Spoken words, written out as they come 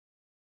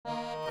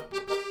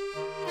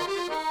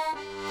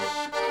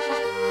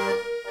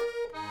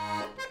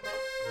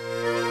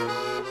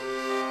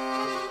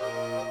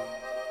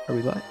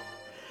we live?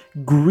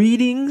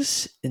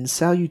 Greetings and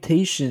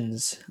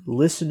salutations,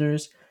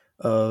 listeners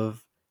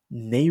of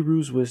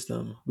Nehru's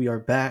Wisdom. We are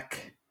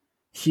back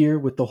here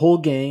with the whole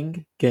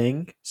gang.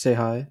 Gang, say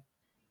hi.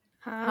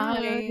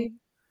 Hi.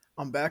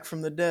 I'm back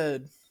from the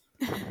dead.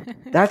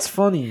 That's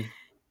funny,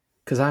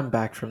 because I'm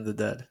back from the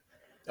dead.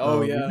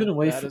 Oh We've yeah, been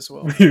away that as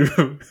well.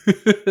 yeah,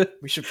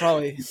 We should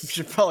probably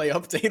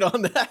update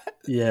on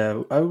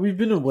that. we've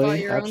been away. Fought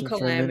your own absent for a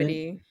minute.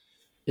 calamity.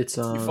 It's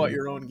You fought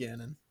your own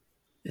Ganon.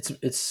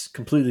 It's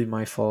completely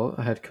my fault.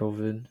 I had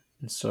COVID,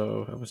 and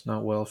so I was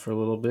not well for a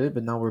little bit.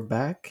 But now we're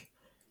back,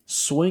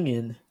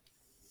 swinging.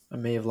 I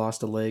may have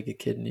lost a leg, a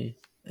kidney,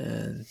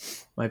 and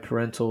my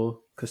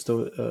parental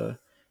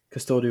custodial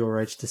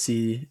rights to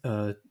see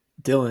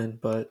Dylan.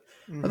 But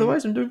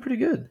otherwise, I'm doing pretty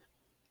good,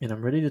 and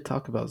I'm ready to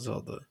talk about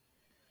Zelda.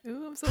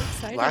 Ooh, I'm so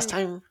excited. Last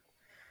time,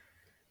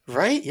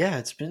 right? Yeah,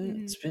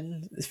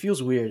 it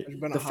feels weird. It's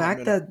been a The hot fact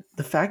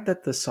minute.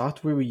 that the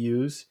software we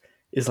use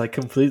is like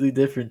completely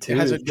different too. It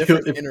has a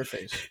different It-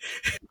 interface.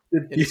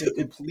 it It is a feels-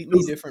 completely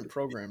feels- different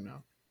program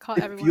now. Caught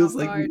it everyone feels off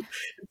like guard.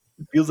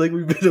 It feels like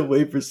we've been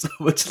away for so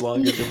much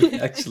longer than we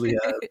actually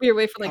have. We were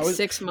away for like I was-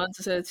 6 months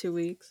instead of 2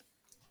 weeks.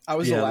 I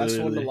was Yeah, the last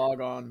one literally. to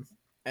log on,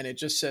 and it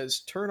just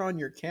says turn on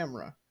your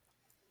camera.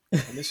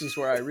 And this is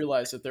where I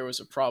realized that there was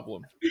a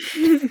problem.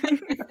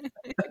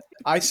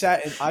 I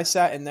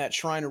sat in that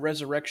Shrine of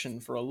Resurrection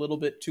for a little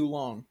bit too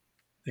long.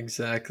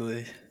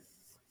 Exactly.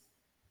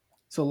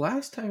 So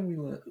last time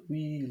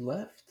we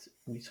left,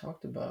 we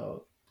talked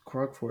about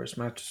Korok Forest,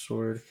 Master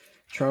Sword,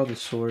 Trial of the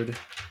Sword.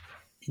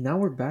 And now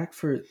we're back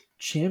for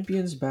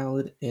Champion's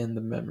Ballad and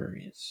the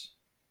Memories.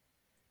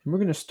 And we're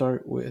gonna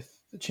start with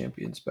the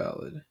Champion's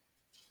Ballad.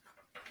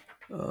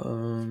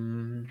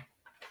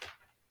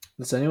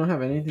 Does anyone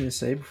have anything to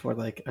say before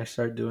I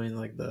start doing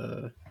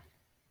the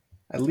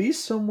at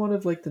least somewhat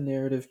of the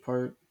narrative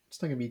part?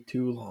 It's not gonna be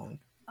too long.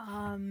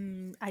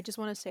 I just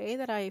want to say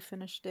that I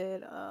finished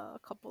it a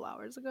couple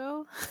hours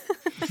ago.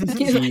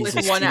 Jesus,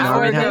 like 1 do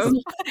hour not have ago.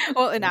 to-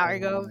 Well, an hour Oh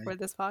ago my. for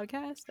this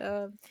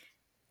podcast.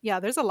 Yeah,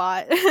 there's a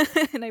lot,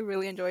 and I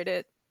really enjoyed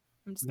it.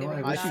 I'm just No, giving I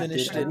it I wish you that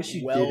finished for did. I it now. wish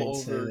you well didn't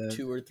say over that.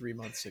 2 or 3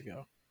 months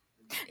ago.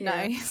 Yeah.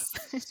 Nice.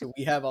 So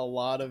we have a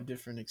lot of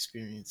different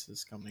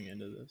experiences coming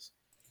into this.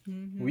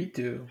 Mhm. We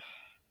do.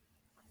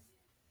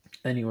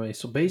 Anyway,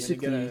 so I'm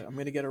basically,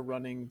 gonna get a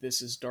running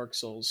 "This is Dark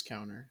Souls"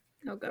 counter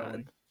Oh god.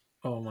 going,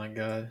 oh my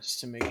god.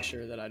 just to make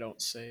sure that I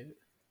don't say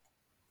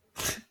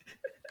it.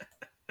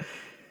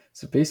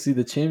 So basically,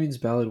 the Champion's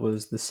Ballad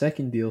was the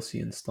second DLC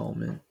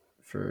installment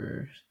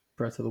for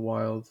Breath of the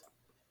Wild.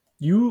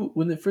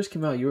 When it first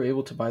came out, you were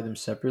able to buy them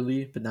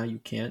separately, but now you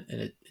can't,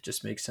 and it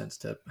just makes sense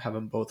to have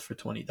them both for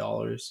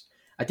 $20.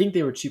 I think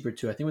they were cheaper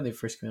too. I think when they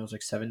first came out, it was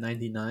like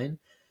 $7.99.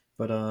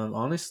 But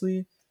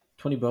honestly,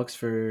 $20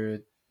 for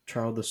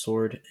Trial of the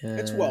Sword, and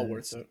It's well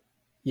worth it.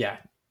 yeah,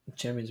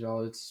 Champion's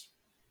Ballad,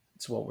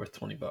 it's well worth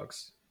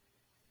 $20.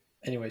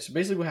 Anyway, so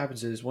basically, what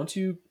happens is once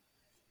you've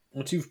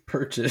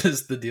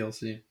purchased the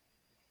DLC,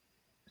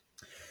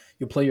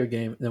 you'll play your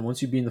game, and then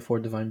once you beat the 4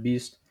 Divine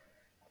Beast,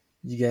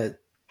 you get.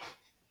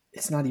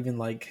 It's not even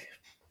like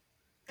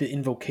the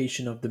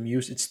invocation of the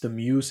muse; it's the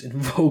muse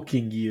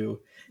invoking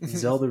you. And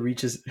Zelda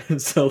reaches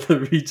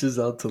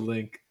out to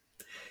Link,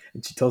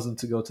 and she tells him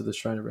to go to the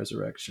Shrine of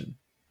Resurrection.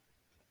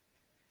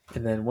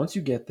 And then once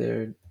you get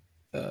there,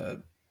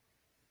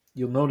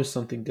 you'll notice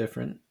something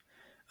different.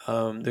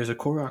 There's a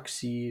Korok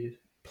seed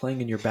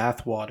playing in your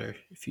bathwater.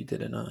 If you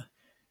didn't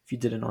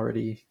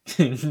already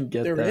get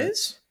There that, it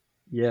is.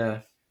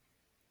 yeah.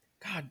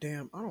 God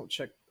damn! I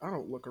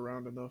don't look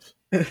around enough.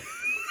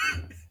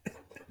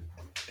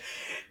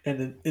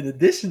 And in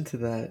addition to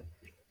that,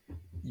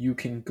 you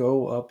can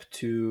go up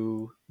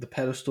to the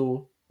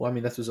pedestal. Well, I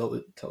mean, that's what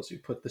Zelda tells you.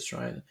 Put the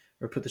shrine,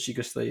 or put the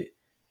Sheikah Slate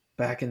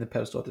back in the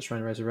pedestal at the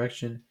Shrine of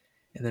Resurrection.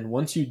 And then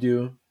once you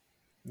do,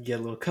 you get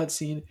a little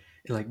cutscene.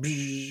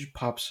 It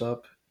pops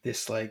up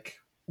this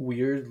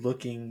weird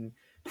looking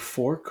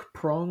fork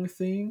prong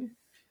thing.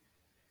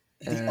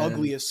 The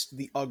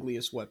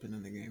ugliest weapon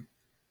in the game.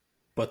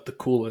 But the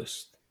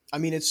coolest. I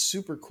mean, it's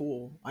super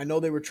cool. I know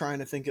they were trying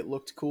to think it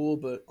looked cool,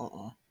 but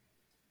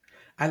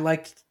I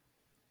liked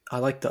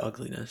the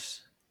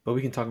ugliness, but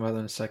we can talk about that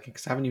in a second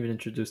because I haven't even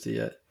introduced it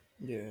yet.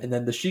 Yeah. And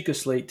then the Sheikah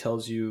Slate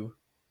tells you,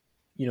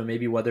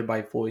 maybe whether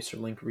by voice or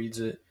Link reads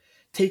it,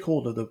 take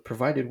hold of the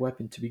provided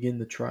weapon to begin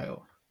the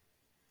trial.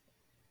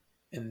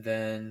 And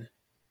then,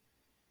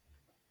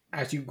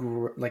 as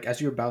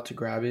you're about to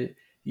grab it,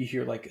 you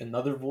hear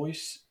another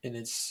voice, and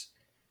it's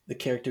the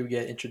character we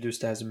get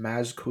introduced as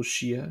Maz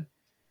Koshia,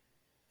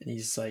 and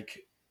he's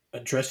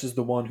addresses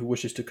the one who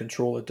wishes to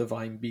control a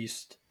divine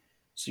beast.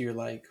 So you're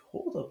like,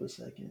 hold up a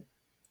second,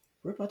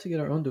 we're about to get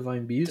our own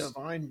divine beast.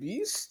 Divine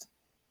Beast?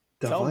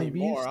 Divine Tell me beast?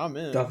 more, I'm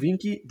in. Da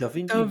Vinci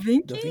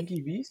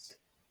beast.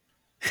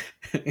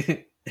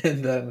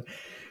 and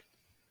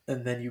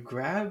then you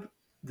grab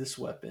this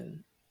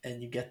weapon,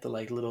 and you get the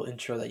little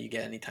intro that you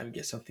get anytime you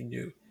get something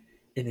new,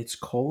 and it's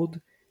called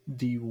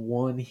the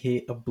One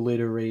Hit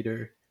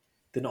Obliterator.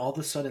 then all of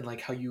a sudden,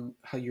 like how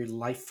your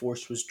life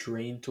force was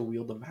drained to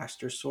wield the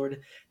Master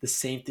Sword, the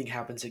same thing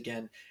happens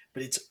again,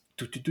 but it's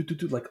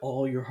like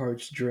all your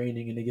heart's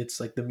draining, and it gets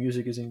like the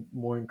music is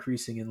more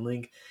increasing, and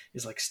Link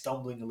is like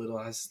stumbling a little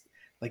as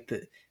like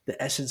the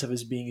essence of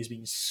his being is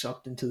being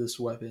sucked into this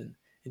weapon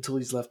until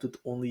he's left with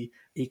only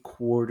a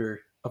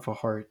quarter of a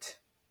heart,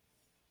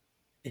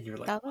 and you're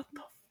like, That what left,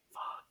 the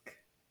fuck?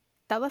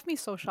 that left me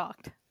so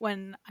shocked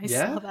when I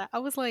Yeah. saw that. I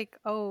was like,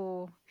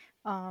 oh,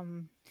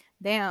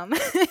 damn.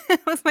 I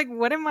was like,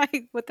 what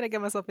did I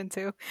get myself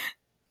into?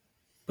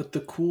 But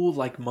the cool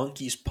like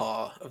monkey's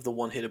paw of the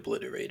one hit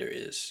obliterator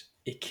is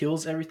it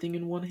kills everything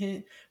in one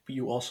hit, but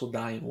you also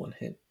die in one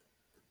hit.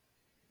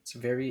 It's a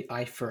very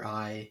eye for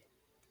eye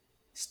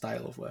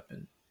style of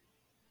weapon.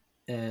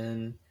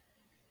 And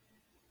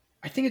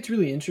I think it's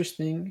really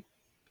interesting,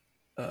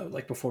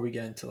 like before we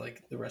get into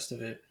like the rest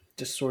of it,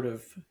 just sort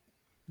of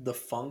the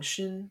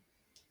function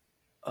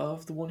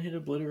of the one hit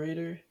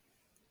obliterator.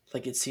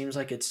 Like it seems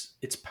like its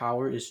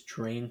power is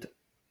drained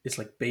is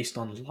like based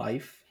on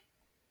life.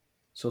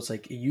 So it's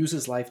like it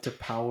uses life to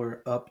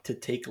power up to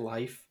take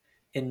life.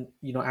 And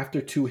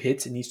after 2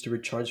 hits it needs to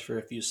recharge for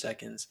a few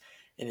seconds.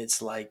 And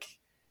it's like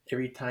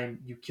every time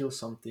you kill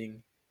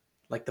something,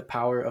 like the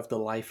power of the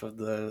life of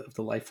the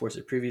life force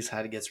it previously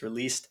had gets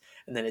released,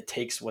 and then it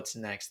takes what's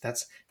next.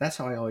 That's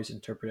how I always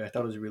interpret it. I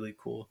thought it was really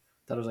cool.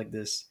 I thought it was like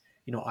this,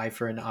 eye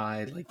for an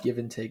eye, like give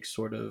and take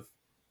sort of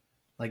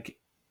like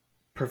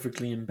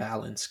perfectly in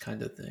balance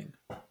kind of thing.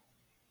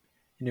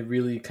 And it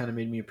really kind of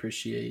made me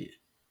appreciate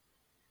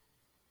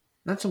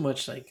not so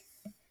much like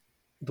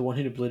the one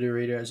hit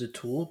obliterator as a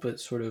tool, but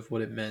sort of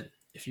what it meant,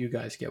 if you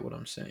guys get what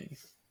I'm saying.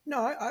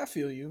 No, I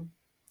feel you.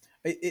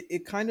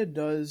 It kind of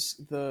does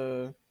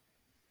the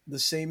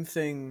same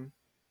thing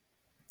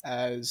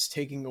as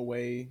taking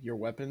away your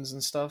weapons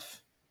and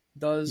stuff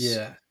does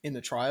Yeah. in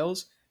the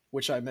trials,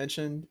 which I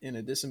mentioned in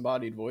a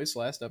disembodied voice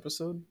last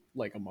episode,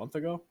 like a month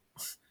ago.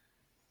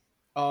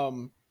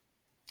 Um,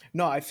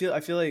 no, I feel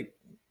like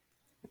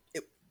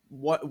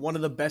what one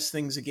of the best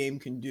things a game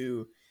can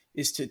do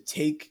is to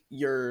take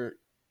your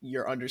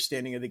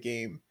understanding of the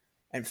game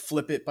and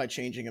flip it by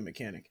changing a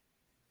mechanic.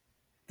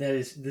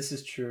 This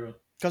is true.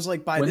 Because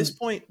like When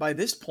by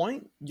this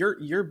point,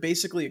 you're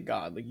basically a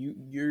god. Like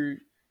you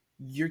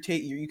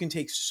can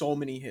take so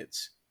many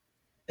hits,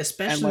 and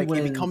especially like it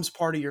when becomes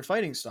part of your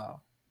fighting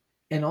style.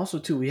 and also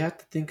too, we have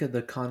to think of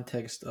the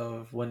context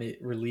of when it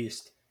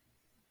released.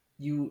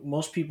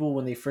 Most people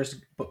when they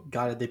first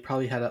got it, they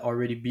probably had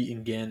already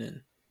beaten Ganon.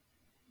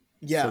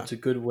 So Yeah, it's a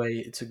good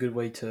way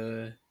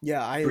to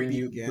yeah, I had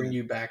beaten bring Ganon.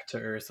 you back to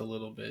earth a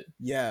little bit.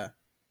 Yeah,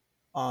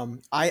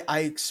 I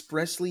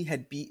expressly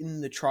had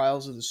beaten the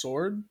Trials of the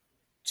Sword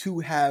to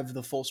have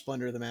the full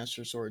splendor of the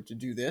Master Sword to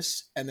do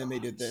this, and then they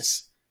did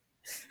this,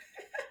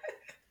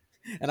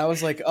 and I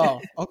was like,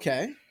 oh,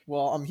 okay,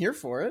 well, I'm here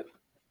for it.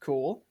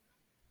 Cool.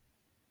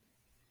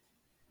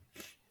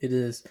 It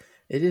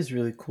is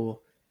really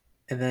cool.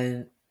 And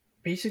then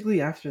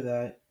basically after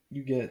that,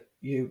 you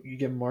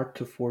get marked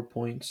to 4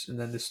 points, and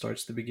then this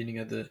starts the beginning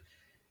of the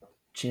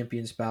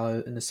champions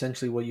ballot. And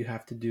essentially, what you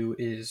have to do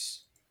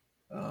is,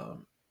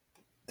 um,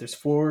 there's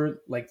 4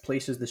 like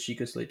places the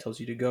Sheikah Slate tells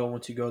you to go.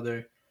 Once you go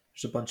there,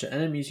 there's a bunch of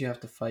enemies you have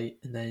to fight,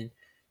 and then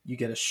you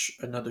get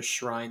another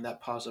shrine that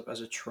pops up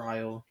as a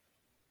trial.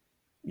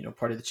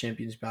 Part of the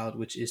champions ballot,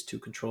 which is to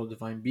control a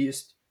divine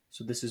beast.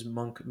 So this is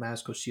Monk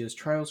Maz Koshia's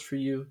trials for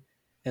you.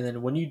 And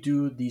then when you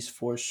do these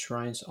 4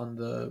 shrines on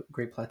the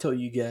Great Plateau,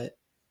 you get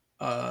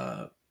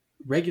uh,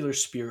 regular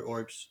spirit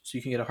orbs. So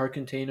you can get a heart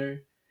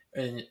container,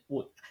 and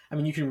well, I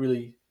mean you can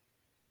really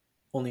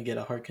only get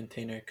a heart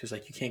container because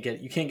like you can't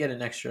get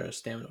an extra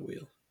stamina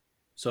wheel.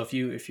 So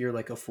if you're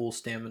like a full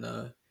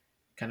stamina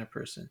kind of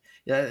person,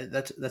 yeah,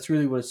 that's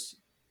really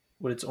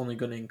what it's only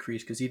going to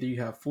increase, because either you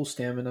have full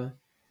stamina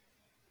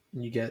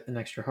and you get an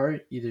extra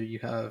heart, either you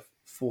have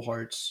full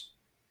hearts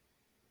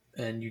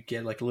and you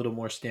get like a little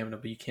more stamina,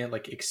 but you can't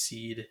like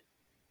exceed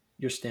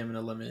your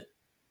stamina limit.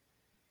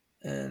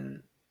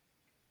 And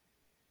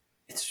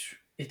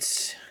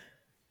it's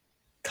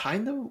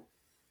kind of,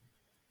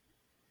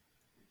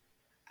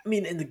 I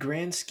mean, in the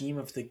grand scheme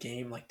of the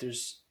game, like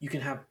you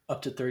can have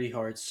up to 30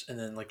 hearts and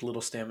then like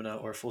little stamina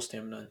or full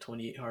stamina and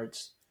 28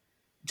 hearts.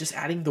 Just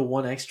adding the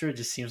one extra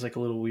just seems like a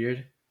little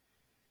weird.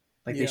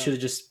 Like Yeah. they should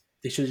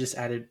have just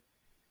added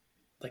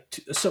like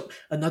so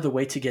another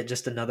way to get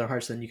just another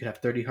heart, so then you could have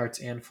 30 hearts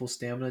and full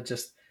stamina.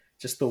 Just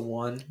the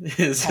one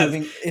is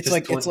Having it's just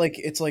like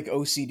 20. it's like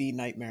OCD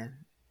nightmare.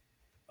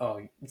 Oh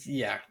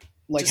yeah,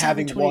 Like just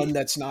having having 20. one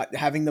that's not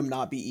having them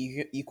not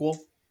be equal.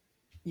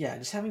 Yeah,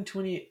 just having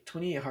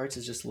 28 hearts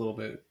is just a little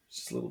bit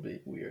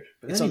weird.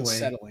 But It's anyway,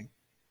 unsettling.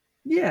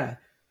 yeah.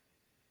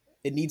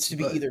 It needs to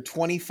be But either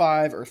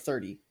 25 or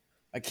 30.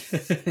 Like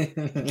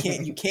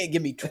you can't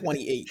give me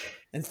 28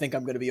 and think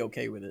I'm going to be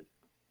okay with it.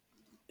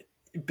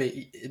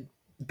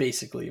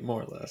 basically,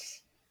 more or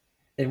less.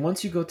 And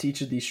once you go to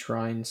each of these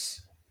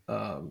shrines,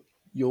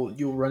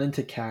 you'll run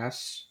into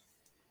Cass,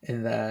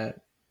 and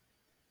that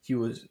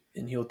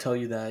he'll tell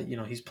you that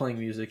he's playing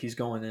music, he's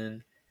going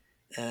in,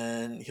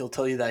 and he'll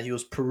tell you that he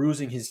was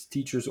perusing his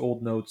teacher's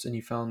old notes and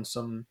he found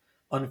some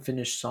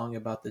unfinished song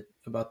about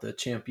the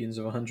champions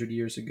of 100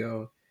 years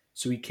ago.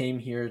 So he came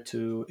here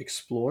to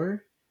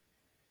explore.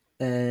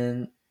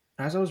 And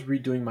as I was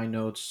redoing my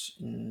notes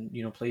and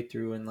play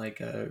through and like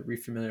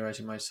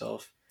refamiliarizing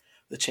myself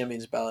with the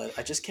Champions Ballad,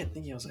 I just kept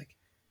thinking, I was like,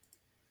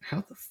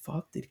 how the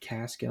fuck did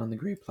Cass get on the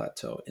Great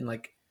Plateau? And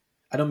like,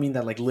 I don't mean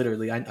that like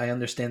literally. I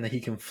understand that he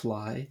can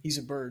fly. He's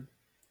a bird.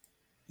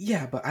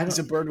 Yeah, but I don't. He's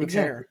a bird with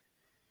exactly. hair.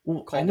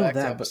 Well, Call I know back to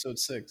that, but episode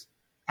 6.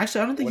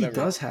 actually, I don't think Whatever.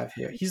 he does have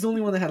hair. He's the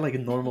only one that had like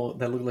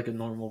that looked like a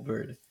normal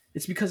bird.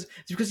 It's because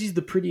he's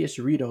the prettiest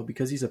Rito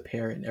because he's a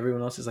parrot.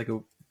 Everyone else is like a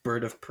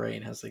bird of prey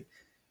and has like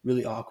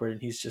really awkward,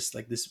 and he's just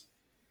like this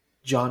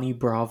Johnny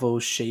Bravo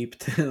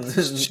shaped,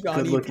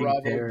 Johnny good-looking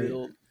Bravo parrot.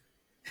 build.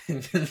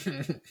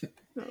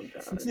 Oh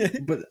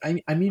god. But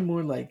I mean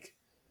more like,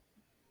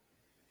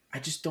 I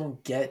just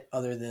don't get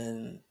other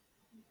than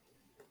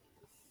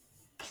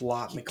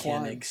plot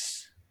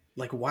mechanics.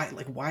 Like why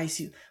is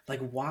he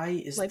why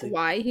is Like the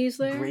why he's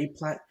there? Gray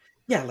Plat?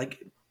 Yeah,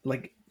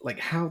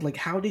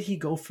 how did he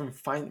go from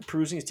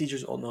perusing his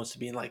teacher's old notes to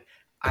being like,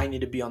 I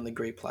need to be on the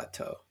Great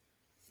Plateau?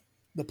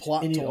 The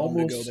plot And told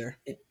him to go there.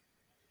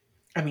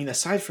 I mean,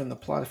 aside from the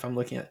plot, if I'm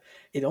looking at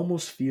it,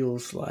 almost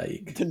feels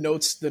like The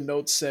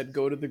notes said,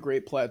 "Go to the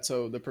Great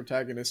Plateau. The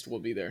protagonist will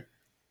be there.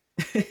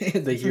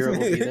 the hero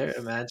will be there.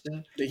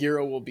 Imagine, The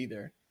hero will be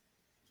there.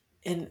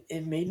 and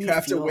it made me You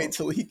have feel... to wait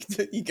till he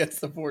gets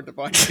the 4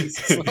 divine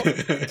beasts."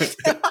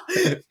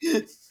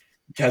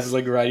 Kaz is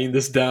like writing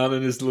this down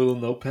in his little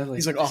notepad. Like,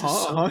 He's like, this is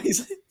so...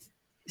 He's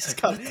He's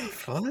got- like, what the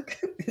fuck?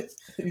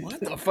 what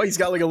the fuck? He's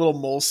got like a little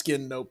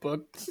moleskin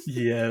notebook.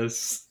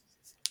 Yes.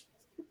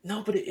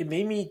 No, but it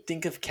made me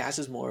think of Cass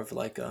as more of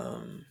like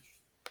a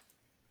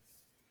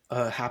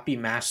happy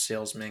mask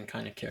salesman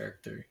kind of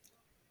character.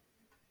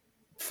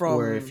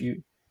 Or if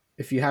you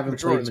haven't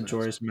played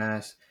Majora's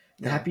Mask,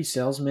 the happy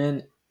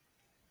salesman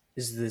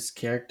is this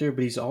character,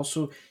 but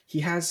he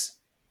has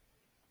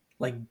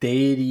like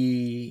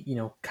deity,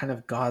 kind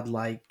of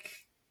godlike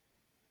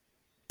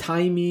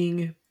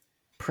timing,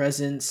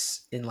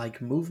 presence, and like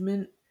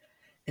movement,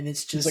 and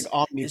it's just He's like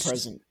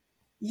omnipresent.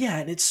 Yeah,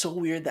 and it's so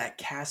weird that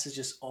Cass is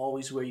just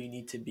always where you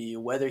need to be,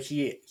 whether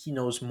he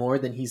knows more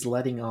than he's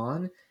letting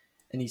on,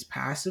 and he's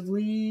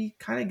passively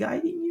kind of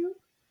guiding you,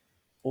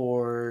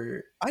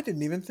 or I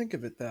didn't even think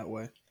of it that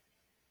way.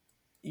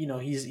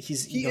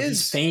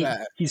 he's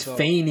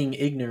feigning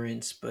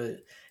ignorance,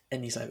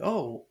 and he's like,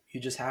 oh,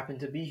 you just happen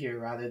to be here,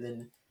 rather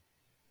than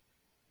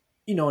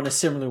in a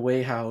similar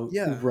way how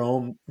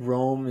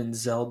Rome and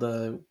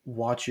Zelda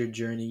watch your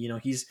journey.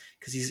 He's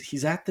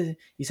at the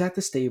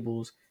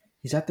stables.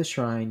 He's at the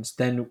shrines.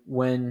 Then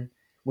when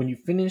you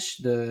finish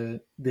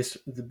the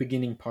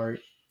beginning part,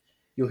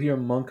 you'll hear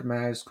Monk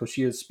Maz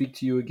Koshia speak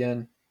to you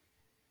again,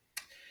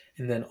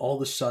 and then all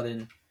of a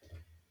sudden,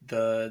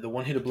 the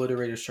one-hit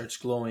obliterator starts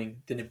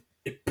glowing. Then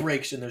it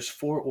breaks, and there's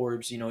 4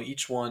 orbs.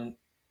 Each one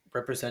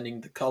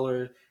representing the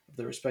color of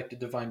the respective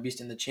divine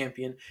beast and the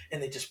champion,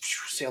 and they just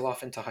sail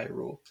off into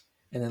Hyrule.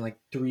 And then like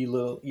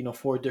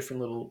 4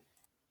 different little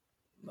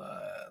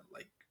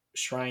like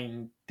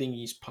shrine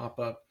thingies pop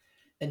up.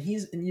 And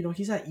he's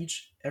at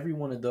every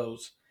one of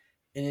those,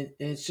 and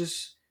it's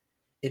just,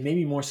 it made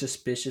me more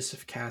suspicious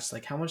of Cass.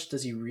 Like, how much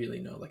does he really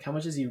know? Like, how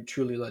much is he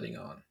truly letting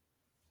on?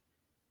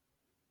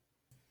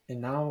 And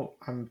now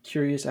I'm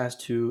curious as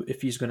to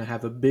if he's going to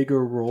have a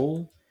bigger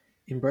role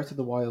in Breath of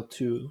the Wild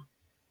 2,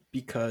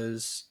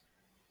 because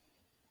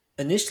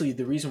initially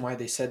the reason why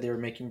they said they were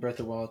making Breath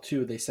of the Wild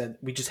 2, they said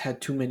we just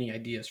had too many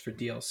ideas for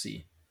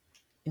DLC.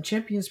 And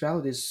Champion's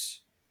Ballad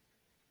is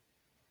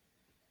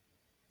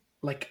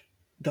like,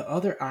 the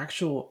other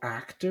actual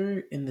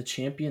actor in the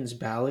Champion's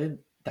Ballad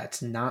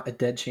that's not a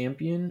dead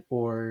champion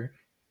or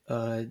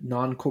a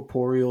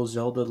non-corporeal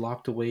Zelda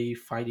locked away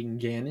fighting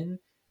Ganon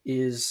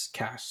is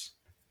Cass.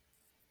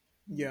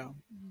 Yeah.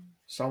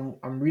 So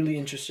I'm really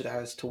interested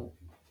as to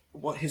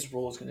what his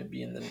role is going to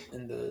be in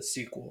the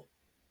sequel.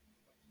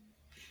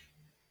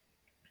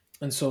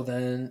 And so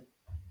then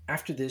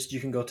after this, you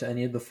can go to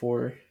any of the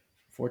four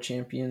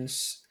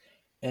champions,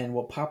 and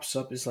what pops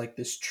up is like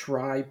this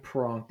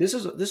tri-prong.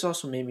 This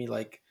also made me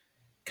like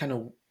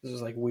this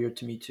is like weird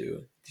to me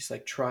too. This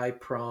like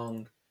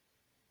tri-prong,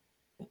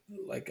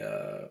 like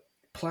a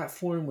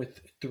platform with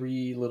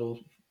 3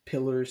 little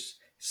pillars,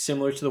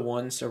 similar to the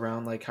ones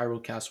around like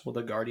Hyrule Castle.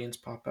 The Guardians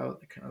pop out.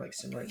 They're kind of like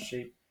similar in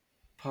shape.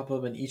 Pop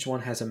up, and each one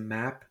has a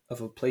map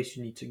of a place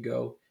you need to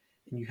go,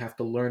 and you have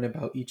to learn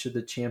about each of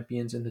the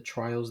champions and the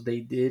trials they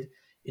did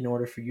in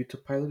order for you to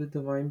pilot a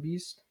divine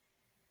beast.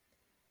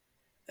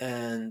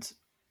 And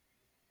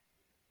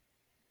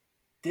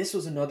this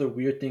was another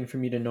weird thing for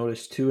me to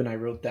notice too, and I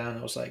wrote down,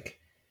 I was like,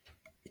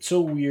 it's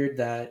so weird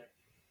that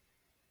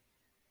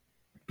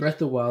Breath of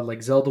the Wild,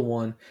 like Zelda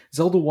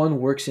 1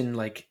 works in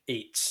like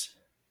 8s.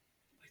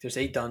 Like there's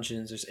 8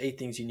 dungeons, there's 8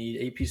 things you need,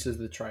 8 pieces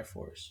of the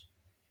Triforce.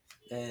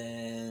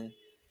 And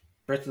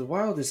Breath of the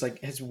Wild is like,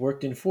 has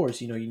worked in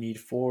 4s. You need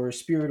 4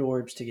 spirit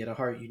orbs to get a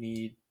heart, you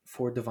need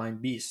 4 divine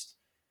beasts.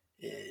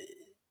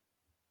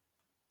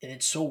 and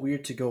it's so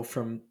weird to go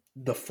from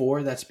the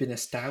 4 that's been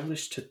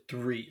established to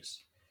 3s.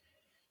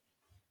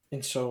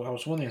 And so I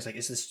was wondering, I was like,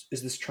 is this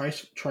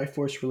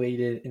Triforce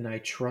related? And I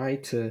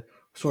tried to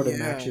sort of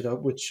match Yeah. it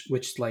up, which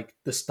like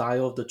the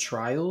style of the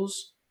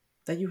trials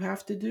that you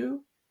have to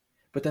do.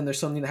 But then there's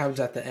something that happens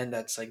at the end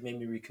that's like made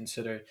me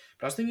reconsider.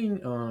 But I was thinking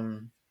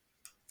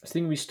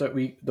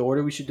the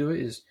order we should do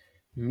it is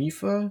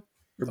Mifa,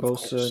 Of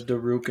course. Urbosa,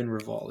 Daruk, and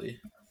Rivali.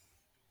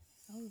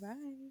 All right.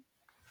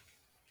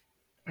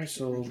 All right,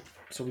 so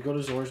we go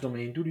to Zor's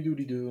domain. Doody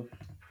doody doo.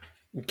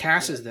 And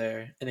Cass is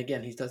there, and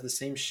again he does the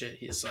same shit.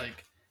 He's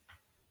like,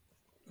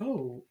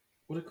 "Oh,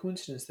 what a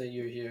coincidence that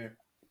you're here."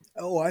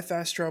 Oh, I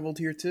fast traveled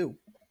here too.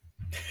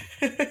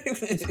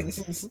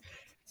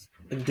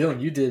 And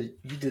Dylan, you did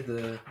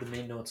the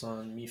main notes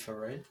on Mifa,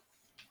 right?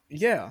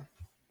 Yeah.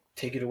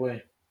 Take it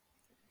away.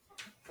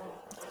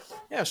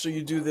 Yeah, so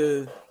you do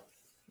the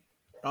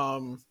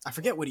I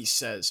forget what he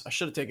says. I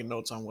should have taken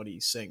notes on what he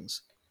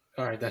sings.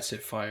 All right, that's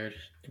it. Fired.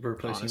 We're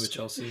replacing you with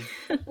Honestly.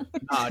 Chelsea.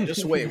 Nah,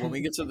 just wait. When we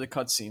get to the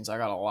cutscenes, I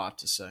got a lot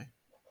to say.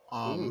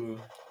 Ooh.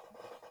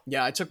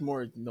 Yeah, I took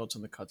more notes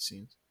on the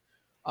cutscenes.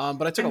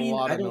 But I took I mean, a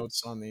lot I of don't-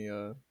 notes on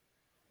the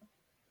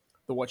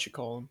what you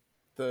call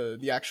them,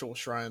 the actual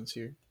shrines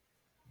here.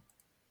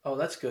 Oh,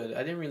 that's good.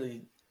 I didn't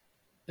really.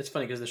 It's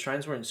funny because the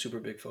shrines weren't super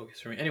big focus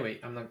for me. Anyway,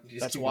 I'm not.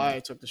 Just That's keep why going. I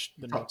took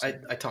the notes.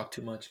 I talk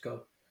too much.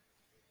 Go.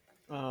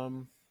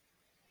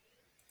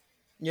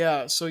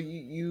 Yeah, so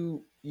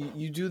you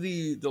do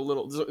the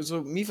little.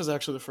 So Mifa's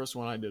actually the first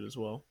one I did as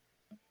well.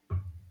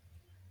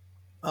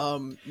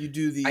 You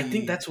do the. I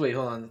think that's wait.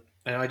 Hold on.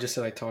 I know I just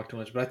said I talk too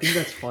much, but I think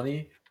that's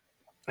funny.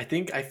 I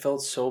think I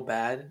felt so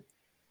bad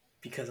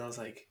because I was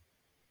like,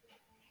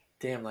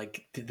 damn,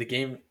 like did the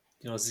game,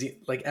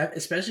 like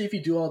especially if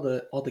you do all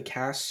the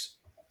casts.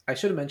 I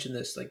should have mentioned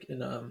this like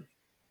in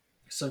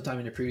sometime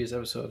in a previous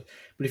episode,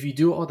 but if you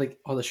do all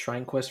the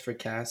shrine quests for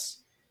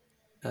casts,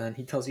 and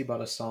he tells you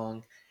about a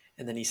song,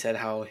 and then he said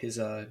how his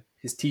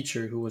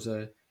teacher, who was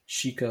a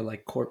Sheikah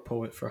like court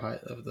poet for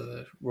of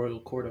the royal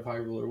court of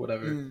Hyrule or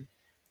whatever, Mm,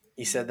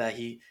 he said that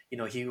he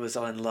was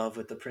all in love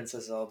with the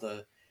Princess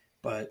Zelda,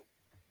 but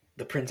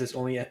the princess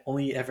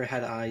only ever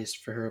had eyes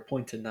for her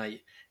appointed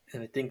knight.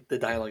 And I think the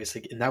dialogue is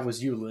like, and that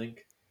was you,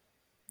 Link.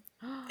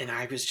 And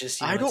I was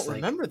just, I don't it's like,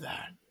 remember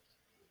that.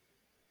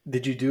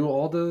 did you do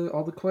all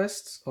the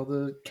quests, all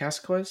the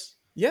cast quests?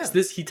 Yeah. 'Cause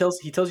this he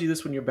tells you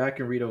this when you're back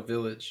in Rito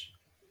Village.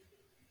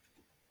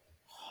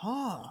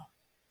 Huh.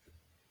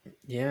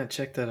 Yeah,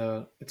 check that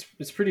out.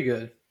 It's pretty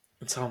good.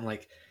 And so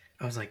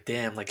I was like,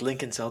 damn, like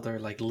Link and Zelda are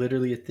like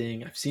literally a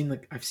thing. I've seen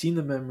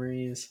the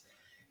memories,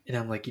 and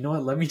I'm like, you know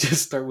what? Let me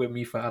just start with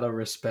Mifa out of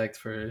respect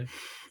for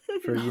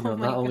Oh my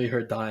not only God.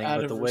 her dying, Out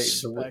but of the way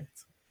respect.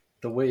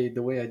 the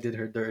way I did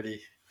her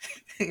dirty.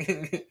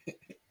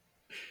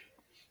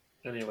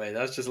 Anyway,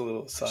 that's just a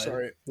little side.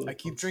 Sorry, little I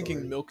keep fun drinking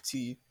story. milk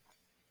tea,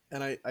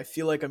 and I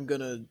feel like I'm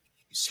gonna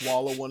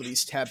swallow one of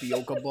these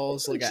tapioca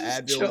balls like an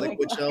Just Advil choke.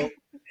 liquid gel,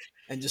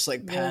 and just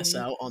like pass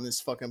Really? out on this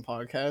fucking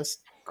podcast.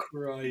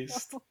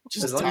 Christ.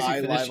 Just As long as you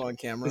die finish- live on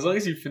camera. As long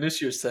as you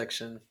finish your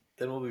section,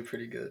 then we'll be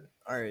pretty good.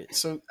 All right,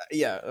 so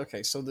yeah,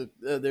 okay. So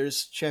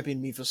there's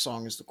Champion Mifa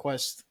song is the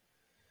quest.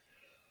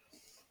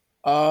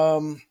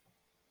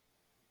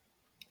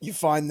 You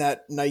find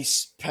that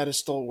nice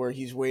pedestal where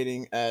he's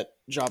waiting at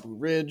Jabu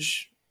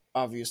Ridge.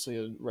 Obviously,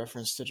 a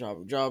reference to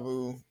Jabu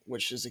Jabu,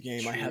 which is a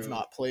game I have True.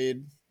 not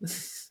played.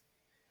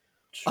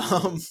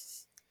 True.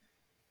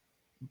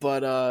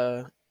 But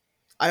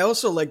I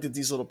also like that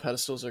these little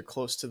pedestals are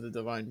close to the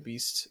divine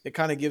beast. It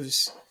kind of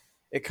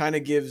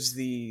gives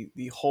the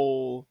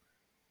whole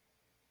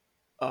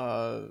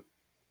I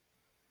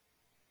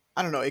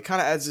don't know, it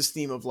kind of adds this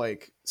theme of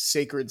like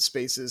sacred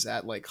spaces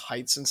at like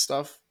heights and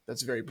stuff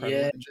that's very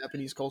prevalent in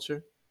Japanese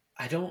culture.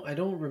 I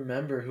don't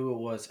remember who it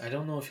was. I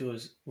don't know if it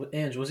was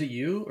Ange, was it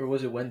you or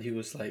was it when he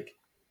was like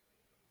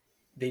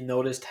they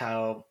noticed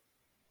how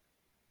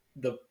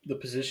the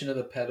position of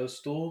the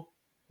pedestal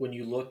when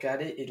you look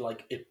at it,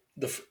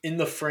 in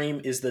the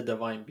frame is the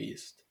divine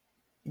beast.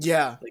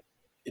 Yeah,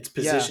 It's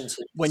positioned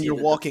so you when see you're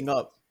the- walking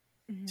up.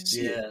 Mhm.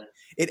 See it. Yeah.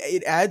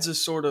 It adds a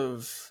sort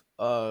of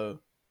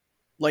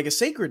like a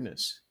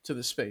sacredness to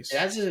the space. It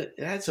adds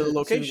To the to,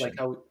 location. like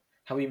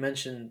how we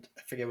mentioned,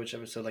 I forget which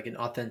episode, like an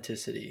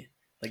authenticity.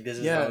 Like this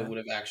is Yeah. how it would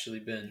have actually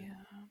been.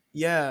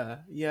 Yeah.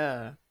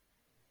 Yeah.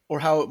 Or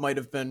how it might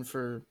have been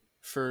for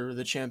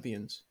the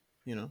champions,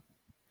 you know.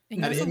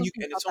 And And, you're also and you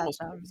looking can it's up at almost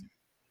them.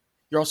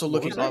 you're also What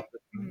looking was that? up.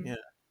 Mhm. Yeah.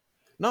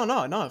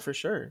 No, for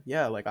sure.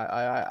 Yeah, like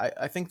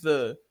I think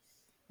the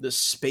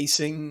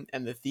spacing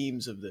and the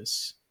themes of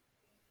this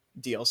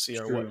DLC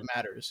are what True.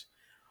 matters.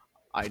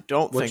 I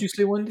don't What'd think you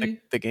say,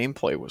 Wendy? the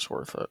gameplay was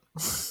worth it.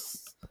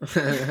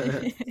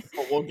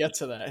 But we'll get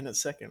to that in a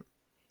second.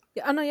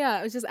 Yeah, oh no, yeah,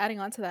 I was just adding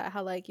on to that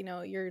how like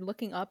you're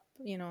looking up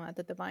at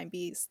the divine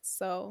beast,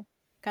 so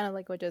kind of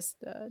like what just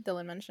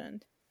Dylan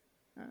mentioned.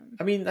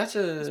 I mean, that's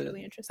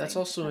really interesting. that's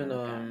also I in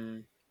like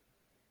that.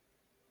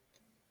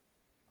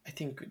 I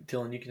think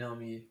Dylan, you can help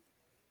me.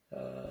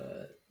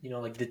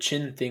 Like the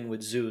chin thing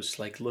with Zeus,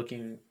 like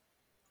looking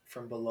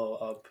from below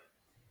up.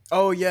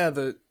 Oh yeah,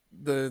 the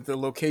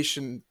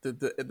location,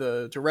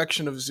 the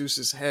direction of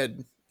Zeus's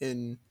head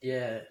in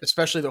Yeah,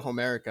 especially the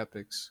Homeric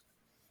epics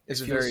it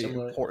is a feels very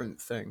similar. important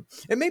thing.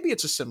 And maybe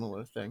it's a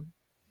similar thing.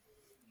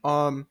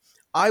 Um,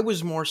 I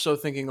was more so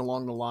thinking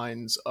along the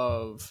lines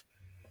of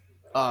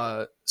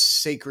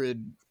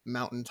sacred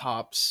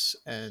mountaintops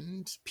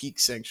and peak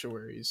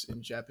sanctuaries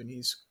in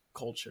Japanese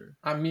culture.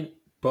 I mean,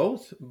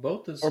 both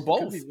Or is it could be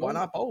both. Why both.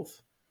 not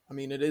both? I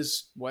mean, it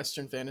is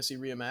Western fantasy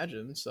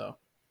reimagined, so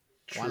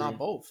why not True.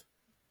 both?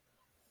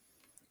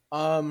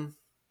 Um,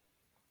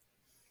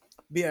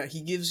 but yeah,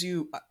 he gives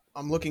you.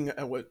 I'm looking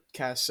at what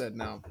Cass said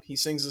now. He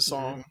sings the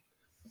song.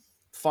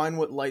 Find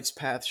what light's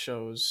path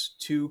shows.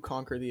 2,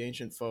 conquer the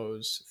ancient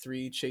foes.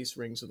 3, chase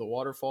rings of the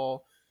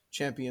waterfall.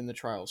 Champion the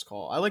trials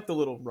call. I like the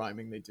little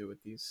rhyming they do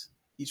with these.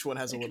 Each one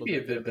has a It could little be a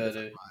bit bit of a different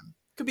better. rhyme.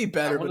 Could be I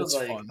better, want but to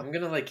it's fun I'm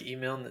gonna like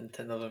email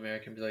Nintendo of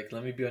America and be like,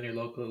 let me be on your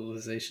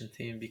localization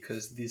team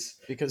because this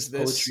because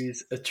poetry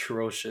is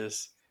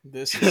atrocious.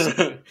 this is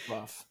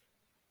rough.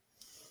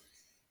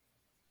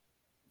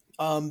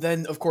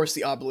 Then of course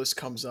the obelisk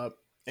comes up,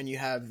 and you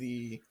have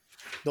the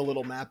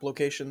little map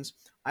locations.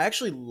 I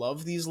actually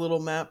love these little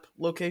map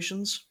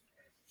locations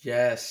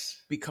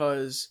Yes,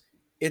 because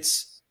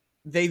it's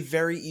they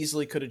very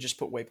easily could have just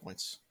put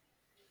waypoints.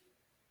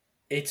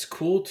 it's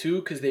cool too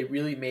because they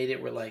really made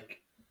it where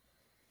like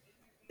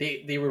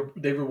they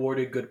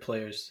rewarded good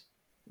players.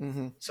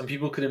 Mm-hmm. Some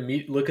people could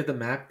look at the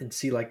map and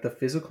see like the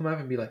physical map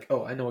and be like,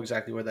 oh, I know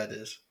exactly where that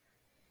is.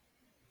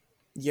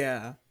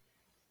 Yeah,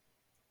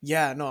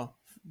 yeah, no,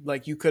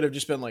 like you could have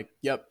just been like,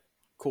 "Yep,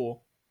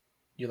 cool,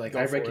 You're like,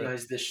 I go for it."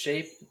 recognize this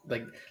shape.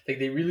 Like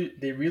they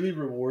really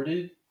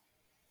rewarded.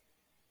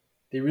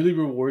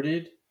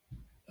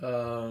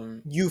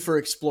 You for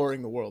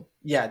exploring the world.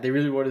 Yeah, they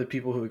really rewarded the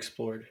people who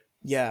explored.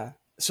 Yeah.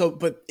 So,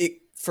 but it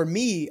for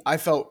me, I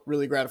felt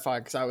really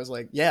gratified because I was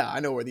like, "Yeah, I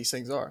know where these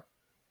things are.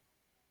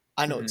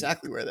 I know Mhm.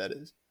 exactly where that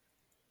is."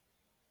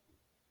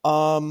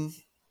 Um.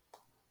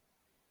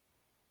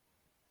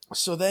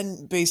 So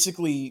then,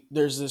 basically,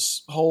 there's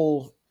this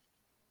whole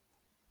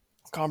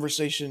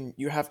conversation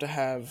you have to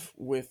have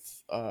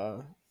with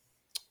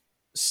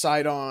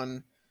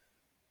Sidon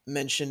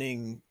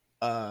mentioning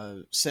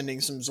sending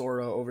some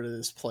Zora over to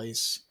this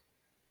place.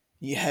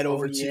 You head Oh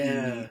over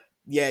to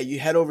yeah, you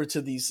head over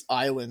to these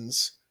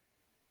islands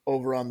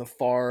over on the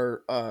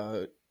far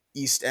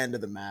east end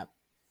of the map,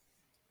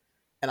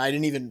 and I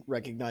didn't even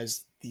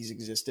recognize these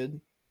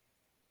existed.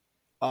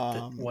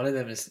 one of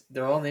them is.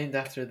 They're all named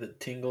after the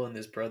Tingle and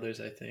his brothers,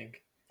 I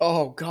think.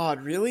 Oh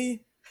God,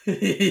 really?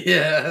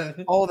 Yeah,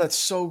 Oh, that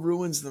so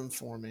ruins them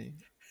for me.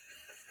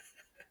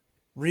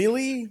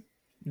 Really?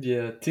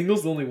 yeah.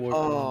 Tingle's the only warrior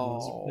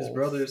one. His Oh,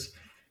 brothers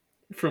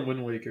from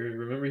Wind Waker.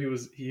 Remember,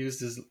 he used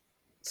his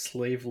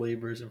slave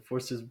labors and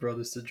forced his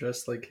brothers to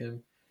dress like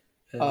him.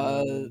 And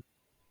uh,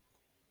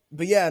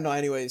 but yeah, no.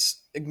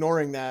 Anyways,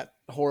 ignoring that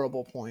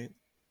horrible point,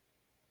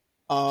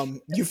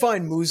 you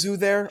find Muzu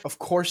there. Of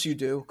course you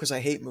do, because I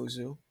hate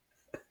Muzu.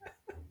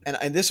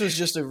 And this was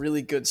just a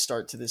really good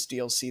start to this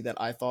DLC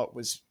that I thought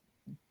was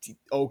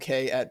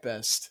okay at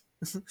best.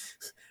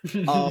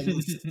 Um,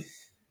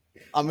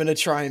 I'm gonna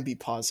try and be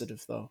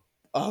positive though.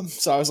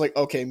 So I was like,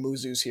 okay,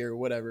 Muzu's here,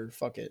 whatever,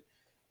 fuck it.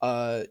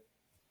 Uh,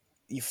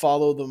 you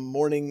follow the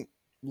morning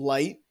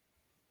light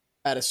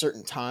at a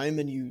certain time,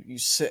 and you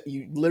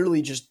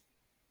literally just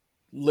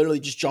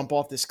jump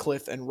off this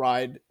cliff and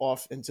ride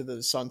off into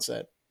the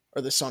sunset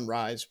or the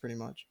sunrise, pretty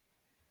much.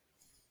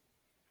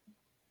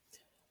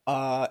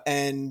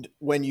 And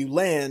when you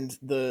land,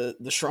 the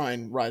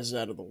shrine rises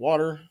out of the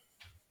water.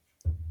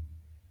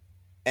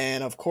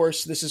 And of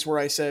course, this is where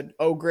I said,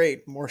 "Oh,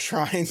 great, more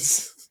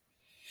shrines."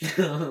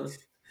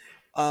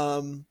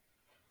 um,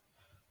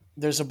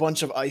 there's a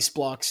bunch of ice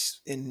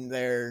blocks in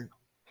there.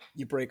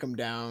 You break them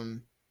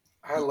down.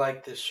 I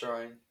like this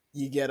shrine.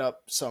 You get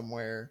up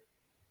somewhere.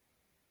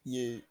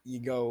 You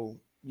go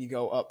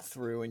up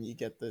through, and you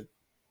get the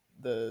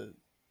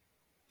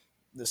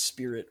the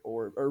spirit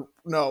or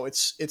no,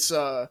 it's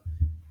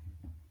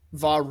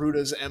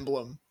Varuta's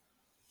emblem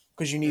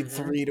because you need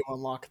Mm-hmm. 3 to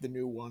unlock the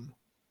new one.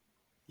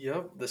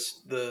 Yep.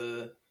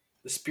 The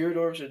spirit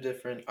orbs are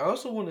different. I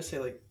also want to say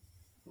like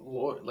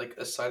lore, like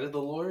aside of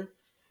the lore,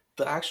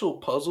 the actual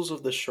puzzles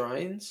of the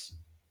shrines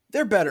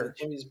They're in the better.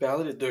 Jimmy's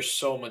Ballad, they're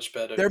so much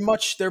better. They're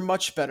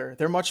much better.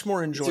 They're much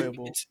more It's a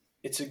enjoyable.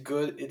 it's a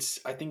good it's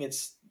I think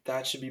it's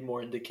that should be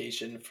more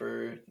indication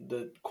for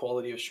the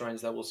quality of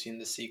shrines that we'll see in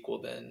the sequel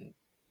than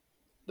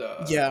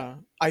the Yeah,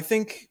 I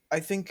think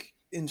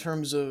in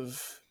terms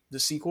of the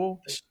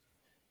sequel,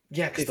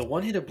 yeah, because if the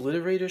one hit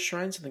obliterator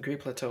shrines in the Great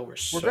Plateau were we're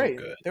so great,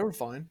 good. they were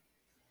fine.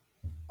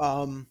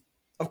 Um,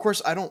 of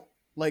course, I don't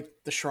like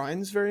the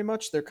shrines very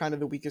much. They're kind of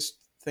the weakest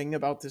thing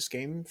about this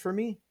game for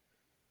me.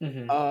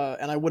 Mm-hmm.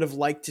 And I would have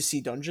liked to see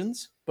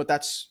dungeons, but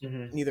that's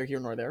Mm-hmm. neither here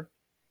nor there.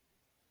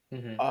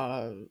 Mm-hmm.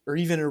 Or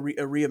even a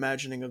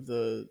reimagining of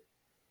the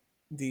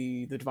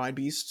divine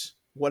beasts.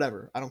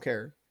 Whatever, I don't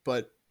care.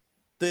 But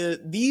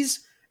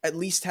these at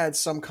least had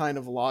some kind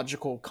of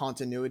logical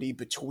continuity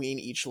between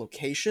each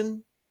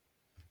location.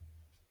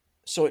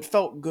 so it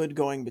felt good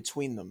going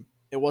between them.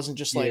 It wasn't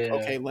just like, Yeah.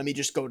 okay, let me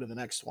just go to the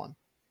next one.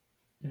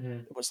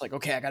 Mm-hmm. It was like,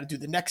 okay, I got to do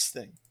the next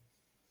thing,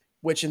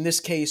 which in this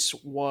case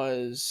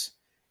was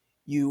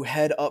you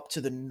head up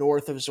to the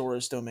north of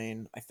Zora's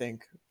domain. I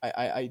think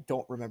I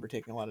don't remember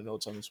taking a lot of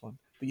notes on this one,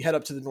 but you head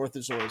up to the north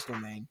of Zora's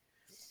domain,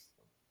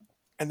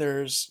 and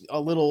there's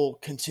a little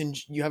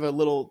contingent. You have a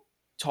little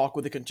talk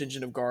with a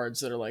contingent of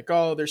guards that are like,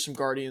 oh, there's some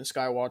Guardian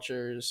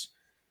Skywatchers,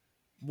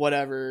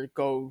 whatever.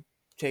 Go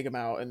take them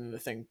out, and then the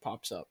thing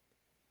pops up.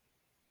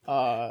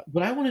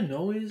 What I want to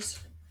know is,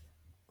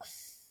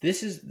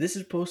 this is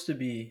supposed to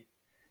be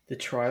the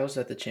trials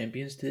that the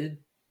champions did.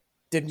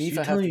 Did So Mipha you're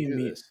have to telling do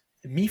me this?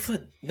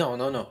 Mipha? No.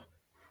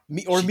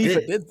 Or She Mipha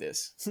did. did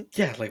this?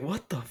 Yeah, like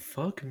what the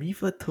fuck?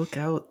 Mipha took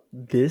out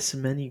this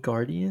many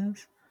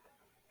guardians?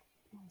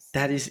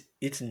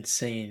 It's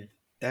insane.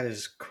 That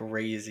is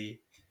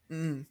crazy.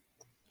 Mm.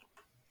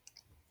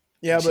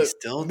 Yeah, And she but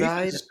still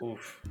died? Mipha's,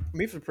 Oof.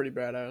 Mipha's pretty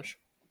badass.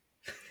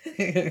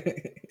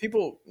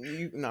 People,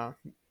 nah.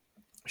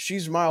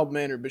 She's mild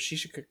mannered, but she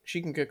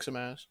can kick some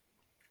ass.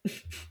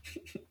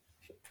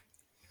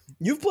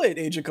 You've played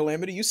Age of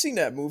Calamity. You've seen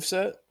that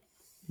moveset.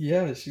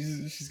 Yeah,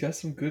 she's got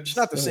some good. She's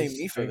not the same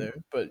Mipha string. there,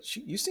 but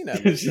you've seen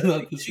that She's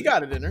not moveset. the She same.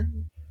 got it in her.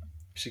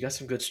 She got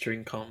some good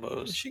string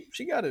combos.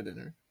 She got it in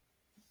her.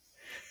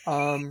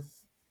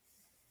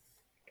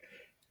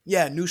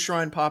 Yeah, new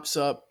shrine pops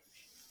up.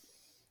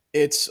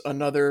 It's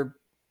another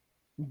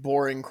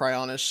boring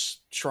Cryonis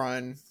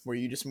shrine where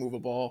you just move a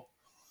ball.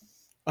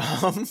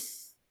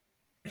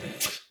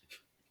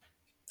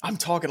 I'm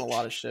talking a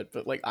lot of shit,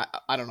 but like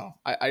I don't know.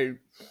 I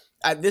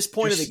at this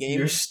point of the game,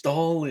 You're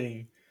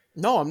stalling.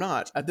 no, I'm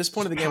not. At this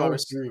point of the game, Power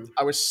through.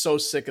 I was so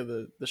sick of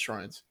the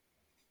shrines,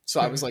 so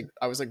I was like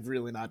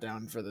really not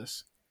down for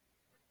this.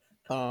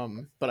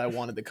 But I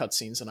wanted the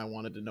cutscenes and I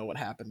wanted to know what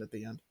happened at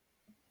the end.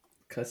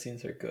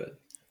 Cutscenes are good.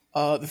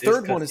 The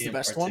third one is the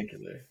best one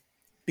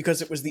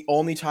because it was the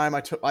only time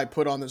I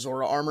put on the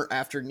Zora armor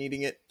after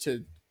needing it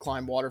to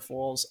climb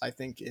waterfalls. I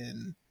think I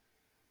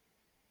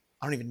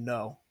don't even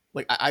know.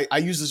 Like I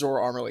used the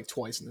Zora armor like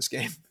twice in this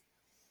game.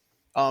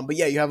 But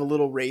yeah, you have a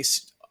little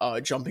race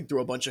jumping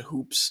through a bunch of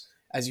hoops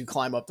as you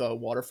climb up the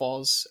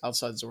waterfalls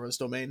outside Zora's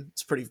domain.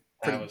 It's pretty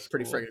cool.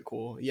 friggin'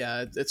 cool.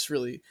 Yeah, it's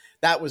really,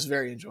 that was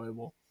very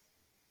enjoyable.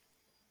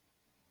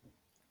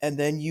 And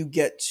then you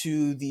get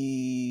to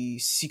the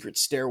secret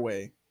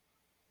stairway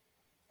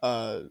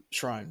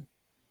shrine.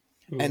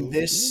 Ooh. And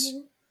this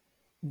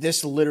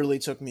literally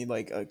took me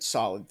like a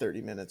solid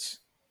 30 minutes.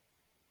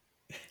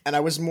 And I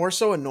was more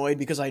so annoyed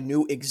because I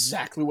knew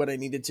exactly what I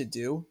needed to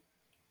do,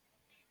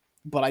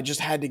 but I just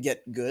had to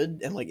get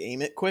good and like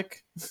aim it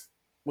quick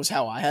was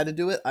how I had to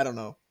do it. I don't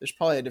know. There's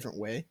probably a different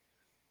way.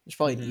 There's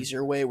probably an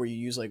easier way where you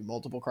use like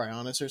multiple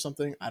Cryonis or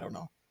something. I don't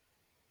know.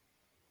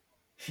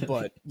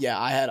 But yeah,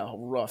 I had a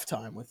rough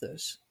time with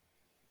this.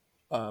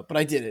 But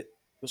I did it.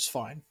 It was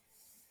fine.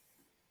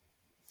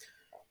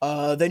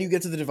 Then you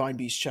get to the Divine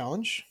Beast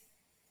Challenge.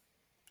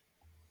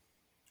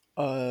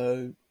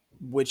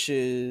 Which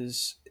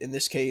is, in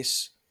this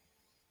case,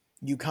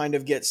 you kind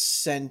of get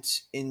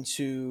sent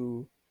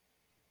into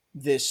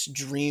this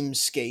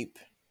dreamscape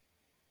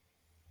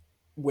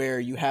where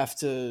you have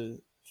to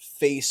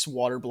face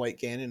Waterblight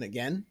Ganon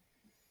again.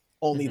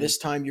 Only this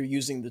time you're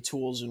using the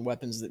tools and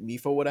weapons that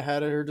Mipha would have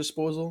had at her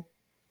disposal.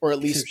 Or at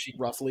least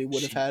roughly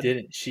would have had.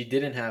 She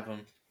didn't have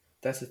them.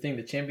 That's the thing.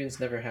 The champions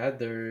never had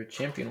their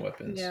champion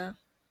weapons. Yeah.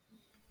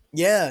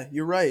 Yeah,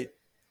 you're right.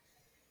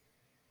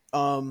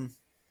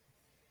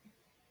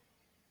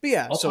 But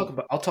yeah,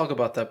 I'll talk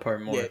about that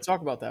part more. Yeah,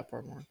 talk about that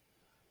part more.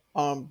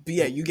 But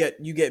yeah, you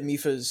get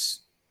Mipha's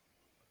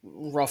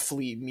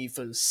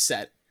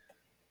set.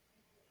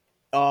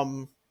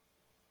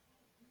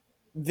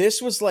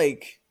 This was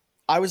like,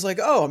 I was like,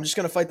 oh, I'm just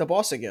gonna fight the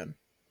boss again.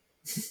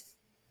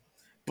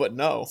 But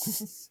no.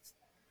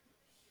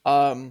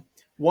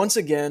 Once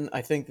again,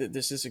 I think that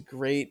this is a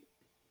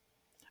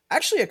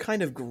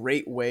kind of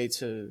great way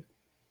to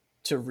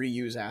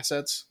reuse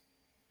assets.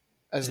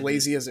 As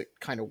lazy as it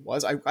kind of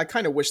was, I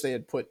kind of wish they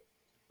had put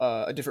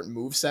a different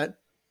move set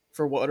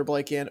for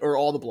Waterblight Ganon, or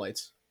all the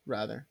Blights,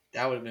 rather.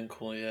 That would have been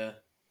cool, yeah.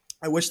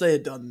 I wish they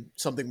had done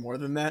something more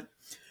than that.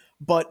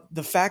 But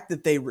the fact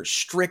that they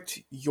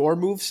restrict your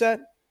move set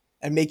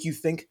and make you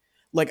think,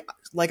 like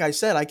I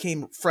said, I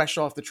came fresh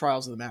off the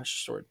Trials of the Master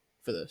Sword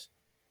for this.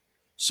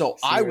 So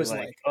I was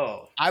like,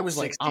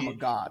 I'm a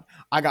god.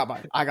 I got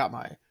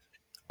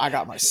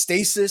my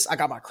stasis. I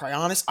got my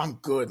Cryonis. I'm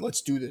good.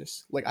 Let's do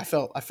this. Like I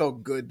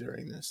felt good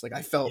during this. Like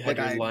I felt like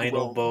I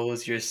Lionel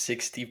bows, your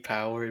 60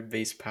 power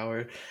base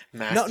power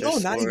master. No,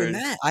 not even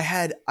that. I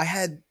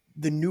had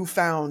the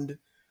newfound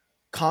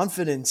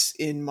confidence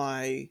in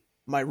my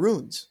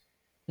runes,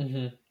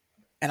 and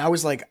I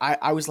was like,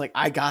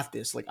 I got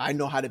this. Like I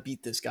know how to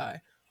beat this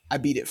guy. I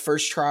beat it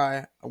first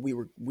try. And we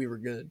were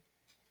good.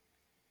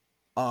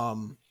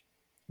 But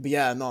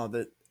yeah, no,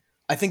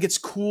 I think it's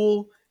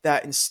cool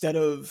that instead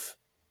of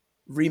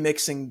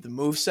remixing the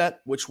moveset,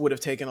 which would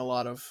have taken a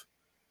lot of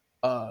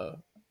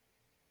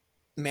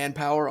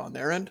manpower on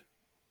their end,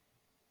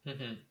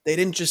 Mm-hmm. They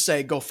didn't just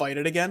say go fight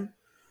it again,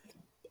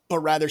 but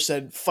rather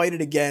said fight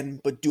it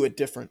again, but do it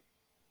different.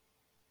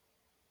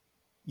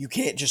 You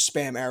can't just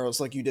spam arrows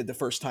like you did the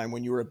first time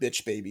when you were a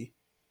bitch baby.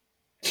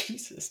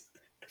 Jesus.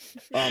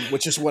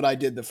 Which is what I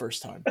did the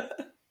first time.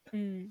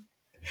 Mm.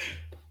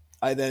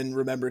 I then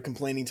remember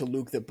complaining to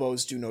Luke that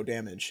bows do no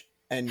damage,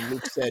 and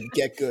Luke said,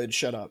 "Get good,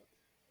 shut up."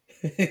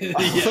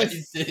 Yeah,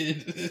 he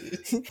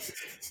did.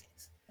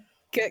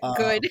 Get Uh,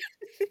 good.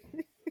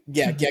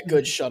 Yeah, get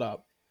good, shut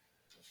up.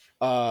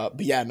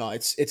 But yeah, no,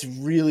 it's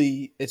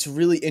really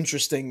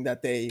interesting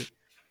that they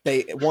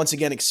once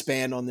again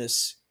expand on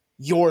this.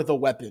 You're the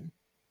weapon.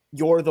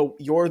 You're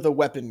the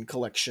weapon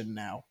collection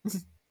now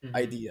Mhm.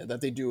 idea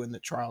that they do in the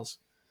trials.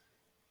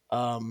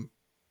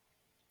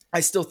 I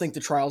still think the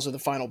trials are the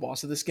final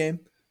boss of this game,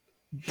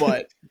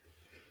 but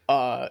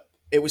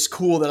it was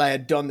cool that I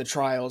had done the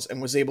trials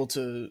and was able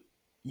to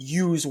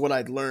use what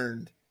I'd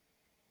learned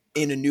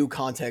in a new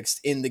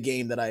context in the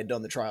game that I had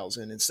done the trials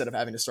in, instead of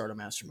having to start a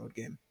master mode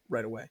game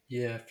right away.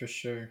 Yeah, for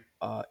sure.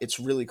 It's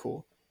really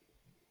cool.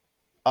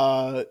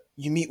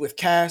 You meet with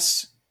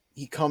Cass.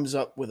 He comes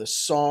up with a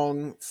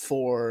song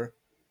for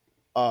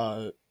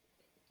the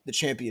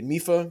champion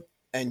Mifa,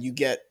 and you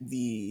get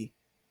the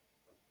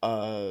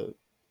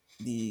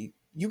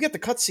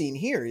cutscene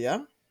here. Yeah.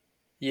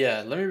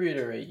 Yeah, let me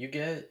reiterate. You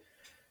get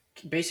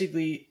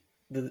basically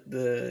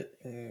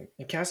in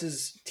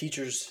Cass's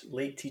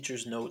late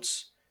teacher's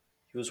notes.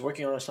 He was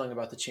working on a song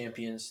about the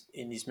champions,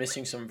 and he's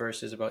missing some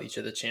verses about each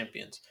of the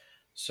champions.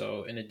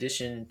 So, in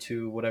addition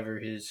to whatever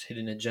his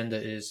hidden agenda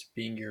is,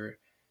 being your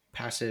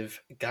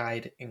passive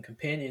guide and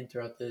companion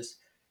throughout this,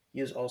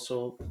 he is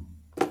also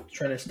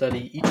trying to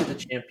study each of the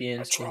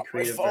champions and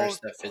create a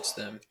verse that fits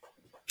them.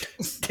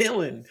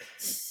 Dylan,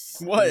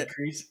 What?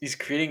 he's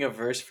creating a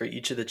verse for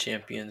each of the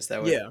champions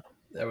that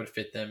would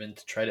fit them, and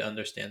to try to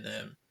understand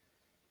them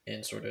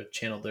and sort of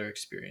channel their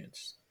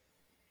experience.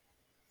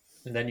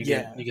 And then you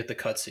get the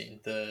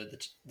cutscene,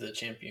 the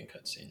champion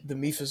cutscene. The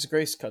Mifa's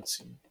Grace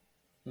cutscene.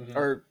 Mm-hmm.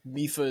 Or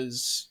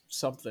Mifa's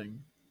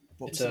something.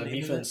 It's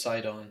Mifa and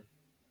Sidon.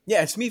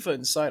 Yeah, it's Mifa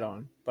and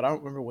Sidon, but I don't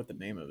remember what the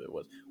name of it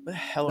was. What the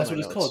hell? That's what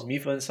it's called,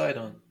 Mifa and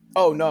Sidon.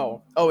 Oh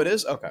no! Oh, it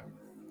is. Okay.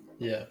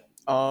 Yeah.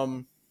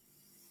 Tell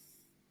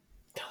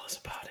us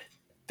about it.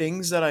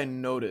 Things that I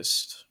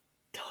noticed.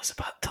 Tell us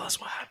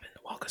what happened.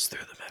 Walk us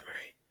through the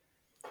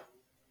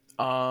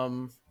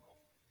memory.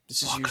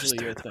 This is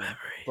usually your thing,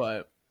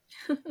 but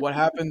what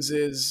happens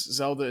is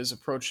Zelda is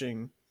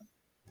approaching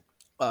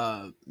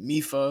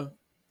Mifa,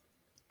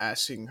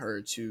 asking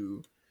her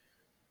to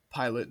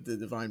pilot the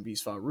Divine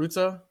Beast Vah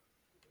Ruta.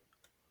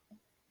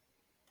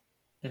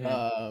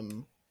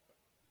 Mm-hmm.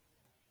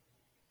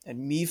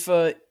 And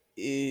Mifa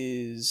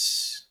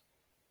is...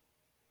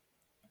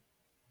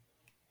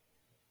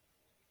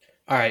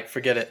 All right,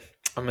 forget it.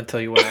 I'm going to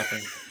tell you what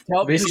happened.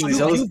 Basically,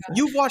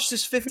 you've watched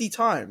this 50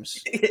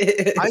 times.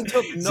 I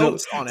took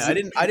notes on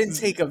it. I didn't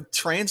take a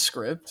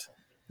transcript.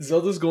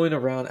 Zelda's going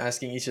around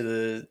asking each of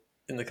the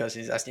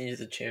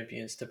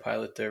champions to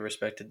pilot their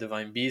respective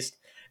divine beast.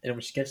 And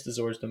when she gets to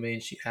Zora's domain,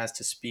 she has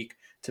to speak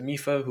to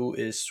Mifa, who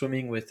is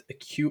swimming with a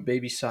cute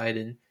baby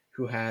Sidon,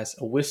 who has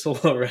a whistle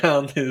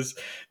around his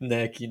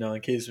neck,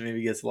 in case maybe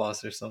he gets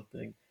lost or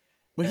something.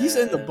 But he's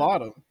in the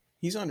bottom.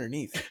 He's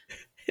underneath.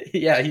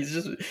 Yeah, he's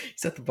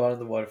at the bottom of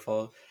the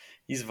waterfall.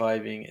 He's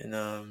vibing,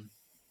 and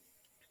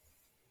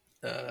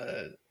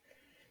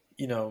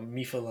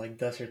Mifa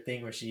does her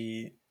thing where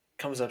she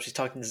comes up, she's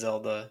talking to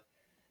Zelda,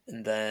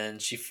 and then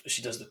she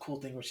does the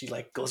cool thing where she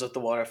goes up the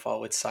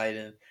waterfall with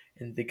Sidon,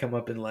 and they come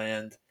up and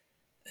land,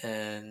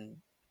 and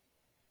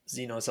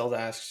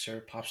Zelda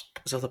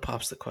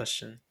pops the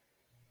question,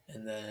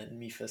 and then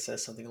Mifa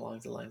says something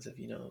along the lines of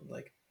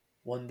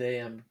one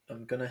day I'm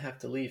gonna have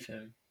to leave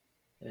him.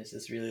 And it's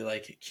this really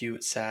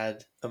cute,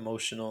 sad,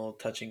 emotional,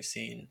 touching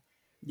scene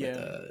with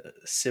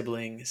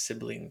sibling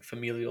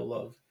familial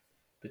love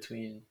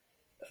between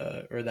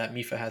or that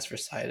Mifa has for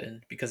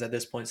Sidon, because at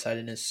this point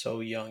Sidon is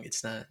so young,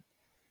 it's not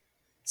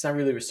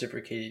really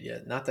reciprocated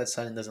yet. Not that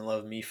Sidon doesn't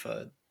love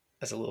Mifa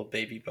as a little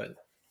baby, but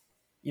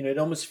it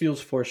almost feels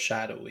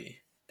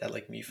foreshadowy that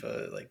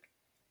Mifa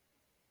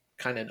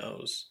kind of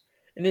knows.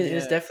 And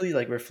it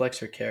definitely reflects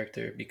her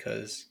character,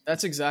 because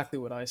that's exactly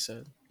what I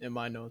said in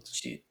my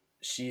notes.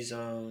 She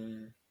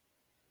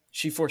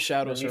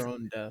foreshadows her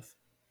own death.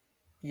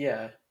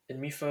 Yeah, and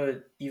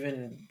Mifa,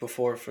 even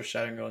before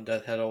foreshadowing her own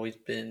death, had always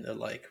been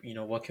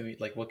what can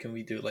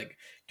we do?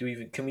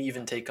 Can we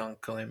even take on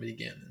Calamity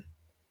Ganon?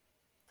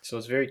 So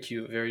it's very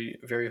cute, very,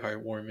 very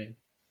heartwarming.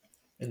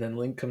 And then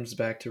Link comes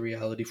back to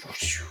reality.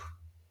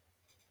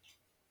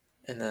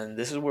 And then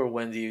this is where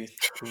Wendy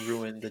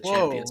ruined the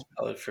Champions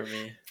palette for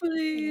me.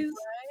 Please.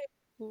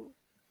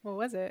 What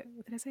was it?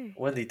 What did I say?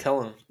 Wendy,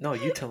 tell him. No,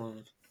 you tell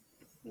him.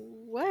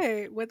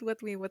 What? What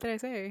did I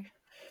say?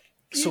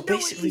 So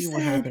basically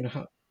what happened,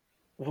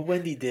 what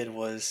Wendy did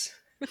was,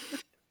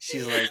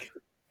 she's like,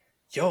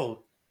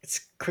 yo, it's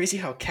crazy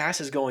how Cass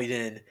is going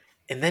in.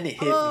 And then it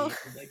hit me. I'm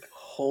like,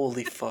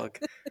 holy fuck.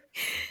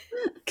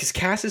 Because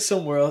Cass is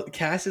somewhere else.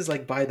 Cass is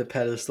by the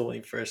pedestal when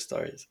he first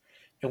starts.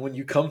 and when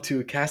you come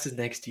to Cass is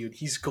next to you, and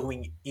he's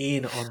going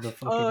in on the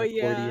fucking Oh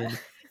yeah. accordion.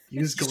 He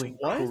was He's going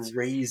what?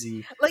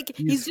 crazy. Like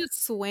he's He's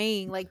just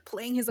swaying, like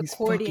playing his he's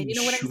accordion. fucking You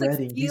know what I was like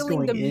shredding. He's feeling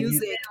going the in.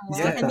 music He's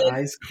Yeah. got and the then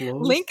eyes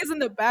closed. Link is in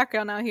the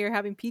background out here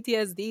having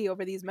PTSD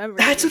over these memories.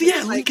 That's what, It's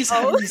yeah. like, Link is oh.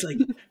 having these like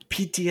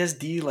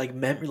PTSD,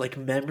 like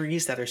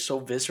memories that are so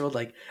visceral.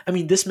 Like, I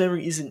mean, this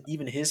memory isn't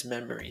even his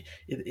memory.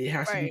 It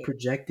has to be Right.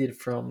 projected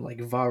from like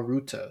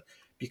Varuta,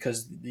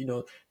 because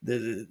the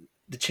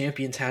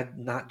champions had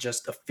not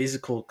just a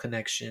physical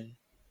connection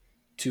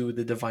to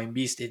the divine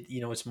beast.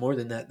 It's more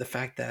than that. The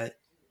fact that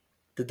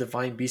the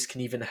divine beast can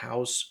even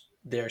house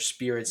their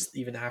spirits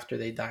even after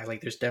they die.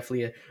 Like, there's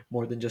definitely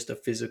more than just a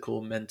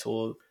physical,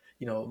 mental,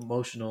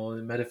 emotional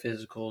and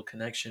metaphysical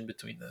connection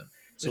between them.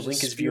 So There's a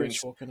Link is viewing,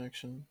 spiritual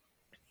connection.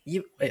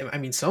 I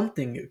mean,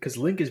 something, because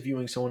Link is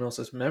viewing someone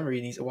else's memory,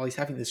 and while he's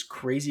having this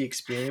crazy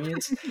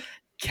experience,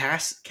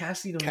 Cass, he's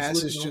Cass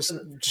is looking just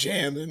over.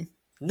 jamming.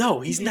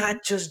 No, he's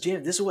not just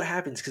jamming. This is what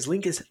happens, because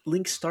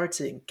Link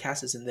starts it, and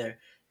Cass isn't there.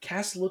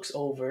 Cass looks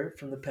over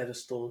from the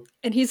pedestal.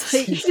 And he's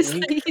like, sees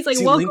Link, he's like,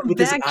 see Link welcome with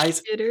his back,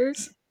 eyes. shitter.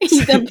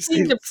 He's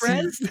being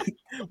depressed.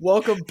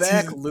 Welcome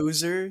back, sees-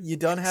 loser. You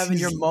done having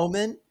your sees-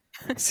 moment?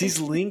 Sees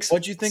Link's.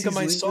 What'd you think of sees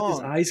my Link with his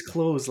song? eyes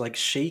closed, like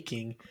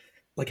shaking,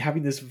 like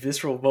having this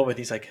visceral moment.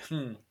 He's like,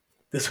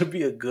 this would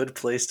be a good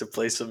place to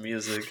play some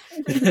music.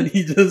 And then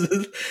he does,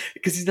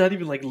 because he's not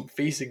even like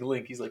facing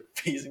Link. He's like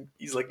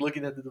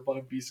looking at the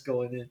divine beast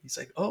going in. He's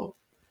like, oh,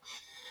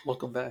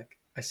 welcome back.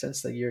 I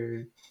sense that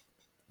you're,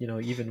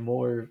 even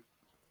more.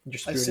 Your I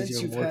spirit is sense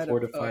even you've more had a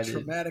fortified.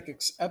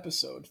 traumatic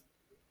episode.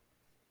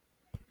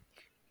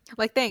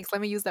 Like, thanks.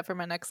 Let me use that for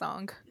my next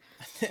song.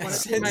 I Wanna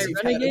see sense my you've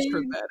had a renegade?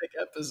 traumatic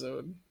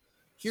episode.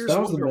 Here's That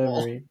was the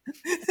Wonderwall.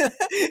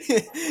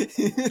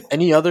 memory.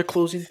 Any other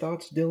closing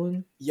thoughts,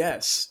 Dylan?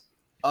 Yes.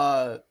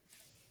 For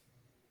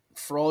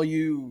all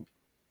you,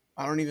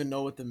 I don't even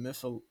know what the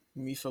Mifa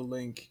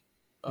Link.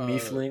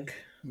 Meef Link.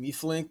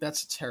 Mifa Link.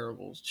 That's a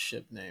terrible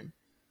ship name.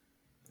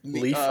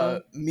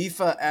 Leafa?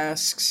 Mifa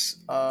asks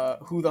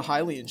who the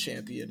Hylian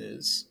champion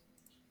is,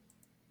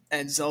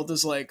 and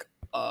Zelda's like,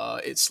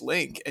 it's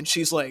Link, and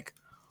she's like,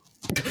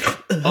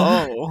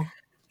 oh,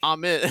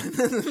 I'm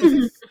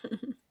it.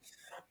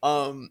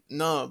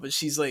 No, but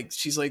she's like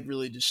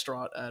really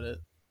distraught at it.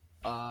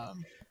 I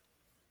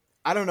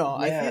don't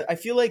know. Yeah. I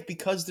feel like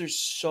because there's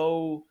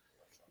so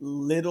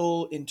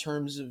little in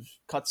terms of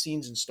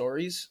cutscenes and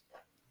stories,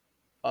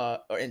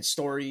 and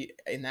story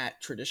in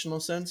that traditional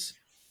sense,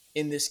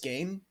 in this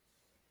game,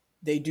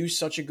 they do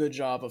such a good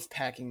job of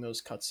packing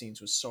those cutscenes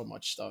with so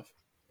much stuff.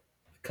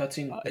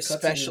 Cutscene,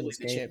 Especially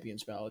the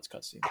Champions Ballads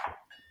cutscene.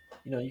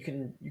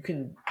 You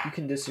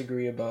can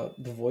disagree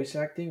about the voice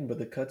acting, but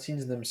the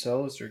cutscenes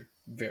themselves are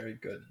very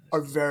good.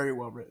 Are very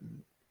well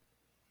written.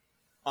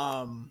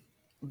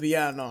 But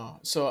yeah,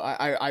 no. So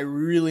I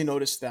really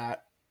noticed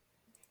that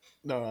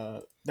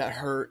that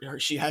her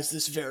she has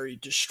this very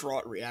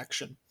distraught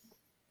reaction.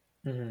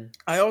 Mm-hmm.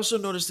 I also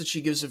noticed that she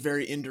gives a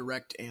very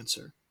indirect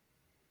answer.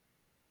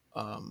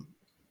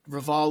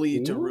 Rivali,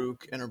 Ooh.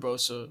 Daruk, and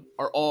Urbosa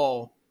are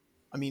all,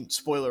 I mean,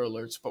 spoiler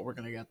alerts, but we're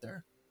gonna get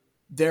there.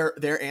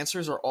 Their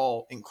answers are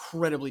all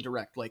incredibly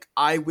direct. Like,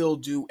 I will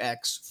do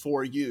X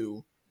for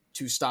you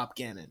to stop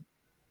Ganon.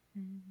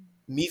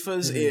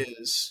 Mifa's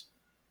is,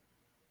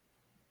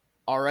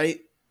 all right,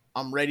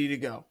 I'm ready to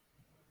go.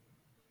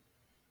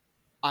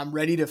 I'm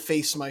ready to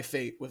face my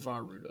fate with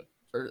Varuta,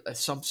 or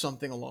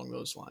something along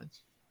those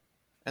lines.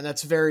 And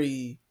it's a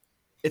very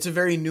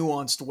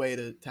nuanced way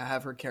to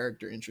have her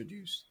character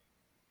introduced.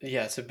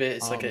 Yeah,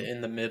 it's like an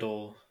in the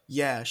middle.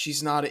 Yeah,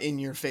 she's not an in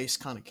your face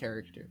kind of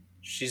character.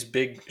 She's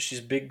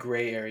big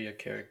gray area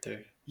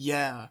character.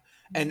 Yeah.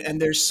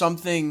 And there's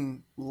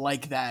something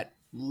like that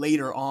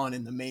later on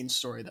in the main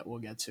story that we'll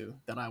get to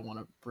that I want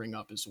to bring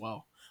up as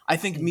well. I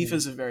think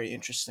Mifa's a very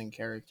interesting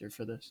character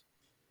for this.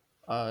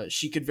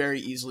 She could very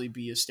easily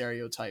be a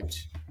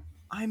stereotyped,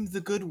 I'm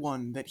the good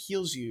one that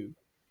heals you.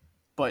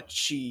 But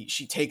she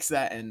takes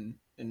that and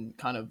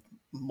kind of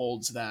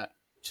molds that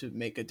to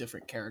make a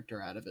different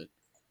character out of it.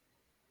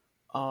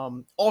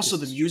 Also,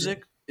 the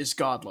music is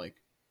godlike.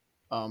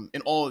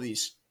 In all of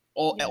these,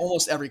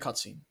 almost every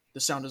cutscene, the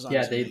sound design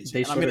is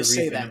amazing. And I'm going to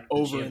say that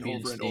over and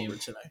over and over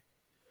today.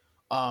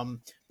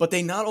 But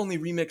they not only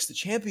remix the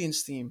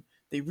Champions theme,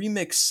 they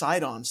remix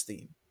Sidon's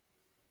theme.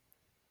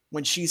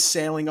 When she's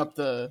sailing up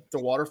the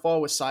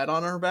waterfall with Sidon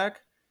on her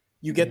back,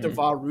 you get the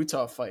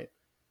Varuta fight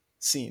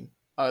scene,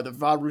 the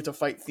Varuta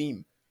fight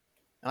theme.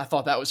 And I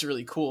thought that was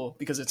really cool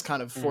because it's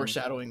kind of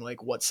foreshadowing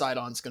like what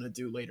Sidon's going to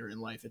do later in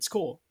life. It's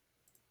cool.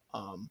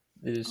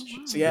 It is.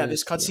 So yeah, the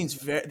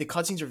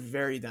cutscenes are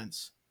very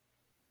dense,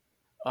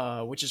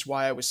 which is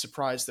why I was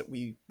surprised that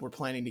we were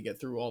planning to get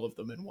through all of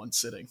them in one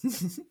sitting.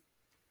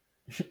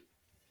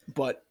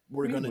 But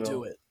we're going to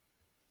do it.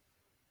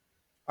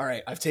 All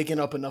right, I've taken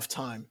up enough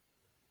time.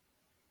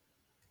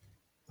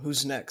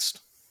 Who's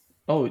next?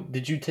 Oh,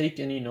 did you take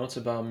any notes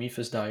about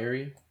Mifa's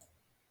diary?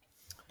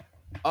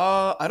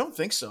 I don't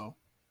think so.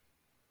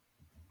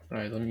 All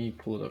right, let me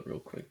pull it up real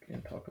quick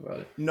and talk about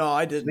it. No,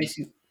 I didn't.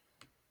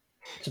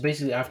 So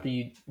basically, after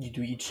you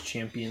do each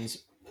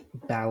champion's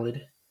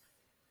ballad,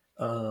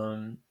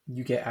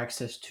 you get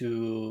access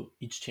to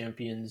each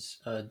champion's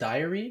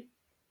diary,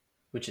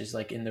 which is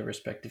like in their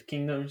respective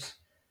kingdoms.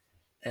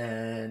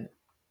 And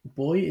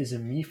boy, is a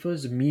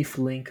Mifa's Mif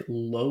link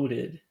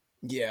loaded.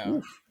 Yeah.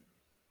 Oof.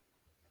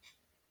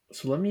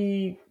 So let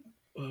me.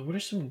 What are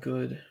some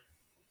good?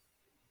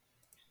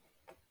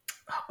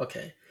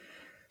 Okay,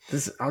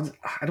 I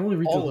don't want to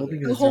read the All whole of thing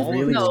it. The because it's whole All of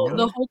really it's no, long.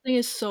 the good, whole thing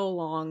is so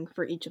long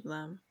for each of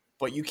them.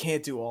 but you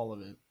can't do all of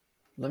it.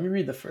 Let me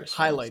read the first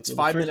Highlights,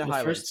 one. 5-minute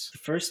highlights. The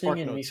first Spark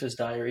thing in notes. Mifa's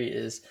diary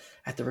is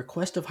at the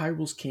request of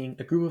Hyrule's king,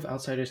 a group of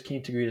outsiders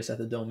came to greet us at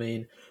the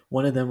domain.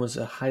 One of them was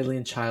a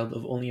Hylian child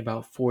of only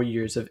about 4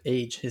 years of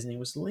age. His name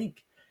was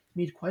Link.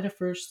 He made quite a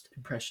first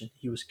impression.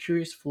 He was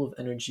curious, full of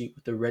energy,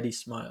 with a ready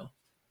smile.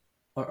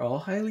 Are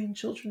all Hylian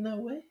children that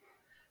way?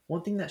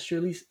 One thing that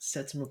surely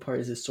sets him apart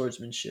is his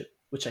swordsmanship,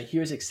 which I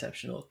hear is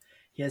exceptional.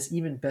 He has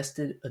even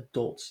bested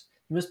adults.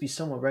 He must be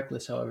somewhat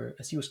reckless, however,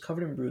 as he was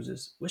covered in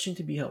bruises. Wishing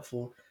to be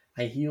helpful,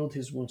 I healed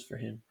his wounds for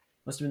him.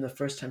 Must have been the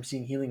first time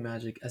seeing healing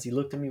magic, as he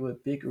looked at me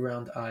with big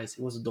round eyes.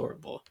 It was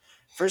adorable.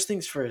 First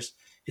things first,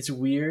 it's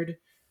weird.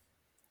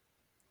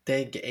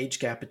 The age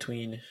gap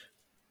between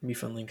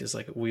Mifa and Link is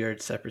like a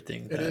weird separate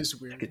thing It that is I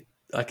weird. could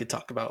I could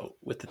talk about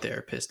with the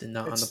therapist and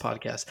not on the It's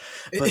podcast.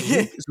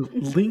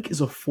 But Link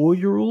is a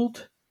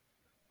 4-year-old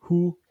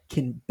who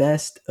can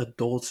best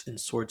adults in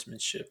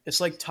swordsmanship. it's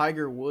like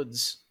Tiger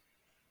Woods.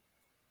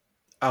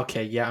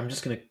 Okay, yeah, I'm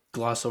just gonna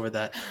gloss over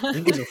that.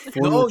 Link is a No,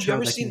 four-year-old you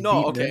ever child that seen? can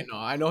No, beat okay, men. no.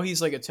 I know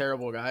he's like a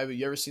terrible guy, but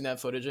you ever seen that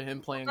footage of him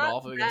playing Not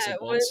golf against that.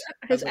 adults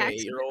His as like an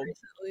accident 8-year-old?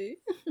 recently.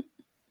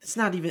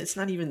 It's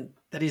not even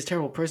that he's a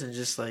terrible person. It's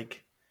just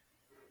like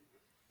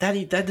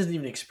that doesn't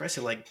even express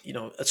it. Like,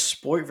 a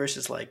sport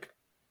versus like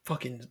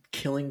fucking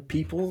killing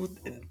people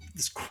and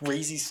this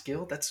crazy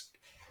skill. That's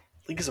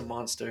Link is a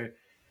monster.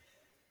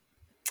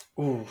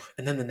 Ooh,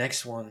 and then the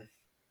next one.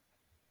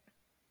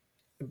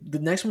 The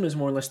next one is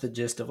more or less the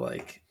gist of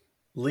like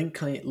Link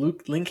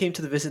came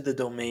to visit the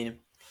domain.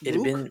 It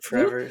had been Luke?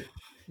 forever.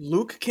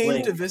 Luke came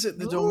Link. to visit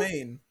the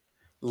domain.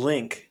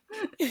 Link.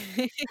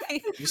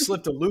 You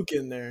slipped a Luke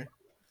in there.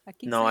 I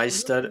keep No,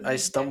 saying I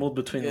stumbled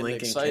between Getting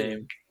Link and excited.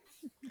 Came.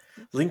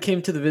 Link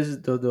came to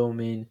visit the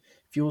domain.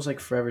 Feels like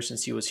forever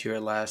since he was here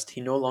at last.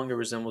 He no longer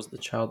resembles the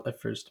child I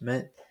first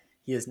met.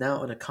 He is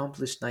now an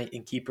accomplished knight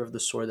and keeper of the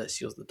sword that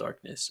seals the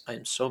darkness. I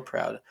am so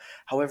proud.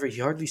 However, he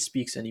hardly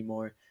speaks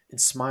anymore and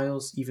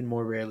smiles even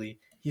more rarely.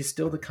 He is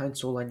still the kind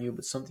soul I knew,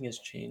 but something has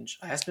changed.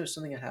 I asked him if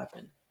something had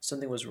happened.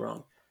 Something was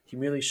wrong. He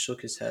merely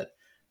shook his head.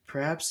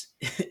 Perhaps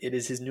it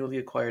is his newly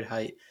acquired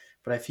height,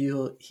 but I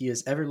feel he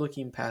is ever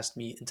looking past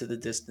me into the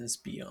distance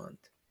beyond.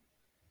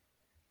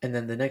 And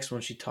then the next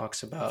one she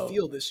talks I about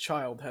feel this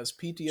child has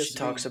PTSD. she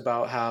talks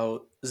about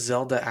how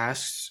Zelda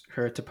asks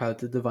her to pilot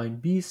the divine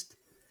beast,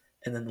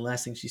 and then the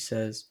last thing she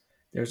says,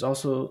 there's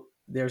also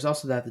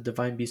that the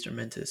divine beasts are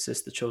meant to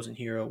assist the chosen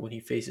hero when he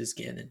faces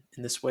Ganon.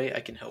 In this way,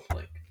 I can help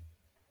Link.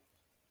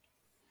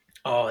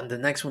 Oh, and the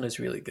next one is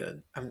really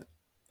good. I'm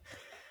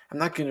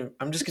not gonna.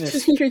 I'm just gonna.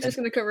 You're just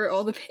gonna cover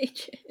all the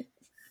pages.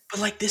 But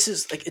like this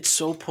is like it's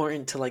so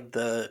important to like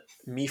the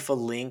Mifa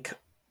Link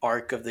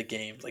arc of the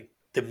game. Like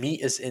the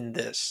meat is in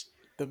this.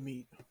 the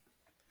meat.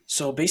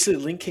 So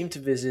basically, Link came to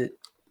visit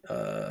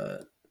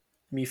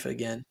Mifa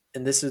again,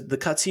 and this is the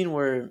cutscene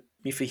where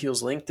Mifa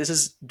heals Link. This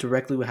is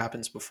directly what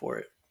happens before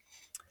it.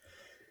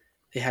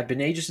 It had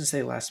been ages since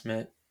they last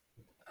met.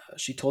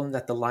 She told him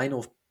that the line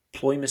of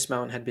Ploymus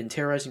Mountain had been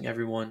terrorizing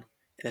everyone,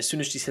 and as soon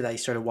as she said that, he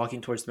started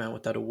walking towards the mountain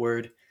without a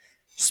word.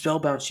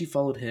 Spellbound, she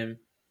followed him,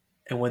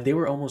 and when they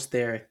were almost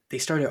there, they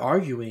started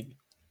arguing,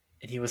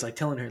 and he was like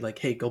telling her like,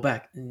 "Hey, go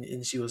back,"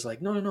 and she was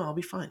like, "No, no, no, I'll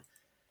be fine."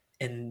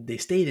 And they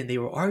stayed, and they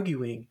were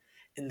arguing,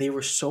 and they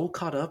were so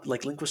caught up.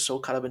 Like Link was so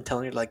caught up in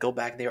telling her like, "Go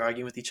back," and they were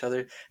arguing with each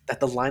other that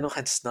the Lionel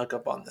had snuck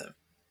up on them.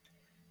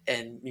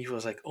 And Mifa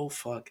was like, "Oh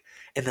fuck!"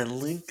 And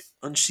then Link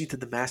unsheathed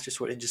the Master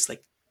Sword and just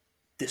like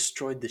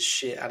destroyed the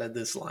shit out of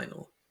this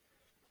Lionel.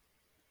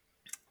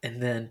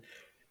 And then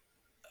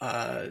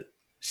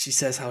she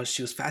says how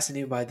she was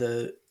fascinated by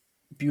the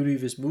beauty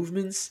of his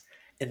movements.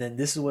 And then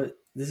this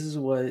is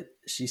what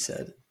she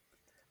said.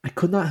 I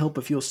could not help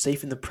but feel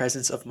safe in the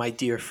presence of my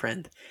dear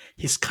friend.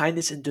 His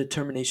kindness and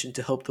determination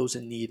to help those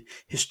in need,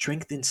 his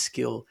strength and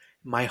skill.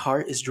 My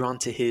heart is drawn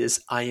to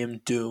his. I am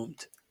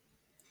doomed.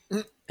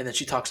 And then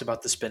she talks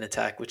about the spin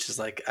attack, which is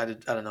like I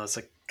don't know, it's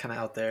like kind of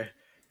out there.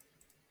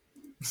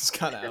 It's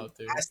kind of out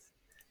there.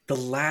 The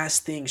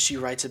last thing she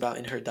writes about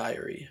in her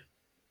diary.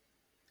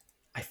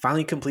 I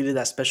finally completed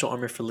that special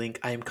armor for Link.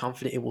 I am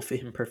confident it will fit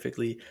him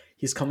perfectly.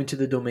 He's coming to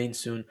the domain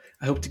soon.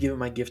 I hope to give him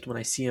my gift when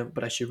I see him,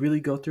 but I should really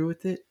go through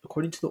with it.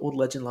 According to the old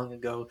legend long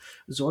ago,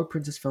 Zora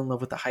Princess fell in love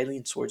with a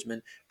Hylian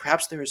swordsman.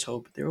 Perhaps there is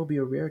hope. There will be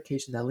a rare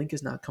occasion that Link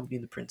is not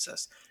accompanying the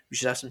princess. We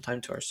should have some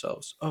time to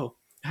ourselves. Oh,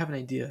 I have an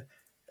idea.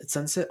 At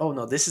sunset, oh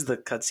no, this is the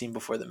cutscene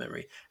before the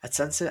memory. At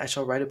sunset, I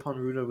shall ride upon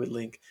Runa with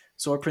Link.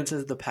 Zora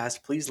Princess of the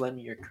past, please lend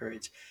me your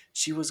courage.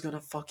 She was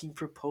gonna fucking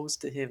propose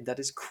to him. That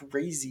is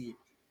crazy.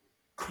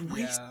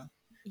 Crazy. Yeah.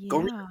 Go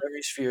read Yeah. the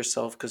diaries for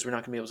yourself because we're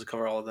not gonna be able to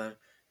cover all of them.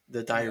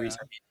 The diaries, Yeah.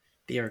 I mean,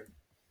 they are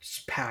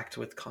packed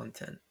with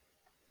content.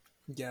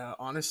 Yeah,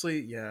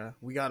 honestly, yeah,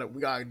 we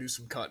gotta do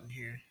some cutting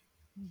here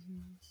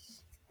Mhm.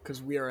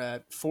 because we are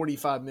at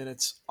 45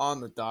 minutes on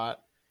the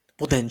dot,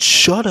 Well, then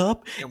shut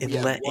up and and we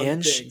have let one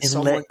Ange thing. and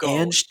Someone let go,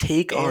 Ange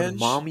take on Ange,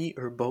 Mommy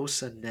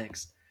Urbosa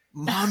next.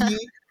 mommy,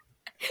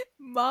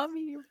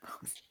 Mommy.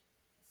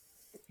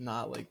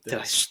 not like Did I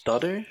this.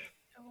 stutter?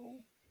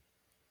 No.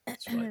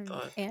 That's what I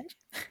thought. And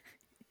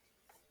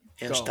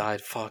Ange Go.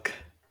 died. Fuck.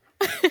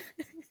 no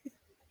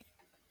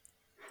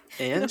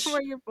Ange?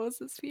 more your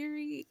Bosa's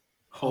Fury.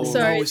 Oh,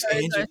 Sorry, no, it's sorry,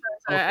 Ange. sorry,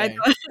 sorry, sorry. Okay.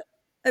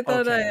 I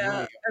thought Okay, I here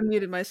we I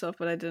muted myself,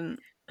 but I didn't.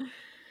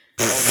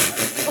 I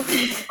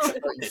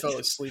thought you fell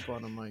asleep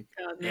on a mic.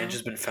 God, no. Ange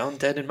has been found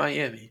dead in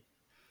Miami.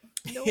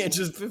 No. Ange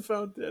has been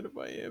found dead in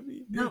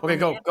Miami. Not Okay,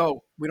 go, Miami.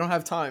 go. We don't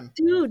have time.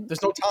 Dude,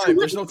 There's no time.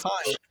 There's no time.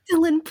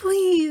 Dylan,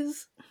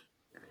 please.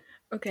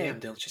 Okay. Damn,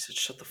 Dylan. She said,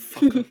 shut the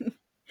fuck up.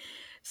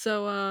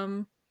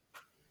 So,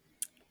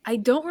 I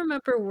don't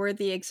remember where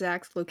the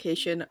exact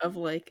location of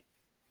like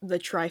the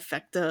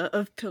trifecta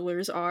of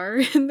pillars are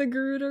in the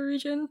Garuda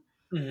region,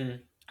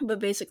 but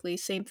basically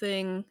same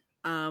thing.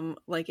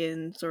 Like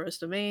in Zora's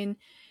Domain,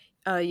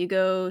 you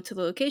go to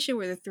the location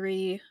where the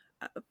three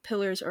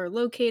pillars are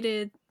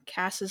located.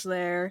 Cass is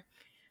there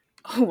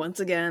once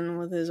again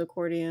with his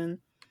accordion.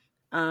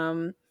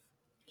 Um,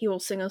 he will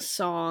sing a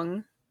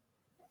song,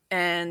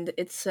 and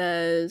it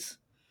says,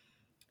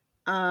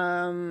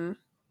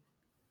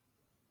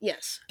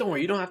 yes, Don't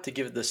worry, you don't have to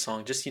give it the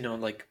song. Just,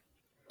 like,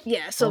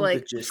 yeah. So follow the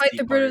like, fight gisty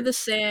the bird of part. the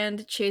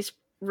sand, chase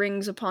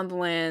rings upon the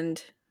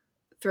land,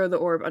 throw the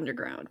orb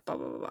underground. Blah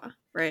blah blah. Blah,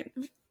 right.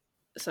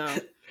 So,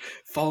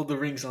 Follow the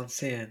rings on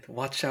sand.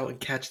 Watch out and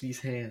catch these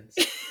hands.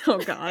 oh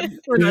god,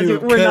 we're not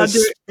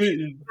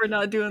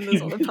doing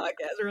this on the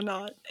podcast. We're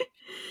not.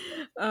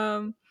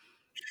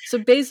 So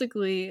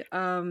basically,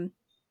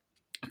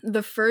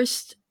 the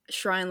first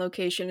shrine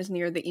location is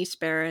near the East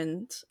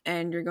Barrens,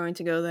 and you're going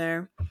to go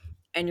there,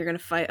 and you're going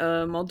to fight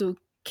a Moldu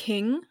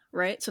King,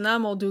 right? So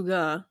not a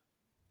Molduga,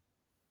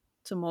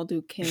 it's a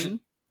Moldu King.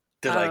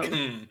 They're like,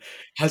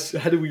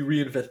 how do we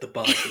reinvent the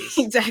bosses?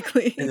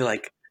 Exactly. And they're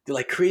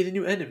like, create a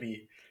new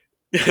enemy.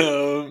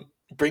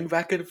 Bring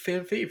back a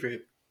fan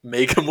favorite.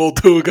 Make a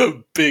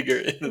Molduga bigger.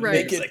 And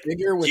Right. Make it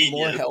bigger with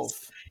more genius.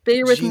 health.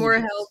 Bigger with more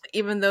Genius. health,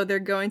 even though they're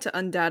going to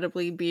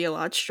undoubtedly be a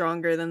lot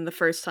stronger than the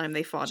first time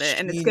they fought it,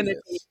 and it's going to be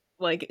Genius.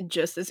 like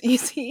just as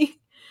easy.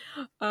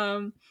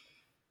 But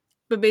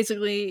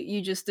basically,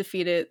 you just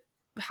defeat it,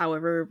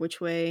 however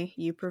which way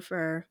you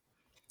prefer,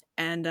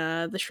 and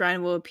the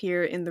shrine will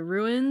appear in the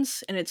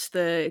ruins, and it's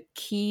the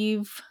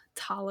Kiev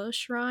Tala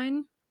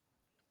shrine.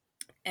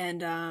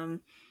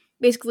 And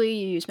basically,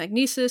 you use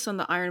magnesis on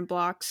the iron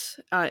blocks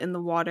in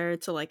the water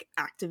to like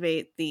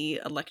activate the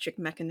electric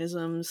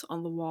mechanisms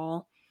on the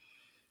wall.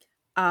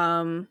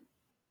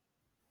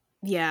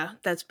 Yeah,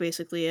 that's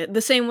basically it.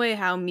 The same way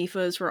how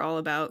Mifas were all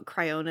about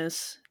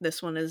Cryonis,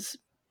 this one is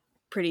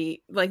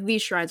pretty like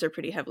these shrines are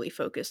pretty heavily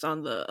focused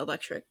on the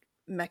electric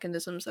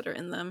mechanisms that are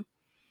in them.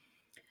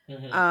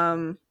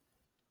 Mhm.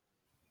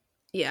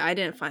 Yeah, I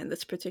didn't find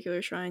this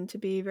particular shrine to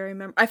be very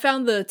memorable. I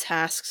found the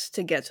tasks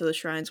to get to the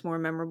shrines more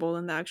memorable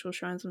than the actual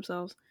shrines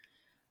themselves.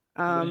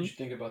 What did you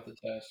think about the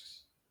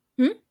tasks?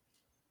 Hmm?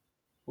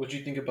 What did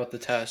you think about the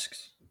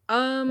tasks?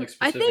 I Like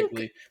think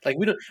specifically, like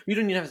we don't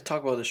even have to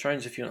talk about the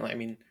shrines if you don't. Like, I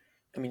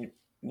mean,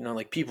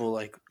 like people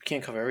like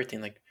can't cover everything.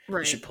 Like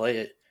you should right. play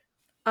it.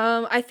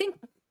 I think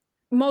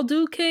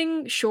Moldu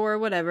King, sure,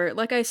 whatever.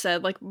 Like I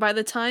said, like by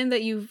the time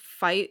that you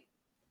fight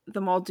the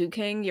Moldu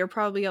King, you're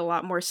probably a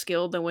lot more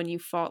skilled than when you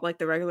fought like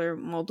the regular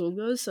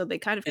Moldugas, so they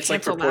kind of It's like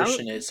cancel out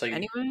proportionate. It's like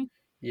anyway.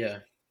 yeah.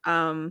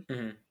 Um,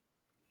 hmm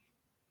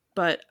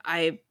but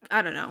I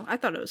don't know. I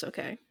thought it was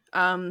okay.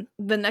 The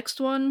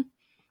next one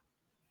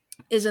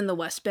is in the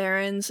West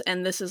Barrens,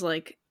 and this is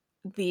like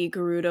the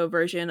Gerudo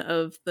version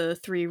of the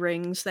 3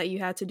 rings that you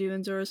had to do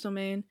in Zora's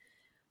Domain,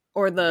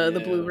 or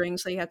the blue Yeah.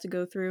 rings that you had to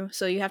go through.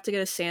 So you have to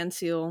get a sand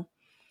seal,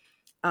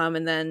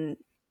 and then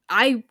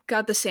I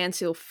got the sand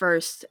seal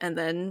first, and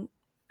then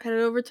headed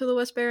over to the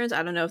West Barrens.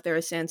 I don't know if there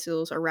are sand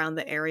seals around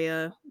the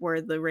area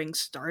where the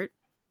rings start.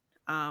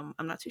 I'm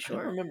not too I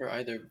don't sure. remember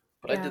either,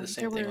 but I Yeah, did the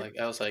same there thing. were- Like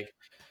I was like,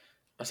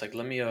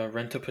 let me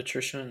rent a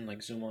Patricia and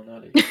like zoom on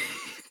out of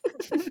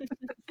here.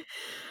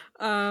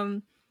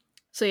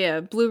 So yeah,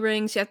 blue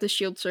rings, you have to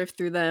shield surf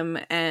through them,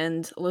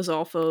 and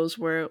Lizalfos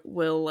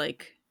will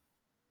like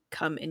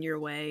come in your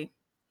way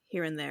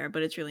here and there,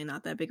 but it's really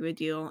not that big of a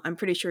deal. I'm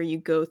pretty sure you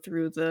go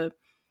through the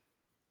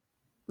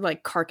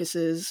like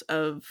carcasses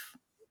of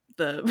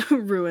the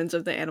ruins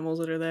of the animals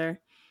that are there.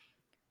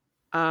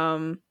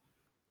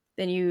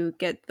 Then you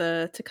get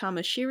the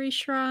Takamashiri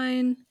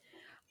Shrine.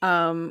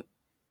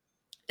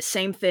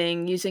 Same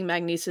thing, using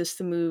magnesis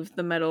to move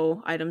the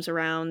metal items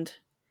around.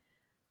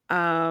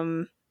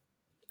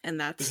 And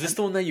that's Is this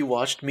the one that you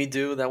watched me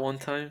do that one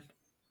time?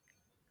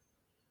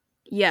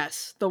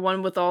 yes, the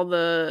one with all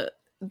the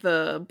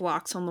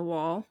blocks on the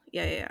wall.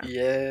 Yeah.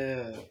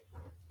 Yeah,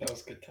 that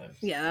was good times.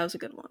 Yeah, that was a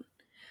good one.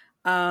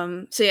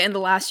 So yeah, in the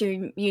last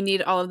you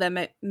need all of them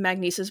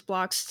magnesis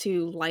blocks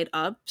to light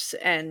up,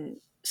 and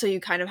so you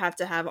kind of have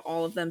to have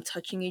all of them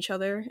touching each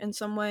other in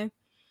some way,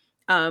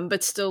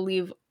 but still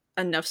leave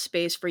enough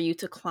space for you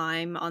to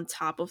climb on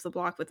top of the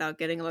block without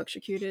getting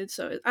electrocuted.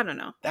 So I don't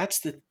know.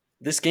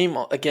 This game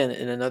again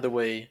in another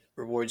way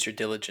rewards your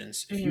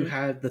diligence. If you Mhm.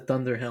 had the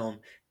Thunder Helm,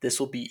 this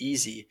will be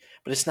easy,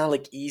 but it's not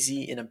like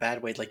easy in a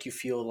bad way. Like you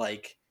feel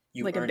like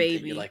you Like a earned it. You're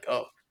baby. like,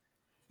 oh,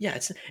 yeah.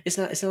 It's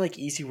not like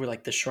easy where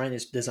like the shrine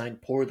is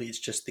designed poorly. It's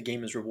just the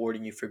game is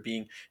rewarding you for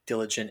being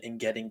diligent and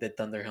getting the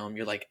Thunder Helm.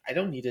 You're like, I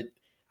don't need it.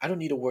 I don't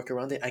need to work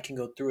around it. I can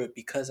go through it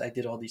because I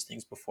did all these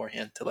things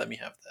beforehand to let me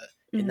have that,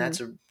 and Mhm.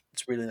 it's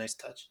a really nice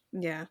touch.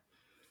 Yeah.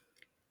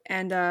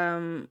 And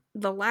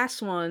the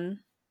last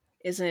one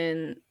is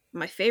in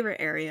my favorite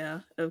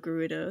area of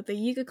Gerudo, the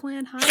Yiga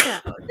clan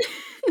hideout.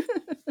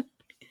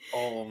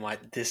 Oh my,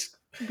 this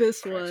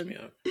This cracks me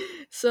one. up.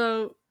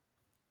 So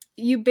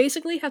you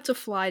basically have to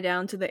fly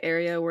down to the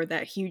area where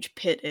that huge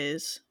pit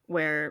is,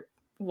 where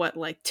what,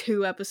 like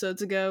 2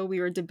 episodes ago we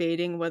were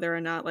debating whether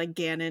or not like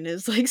Ganon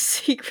is like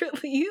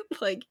secretly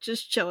like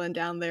just chilling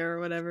down there or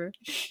whatever.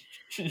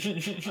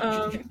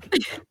 Um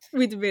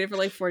we debated for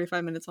like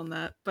 45 minutes on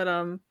that. But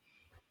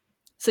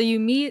so you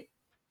meet,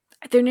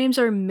 their names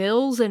are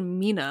Mills and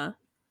Mina,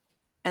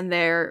 and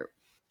they're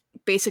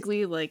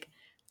basically like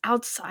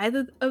outside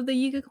of the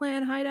Yiga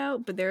clan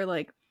hideout, but they're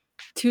like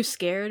too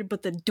scared,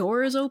 but the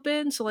door is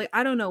open, so like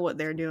I don't know what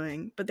they're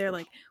doing, but they're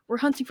like, we're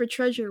hunting for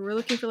treasure, we're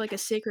looking for like a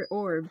sacred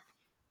orb.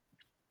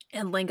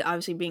 And Link,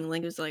 obviously being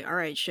Link, was like, all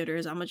right,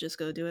 shitters, I'm gonna just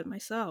go do it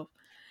myself.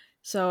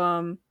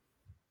 So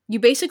you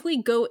basically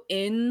go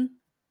in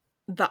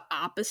the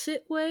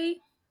opposite way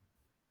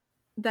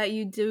that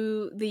you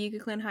do the Yiga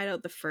clan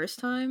hideout the first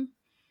time.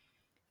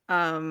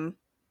 um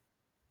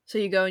so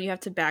you go and you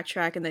have to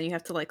backtrack, and then you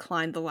have to like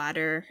climb the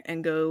ladder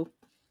and go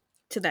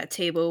to that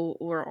table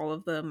where all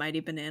of the mighty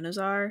bananas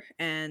are,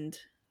 and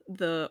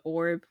the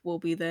orb will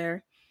be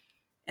there.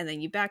 And then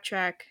you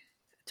backtrack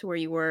to where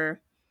you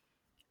were,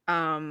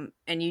 and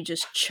you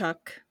just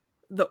chuck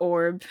the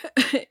orb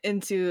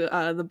into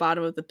the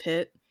bottom of the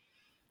pit,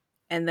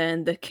 and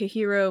then the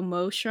Kahiro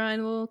Mo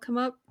shrine will come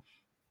up.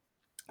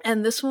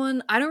 And this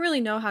one, I don't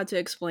really know how to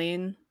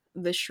explain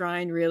the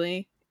shrine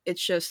really.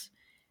 It's just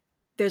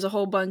there's a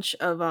whole bunch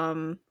of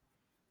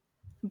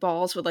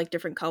balls with like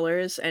different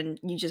colors, and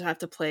you just have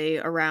to play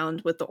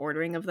around with the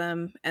ordering of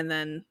them, and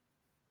then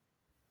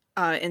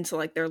into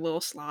like their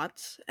little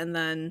slots, and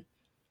then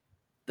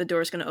the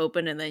door's gonna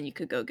open, and then you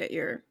could go get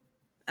your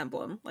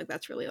emblem. Like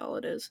that's really all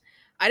it is.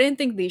 I didn't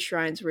think these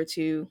shrines were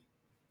too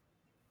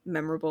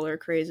memorable or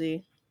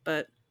crazy,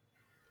 but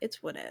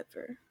it's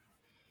whatever.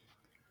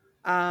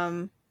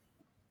 Um,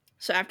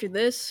 so after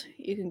this,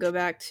 you can go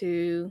back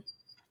to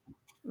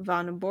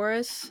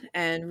Boris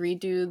and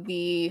redo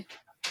the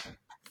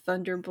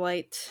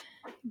Thunderblight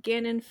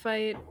Ganon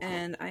fight,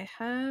 and I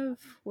have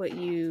what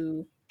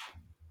you.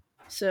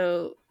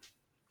 So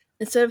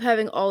instead of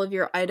having all of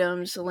your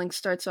items, Link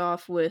starts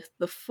off with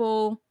the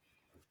full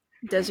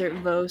Desert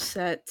Vo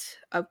set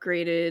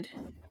upgraded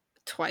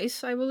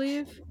twice, I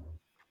believe.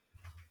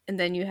 And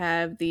then you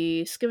have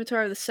the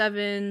Scimitar of the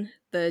Seven,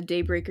 the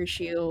Daybreaker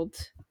Shield,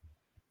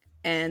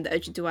 and the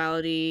Edge of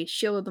Duality,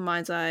 Shield of the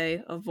Mind's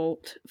Eye, a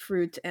Volt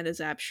Fruit, and a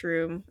Zap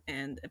Shroom,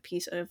 and a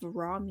piece of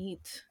raw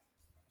meat.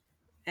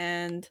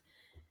 And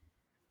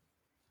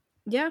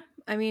yeah,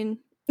 I mean,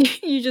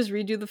 you just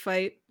redo the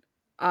fight.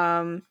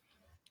 Um,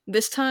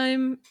 this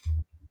time,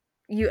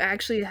 you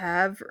actually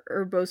have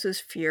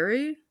Urbosa's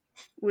Fury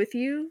with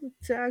you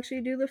to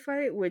actually do the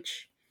fight,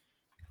 which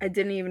I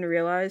didn't even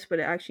realize, but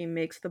it actually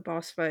makes the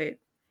boss fight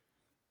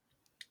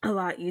a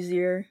lot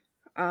easier.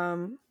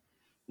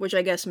 Which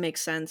I guess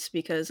makes sense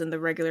because in the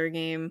regular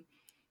game,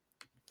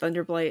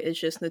 Thunderblight is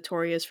just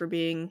notorious for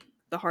being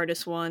the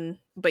hardest one,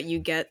 but you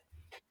get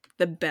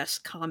the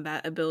best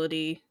combat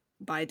ability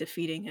by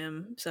defeating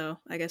him. So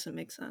I guess it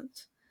makes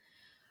sense.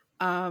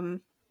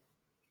 Um,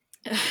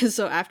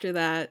 so after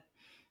that,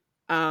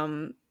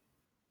 um,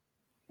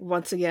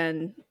 once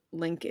again,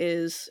 Link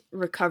is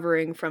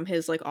recovering from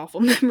his like awful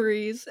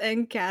memories,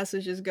 and Cass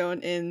is just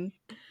going in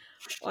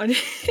on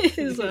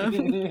his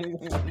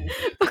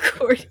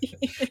accordion.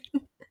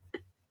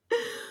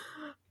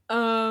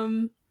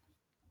 um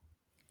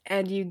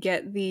and you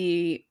get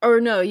the,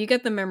 or no, you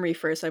get the memory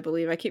first, I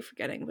believe. I keep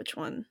forgetting which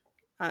one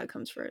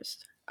comes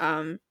first.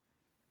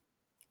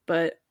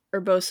 But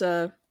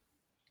Urbosa,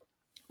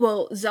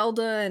 well,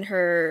 Zelda and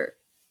her,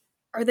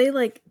 are they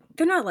like,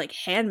 they're not like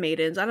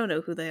handmaidens, I don't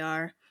know who they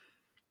are,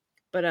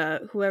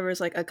 but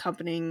whoever's like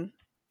accompanying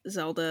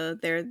Zelda,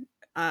 they're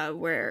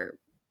where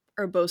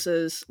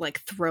Urbosa's like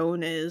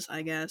throne is,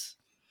 I guess.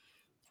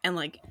 And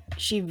like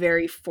she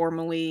very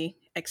formally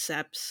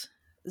accepts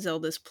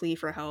Zelda's plea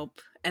for help,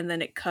 and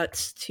then it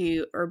cuts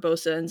to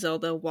Urbosa and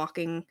Zelda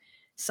walking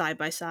side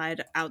by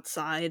side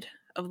outside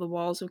of the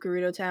walls of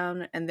Gerudo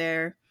Town, and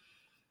they're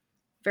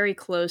very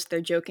close.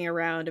 They're joking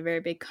around, a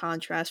very big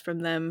contrast from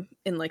them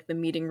in like the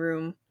meeting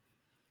room,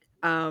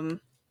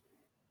 um,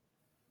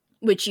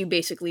 which you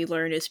basically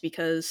learn is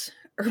because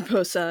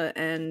Urbosa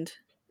and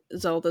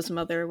Zelda's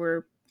mother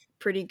were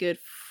pretty good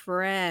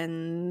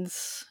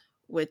friends,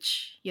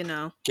 which, you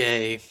know,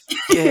 Gay,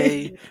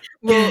 gay,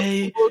 we'll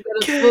gay,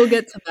 we'll gay,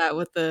 get to that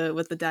with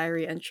the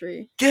diary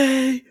entry.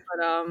 gay,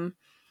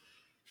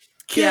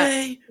 But yeah,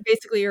 gay.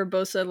 basically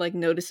Urbosa like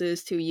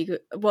notices two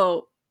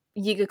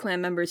Yiga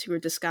clan members who are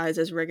disguised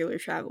as regular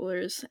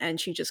travelers, and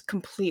she just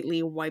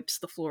completely wipes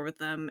the floor with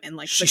them and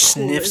like She the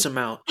sniffs coolest. them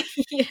out.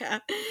 Yeah,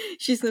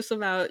 she sniffs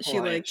them out. She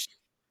Oh, like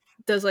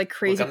does like Look,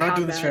 crazy I'm not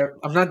doing this combat.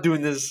 for. I'm not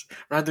doing this.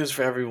 I'm not doing this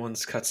for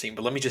everyone's cutscene.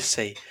 But let me just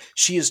say,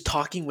 she is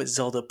talking with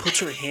Zelda. Puts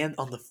her hand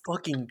on the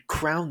fucking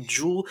crown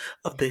jewel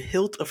of the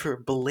hilt of her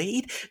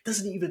blade.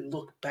 Doesn't even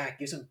look back.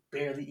 Gives him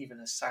barely even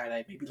a side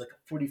eye. Maybe like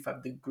a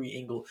 45-degree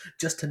angle,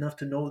 just enough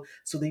to know,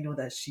 so they know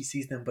that she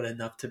sees them, but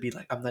enough to be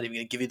like, I'm not even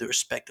gonna give you the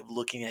respect of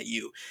looking at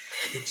you.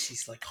 And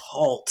she's like,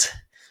 halt,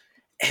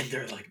 and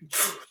they're like,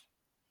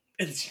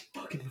 and she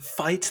fucking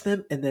fights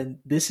them. And then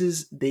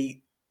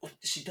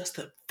she does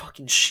the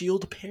fucking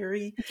shield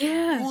parry.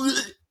 Yeah.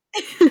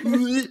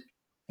 I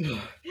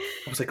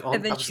was like,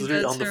 And then I was she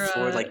literally does on the her,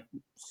 floor, like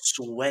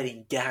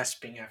sweating,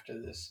 gasping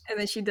after this. And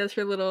then she does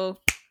her little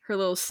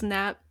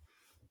snap,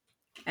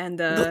 and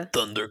The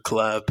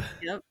thunderclap.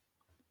 yep,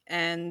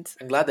 and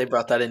I'm glad they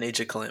brought that in Age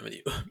of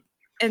Calamity.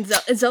 and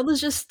Zelda's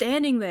just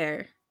standing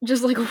there,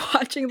 just like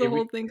watching the It re-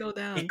 whole thing go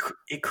down.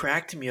 It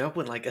cracked me up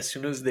when, like, as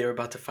soon as they were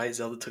about to fight,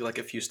 Zelda took like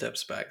a few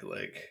steps back.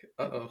 Like,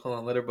 hold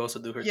on, let her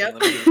Bosa do her Yep.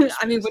 thing. Let me do this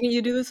I mean, first. wouldn't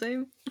you do the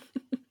same?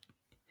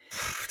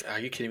 Are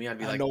you kidding me? I'd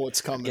be I like, know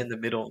what's I'd get coming. in the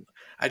middle.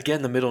 I'd get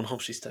in the middle and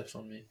hope she steps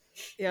on me.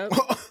 Yep.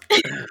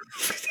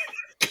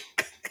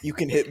 You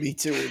can hit me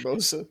too,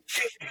 Urbosa.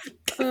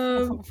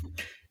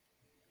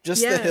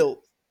 Just the yeah.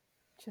 hilt.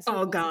 Just Oh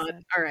what Bosa God!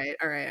 said. All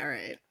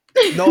right.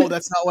 No,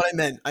 that's not what I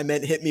meant. I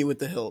meant hit me with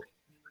the hilt.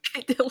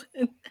 Dylan.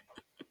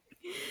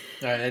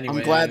 All right. Anyway,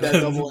 I'm glad that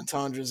double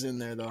entendra's in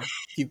there, though.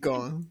 Keep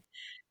going.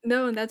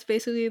 No, and that's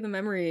basically the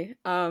memory.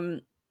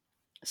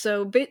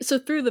 So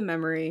through the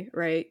memory,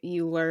 right,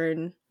 you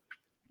learn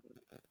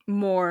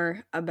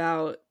more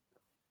about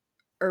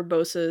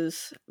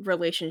Urbosa's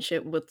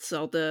relationship with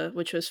Zelda,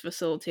 which was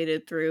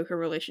facilitated through her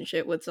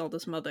relationship with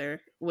Zelda's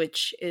mother,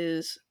 which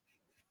is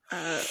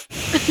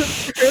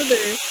further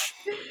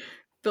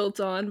built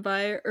on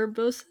by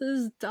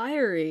Urbosa's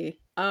diary.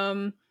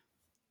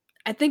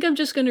 I think I'm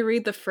just going to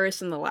read the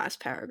first and the last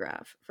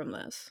paragraph from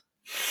this.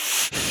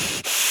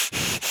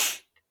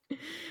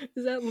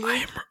 Is that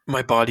Luke?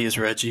 My body is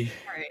Reggie.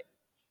 All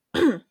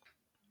right.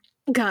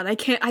 God, I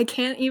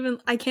can't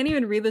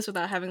even read this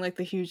without having like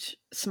the huge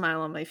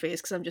smile on my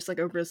face because I'm just like,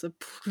 Urbosa,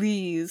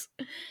 please.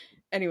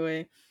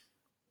 Anyway,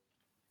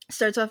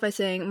 starts off by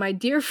saying, "My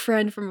dear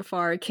friend from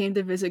afar came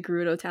to visit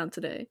Gerudo Town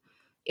today.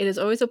 It is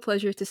always a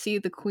pleasure to see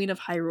the Queen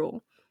of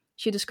Hyrule.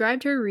 She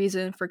described her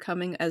reason for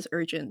coming as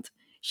urgent.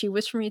 She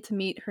wished for me to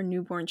meet her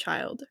newborn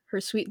child. Her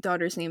sweet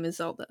daughter's name is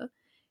Zelda.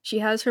 She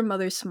has her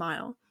mother's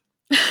smile.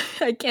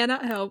 I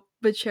cannot help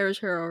but cherish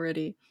her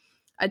already.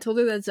 I told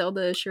her that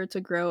Zelda is sure to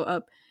grow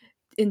up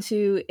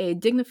into a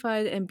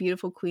dignified and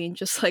beautiful queen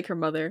just like her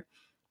mother.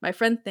 My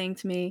friend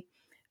thanked me,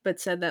 but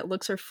said that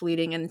looks are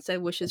fleeting and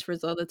instead wishes for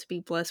Zelda to be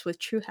blessed with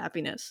true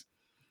happiness.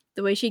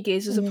 The way she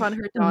gazes upon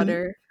her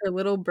daughter, her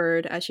little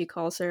bird, as she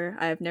calls her,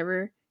 I have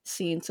never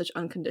seen such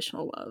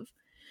unconditional love."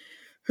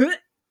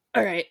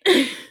 All right.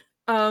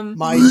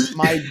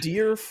 My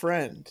dear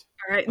friend.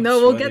 All right. I'm No,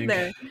 we'll get sweating.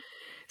 there.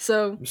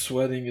 So I'm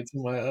sweating. It's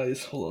in my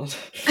eyes. Hold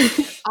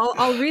on.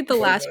 I'll read the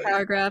Poor last guy.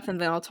 paragraph and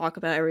then I'll talk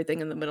about everything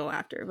in the middle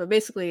after. But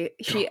basically,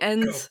 she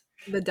ends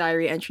the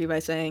diary entry by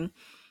saying,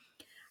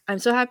 "I'm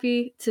so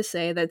happy to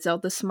say that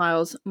Zelda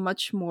smiles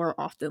much more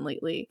often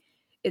lately.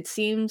 It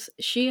seems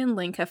she and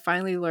Link have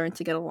finally learned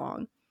to get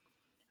along.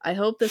 I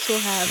hope this will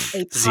have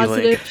a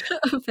positive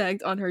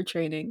effect on her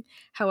training.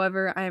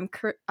 However, I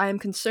am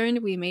concerned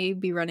we may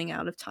be running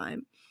out of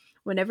time.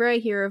 Whenever I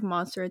hear of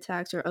monster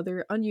attacks or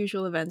other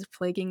unusual events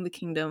plaguing the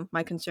kingdom,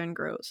 my concern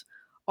grows.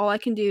 All I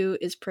can do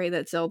is pray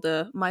that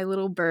Zelda, my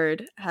little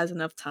bird, has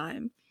enough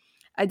time.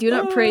 I do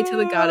not pray to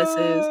the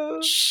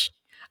goddesses. Shh.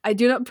 I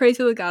do not pray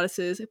to the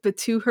goddesses, but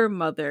to her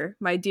mother,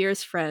 my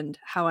dearest friend,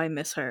 how I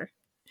miss her."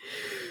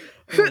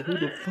 Who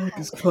the fuck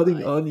is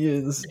cutting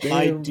onions?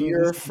 My Damn,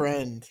 dear bro.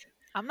 friend.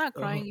 I'm not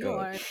crying. You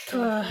God.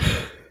 are.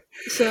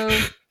 So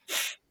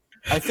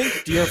I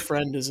think dear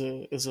friend is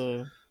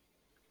a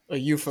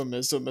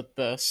euphemism at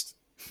best.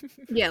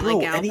 yeah, Bro,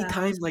 like gal anytime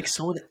pals. like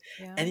someone,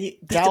 Yeah.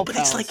 Gal but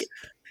pals. it's like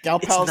Gal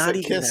it's pals not that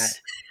even kiss. that.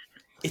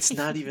 It's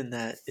not even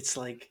that. It's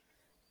like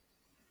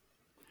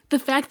The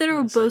fact that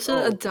It's like,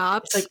 Urbosa oh,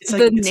 adopts it's the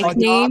like- it's like-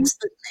 nickname, Adopts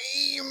the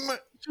name.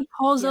 she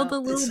calls out Yeah.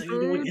 the it's little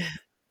like, bird.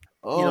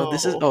 you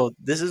know,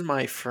 this is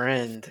my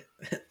friend.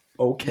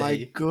 Okay, My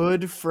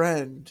good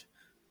friend.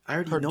 I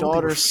already Her know they were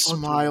daughter fucking.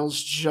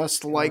 smiles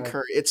just like God.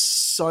 her. It's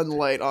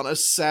sunlight on a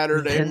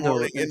Saturday Nintendo,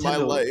 morning in my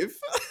Nintendo.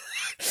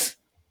 life.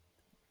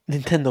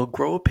 Nintendo,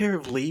 grow a pair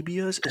of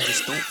labias and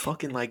just don't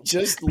fucking like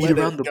Just beat let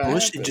around it the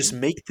bush and just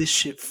happen. make this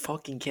shit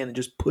fucking canon.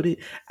 Just put it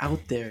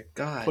out there.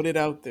 God, Put it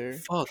out there.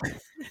 fuck,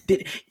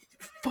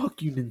 fuck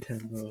you,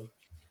 Nintendo.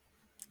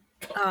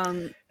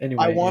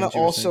 Anyway, I want to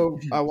as you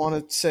were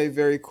saying. say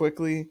very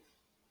quickly,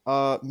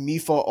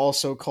 Mifa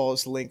also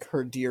calls Link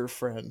her dear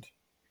friend.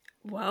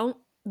 Well,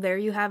 there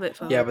you have it,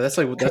 folks. Yeah, but that's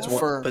one.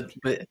 Confirmed.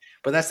 But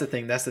that's the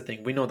thing. That's the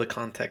thing. We know the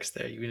context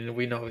there.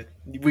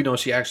 We know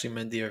she actually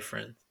meant dear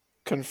friend.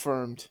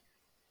 Confirmed.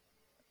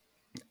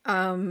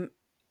 And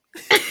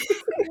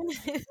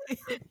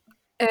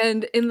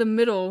in the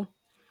middle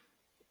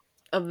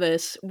of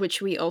this,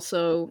 which we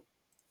also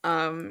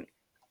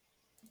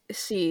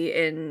see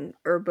in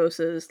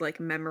Urbosa's like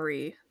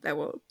memory that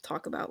we'll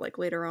talk about like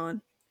later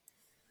on.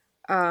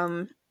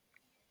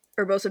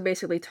 Urbosa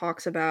basically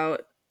talks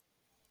about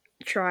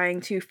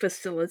trying to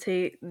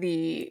facilitate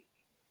the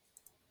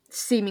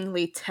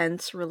seemingly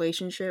tense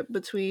relationship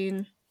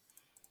between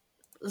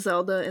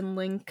Zelda and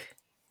Link.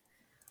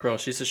 Bro,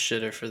 she's a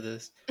shitter for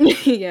this.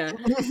 Yeah.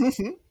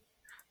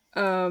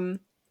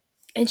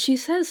 And she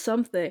says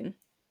something.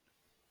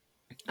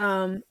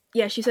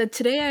 Yeah, she said,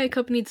 "Today I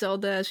accompanied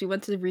Zelda as we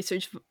went to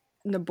research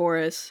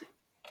Naboris.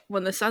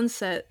 When the sun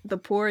set, the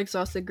poor,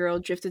 exhausted girl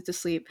drifted to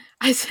sleep.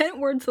 I sent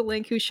word to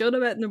Link, who showed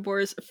up at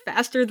Naboris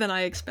faster than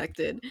I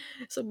expected."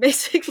 So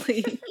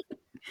basically,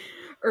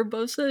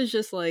 Urbosa is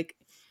just like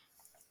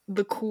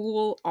the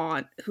cool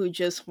aunt who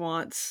just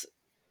wants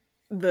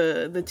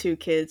the two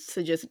kids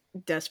to just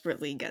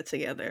desperately get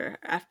together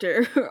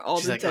after all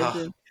She's the like,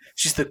 tension.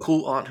 she's the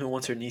cool aunt who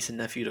wants her niece and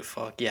nephew to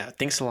fuck. Yeah,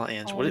 thanks a lot,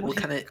 Ange. Oh What my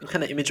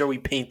kind of image are we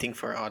painting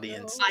for our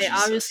audience? I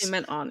Jesus. obviously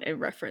meant on in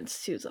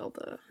reference to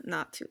Zelda,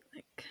 not to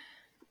Link.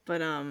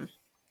 But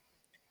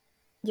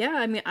yeah,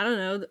 I mean, I don't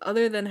know.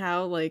 Other than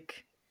how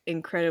like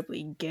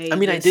incredibly gay. I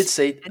mean, I did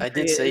say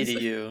entry to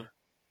is. you.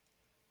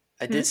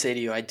 I did say to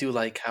you, I do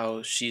like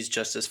how she's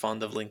just as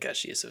fond of Link as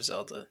she is of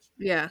Zelda.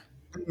 Yeah.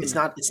 It's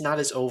not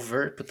as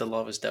overt, but the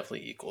love is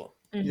definitely equal.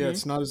 Mm-hmm. Yeah,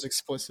 it's not as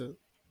explicit.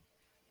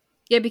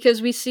 Yeah,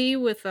 because we see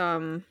with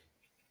like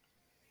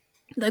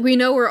we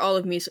know where all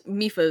of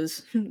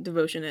Mifa's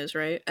devotion is,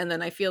 right? And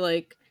then I feel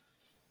like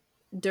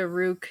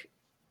Daruk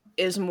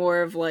is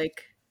more of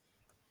like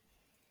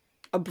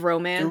a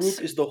bromance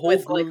Daruk is the whole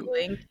with group.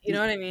 like Link. You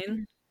know what I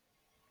mean?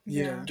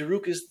 Yeah.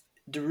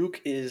 Daruk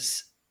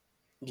is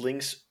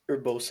Link's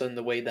Urbosa in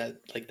the way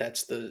that like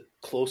that's the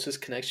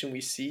closest connection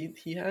we see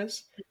he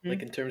has,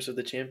 like in terms of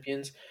the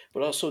champions.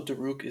 But also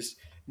Daruk is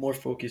more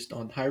focused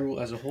on Hyrule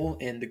as a whole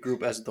and the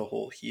group as the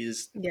whole.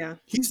 He's the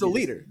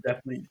leader.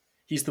 Definitely,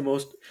 he's the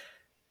most.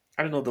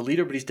 I don't know the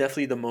leader, but he's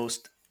definitely the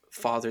most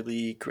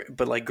fatherly,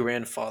 but like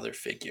grandfather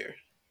figure.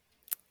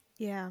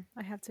 Yeah,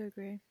 I have to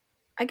agree.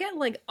 I get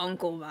like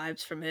uncle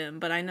vibes from him,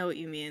 but I know what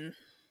you mean.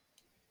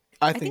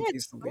 I think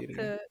he's the spoke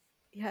leader.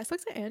 I spoke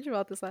to Andrew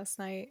about this last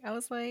night. I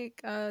was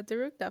like,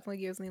 Daruk definitely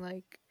gives me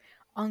like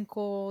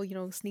uncle,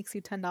 sneaks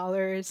you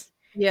 $10.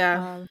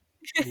 Yeah.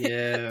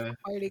 Yeah.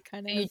 Party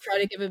kind And you of. try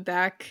to give it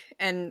back,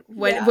 and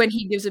when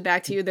he gives it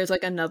back to you, there's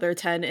like another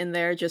 10 in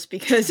there just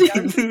because.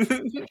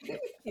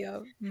 Yeah.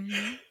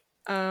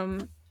 Mm-hmm.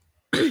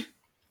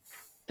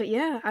 But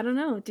yeah, I don't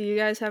know. Do you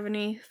guys have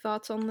any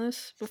thoughts on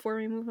this before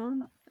we move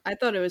on? I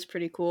thought it was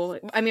pretty cool.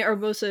 I mean,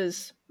 Urbosa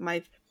is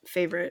my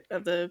favorite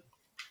of the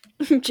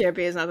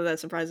champions. Not that that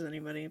surprises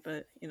anybody,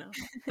 but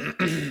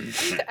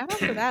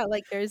After that,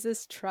 like there's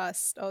this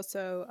trust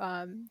also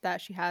that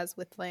she has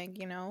with Link.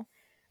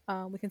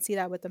 We can see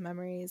that with the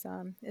memories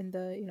in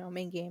the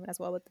main game as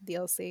well with the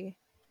DLC.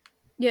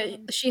 Yeah,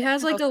 she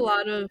has like a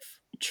lot of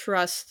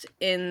trust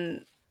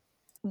in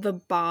the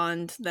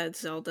bond that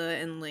Zelda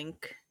and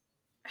Link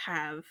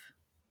have.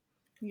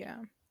 Yeah.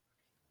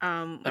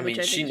 I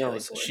mean, she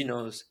knows. Really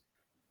cool.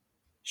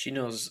 She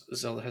knows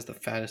Zelda has the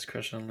fattest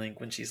crush on Link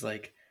when she's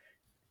like,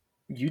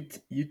 "You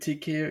take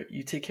care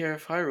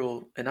of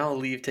Hyrule, and I'll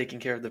leave taking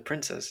care of the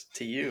princess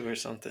to you or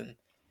something."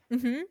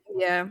 Mm-hmm.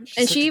 Yeah, She's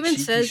and such she a even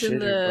cheeky says in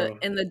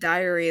shitter, the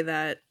diary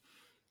that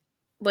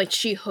like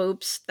she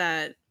hopes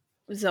that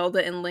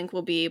Zelda and Link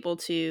will be able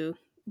to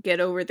get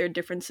over their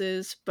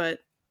differences, but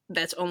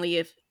that's only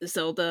if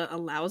Zelda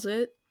allows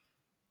it.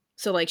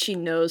 So like she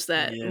knows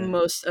that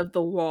most of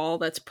the wall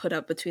that's put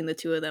up between the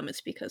two of them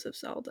is because of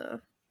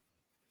Zelda.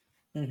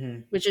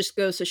 Mm-hmm. Which just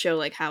goes to show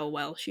like how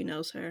well she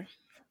knows her.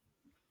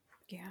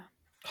 Yeah.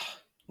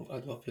 I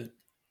love it.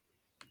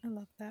 I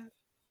love that.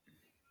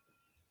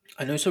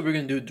 I know, so we're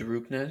gonna do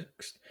Daruk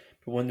next,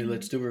 but one day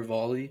let's do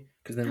Rivali,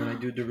 because then when I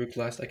do Daruk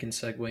last, I can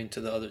segue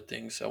into the other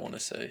things I want to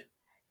say.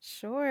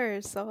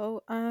 Sure.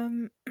 So,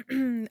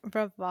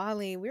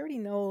 Bravali, we already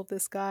know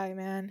this guy,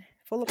 man,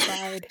 full of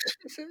pride.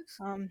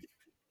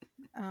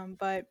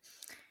 But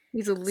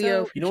he's a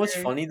Leo. You know what's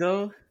funny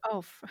though?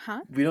 Oh,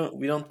 huh? We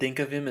don't think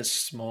of him as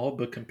small,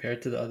 but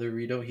compared to the other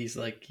Rito, he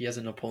has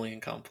a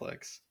Napoleon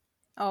complex.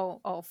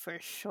 Oh, for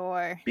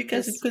sure.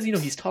 Because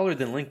he's taller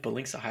than Link, but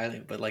Link's a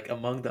Hylian. But like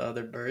among the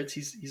other birds,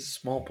 he's a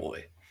small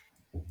boy.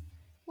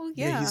 Well,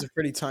 Yeah, he's a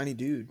pretty tiny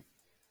dude.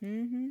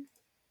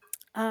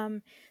 Mm-hmm.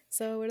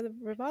 So with the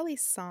Rivali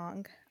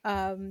song,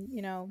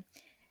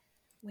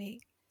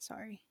 wait,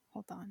 sorry,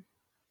 hold on.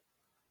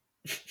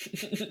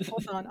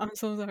 I'm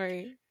so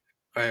sorry.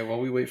 All right, while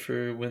we wait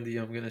for Wendy,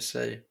 I'm gonna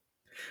say,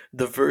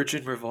 The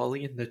Virgin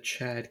Rivali and the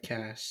Chad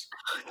Cass.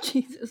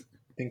 Jesus.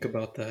 Think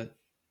about that.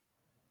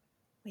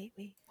 Wait,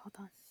 hold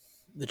on.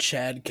 The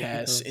Chad Think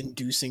Cass of-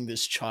 inducing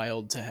this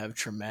child to have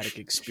traumatic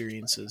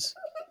experiences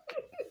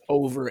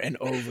over and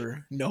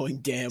over, knowing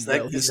damn Is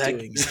well that, he's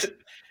doing it.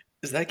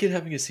 is that kid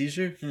having a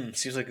seizure?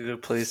 Seems like a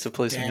good place to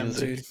play some Damn,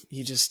 music.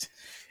 dude.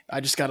 I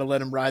just gotta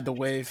let him ride the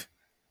wave.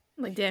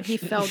 Like, damn, he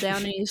fell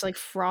down and he's like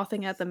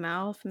frothing at the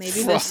mouth.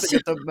 Maybe Frothing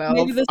at the mouth,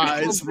 maybe this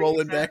eyes will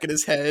rolling bring back in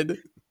his head.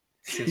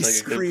 Seems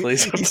He's, like a good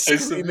place to play he's some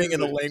screaming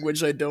in a music.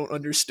 language I don't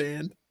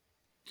understand.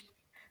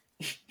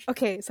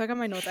 Okay, so I got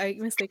my notes. I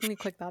mistakenly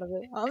clicked out of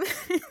it.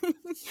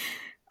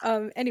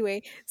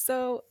 Anyway,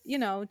 so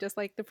just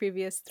like the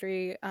previous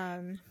three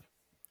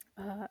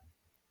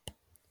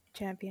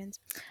champions,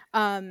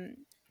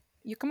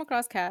 you come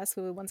across Cass,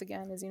 who once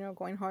again is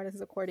going hard at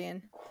his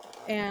accordion,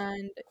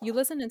 and you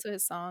listen into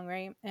his song,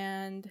 right?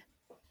 And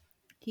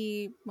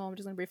I'm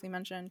just gonna briefly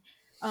mention,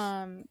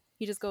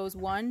 he just goes: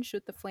 1,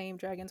 shoot the flame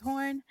dragon's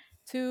horn;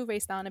 2,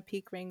 race down a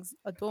peak rings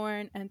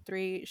adorn; and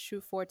 3,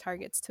 shoot 4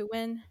 targets to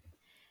win.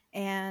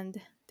 And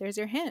there's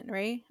your hint,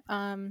 right?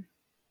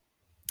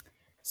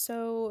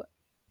 So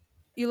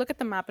you look at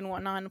the map and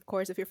whatnot, and of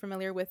course, if you're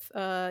familiar with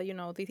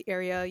the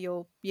area,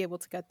 you'll be able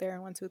to get there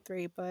in 1, 2,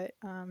 3. But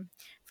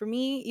for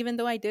me, even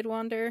though I did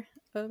wander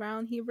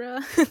around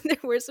Hebra, there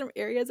were some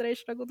areas that I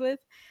struggled with.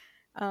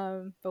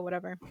 But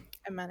whatever,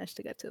 I managed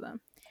to get to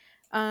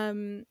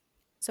them.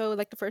 So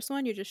like the first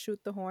one, you just shoot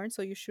the horn.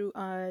 So you shoot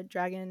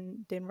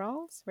dragon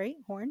Dinrals, right?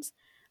 Horns.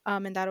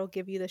 And that'll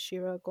give you the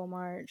Shira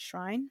Gomar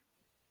shrine.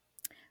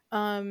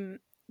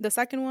 The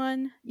second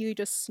one, you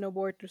just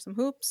snowboard through some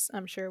hoops.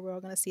 I'm sure we're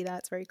all gonna see that.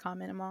 It's very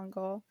common among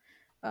all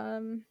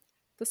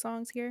the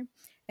songs here.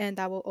 And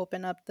that will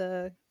open up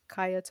the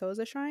Kaya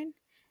Toza shrine.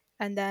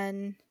 And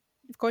then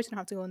of course you don't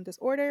have to go in this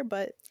order,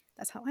 but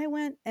that's how I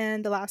went.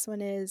 And the last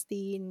one is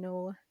the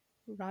No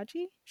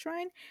Raji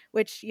shrine,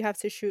 which you have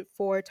to shoot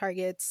 4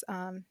 targets,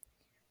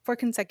 4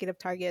 consecutive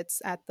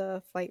targets at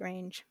the flight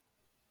range.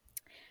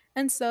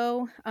 And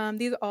so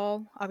these are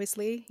all,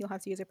 obviously, you'll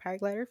have to use a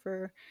paraglider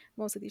for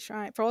most of these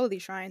shrines, for all of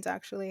these shrines,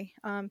 actually.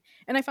 And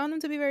I found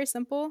them to be very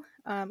simple.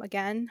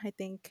 Again, I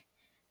think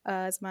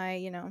as my,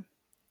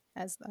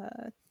 as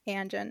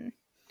Ange and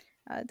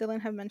Dylan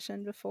have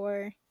mentioned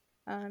before,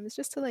 it's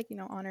just to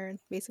honor,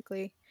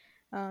 basically,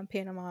 pay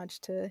an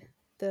homage to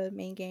the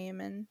main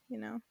game and,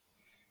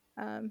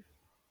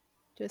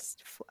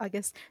 just, I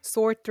guess,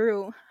 soar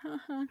through.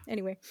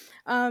 Anyway.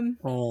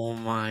 Oh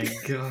my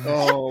god.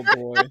 Oh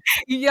boy.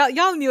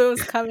 Y'all knew it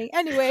was coming.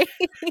 Anyway.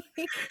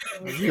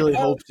 I really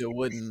hoped it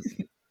wouldn't.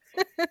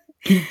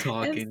 Keep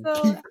talking.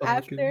 so Keep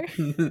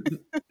talking.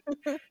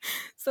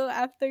 So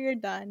after you're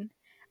done,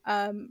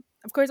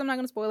 of course I'm not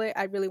gonna spoil it.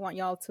 I really want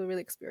y'all to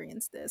really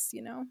experience this,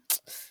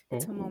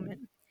 it's a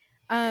moment.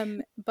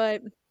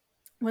 But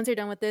once you're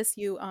done with this,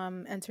 you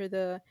enter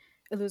the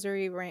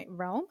illusory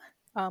realm,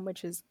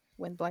 which is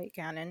Windblight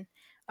Ganon.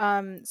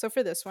 So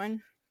for this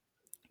one,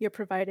 you're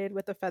provided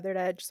with a feathered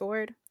edge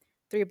sword,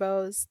 3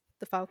 bows,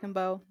 the falcon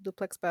bow,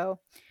 duplex bow,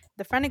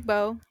 the phrenic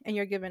bow, and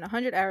you're given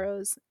 100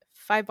 arrows,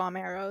 5 bomb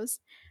arrows,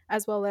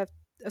 as well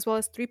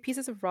as 3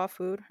 pieces of raw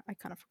food. I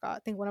kind of forgot. I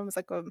think one of them was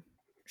like a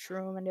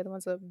shroom and the other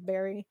one's a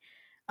berry.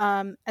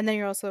 And then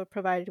you're also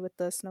provided with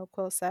the snow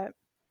quill set.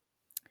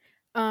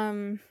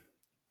 Again,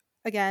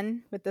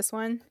 with this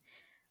one,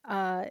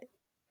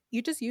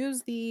 you just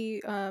use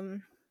the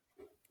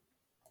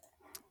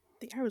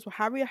arrows,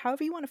 however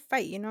you want to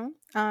fight,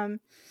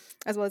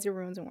 as well as your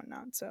runes and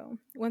whatnot. So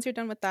once you're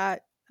done with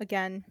that,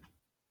 again,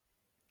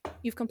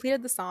 you've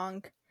completed the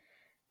song,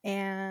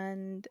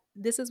 and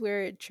this is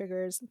where it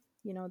triggers,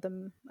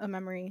 a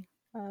memory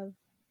of,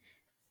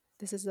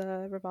 this is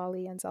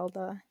Rivali and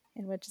Zelda,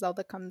 in which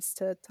Zelda comes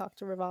to talk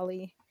to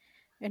Rivali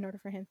in order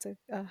for him to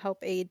help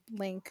aid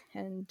Link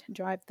and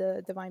drive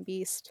the divine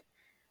beast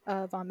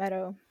of Vah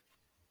Medoh.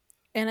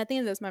 And at the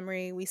end of this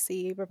memory, we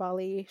see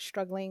Rivali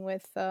struggling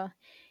with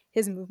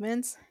his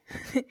movements,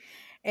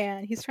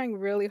 and he's trying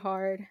really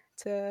hard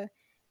to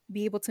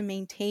be able to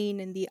maintain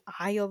in the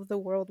eye of the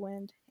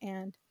whirlwind.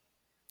 And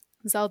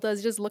Zelda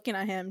is just looking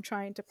at him,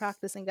 trying to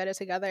practice and get it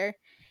together.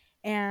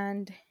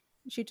 And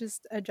she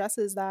just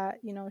addresses that,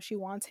 she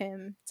wants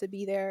him to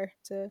be there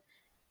to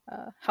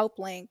help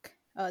Link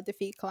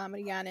defeat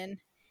Calamity Ganon.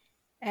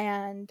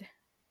 And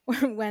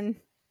when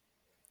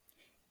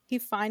he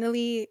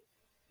finally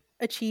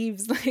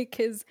achieves like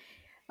his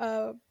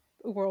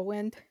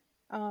whirlwind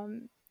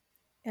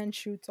and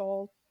shoots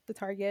all the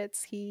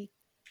targets, he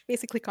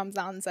basically comes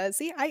down and says,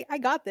 see, I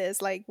got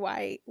this, like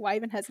why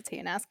even hesitate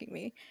in asking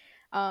me,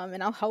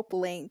 and I'll help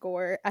Link,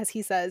 or as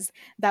he says,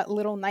 that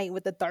little knight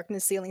with the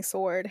darkness sealing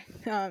sword,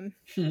 kind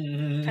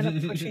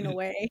of pushing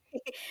away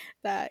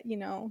that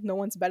no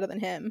one's better than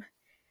him.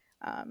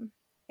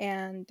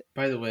 And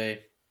By the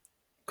way,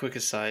 quick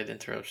aside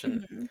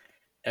interruption. mhm.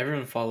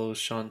 Everyone follows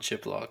Sean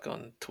Chiplock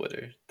on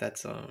Twitter.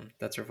 That's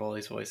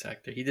Rivali's voice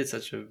actor. He did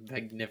such a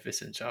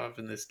magnificent job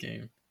in this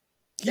game.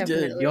 He did.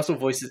 Definitely. He also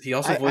voices.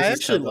 I voices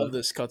actually Teva. love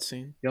this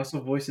cutscene. He also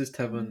voices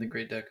Teva in the Mhm.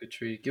 Great Deku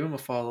Tree. Give him a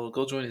follow.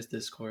 Go join his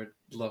Discord.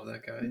 Love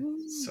that guy.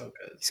 Ooh. So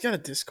good. He's got a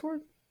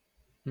Discord?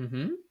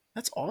 Mm-hmm.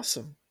 That's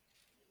awesome.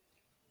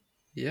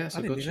 Yeah, so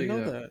I go didn't check even it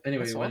know out. that.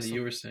 Anyway, That's Wendy, awesome.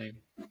 you were saying.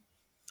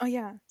 Oh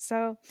yeah.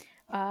 So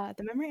the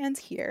memory ends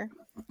here.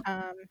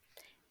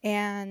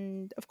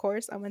 And of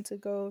course I went to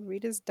go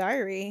read his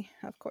diary.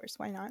 Of course,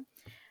 why not?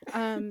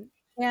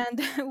 And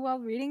while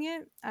reading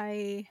it,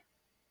 I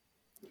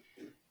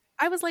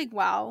was like,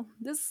 wow,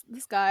 this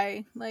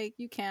guy, like,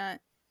 you can't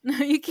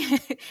you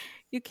can't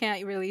you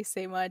can't really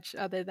say much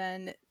other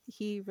than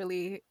he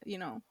really,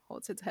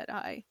 holds his head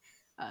high.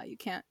 You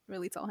can't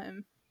really tell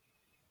him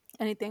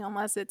anything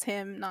unless it's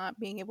him not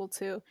being able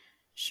to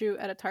shoot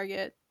at a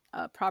target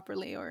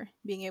properly, or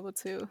being able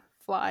to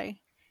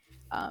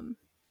um,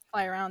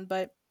 fly around.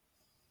 But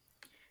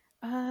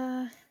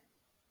uh,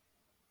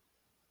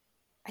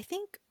 I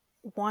think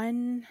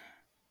one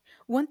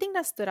thing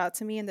that stood out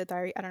to me in the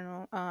diary, I don't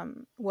know,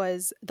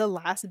 was the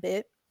last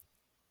bit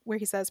where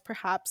he says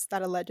perhaps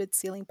that alleged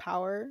sealing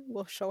power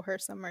will show her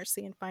some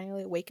mercy and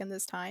finally awaken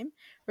this time,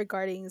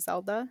 regarding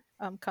Zelda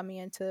coming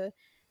in to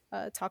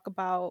talk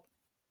about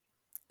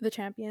the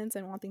champions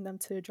and wanting them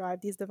to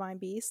drive these divine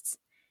beasts.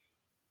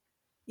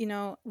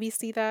 We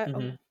see that.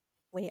 Mm-hmm. Oh,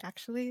 wait,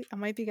 actually, I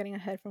might be getting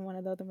ahead from one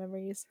of the other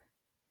memories.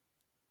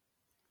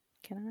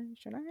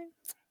 Should I?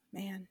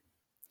 Man.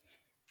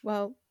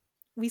 Well,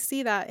 we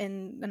see that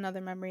in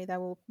another memory that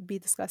we'll be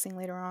discussing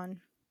later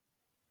on,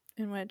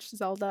 in which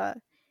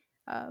Zelda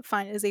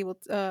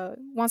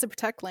wants to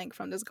protect Link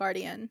from this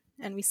guardian,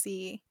 and we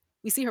see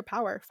her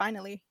power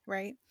finally,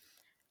 right?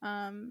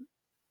 Um,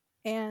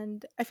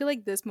 and I feel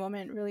like this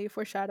moment really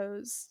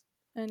foreshadows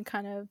and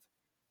kind of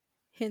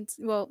hints,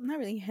 well, not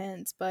really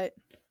hints, but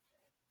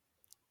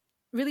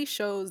really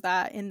shows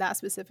that in that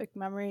specific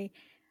memory,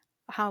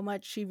 how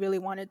much she really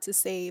wanted to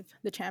save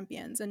the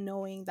champions, and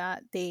knowing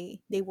that they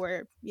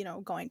were,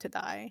 going to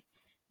die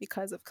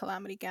because of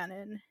Calamity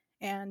Ganon.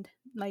 And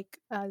like,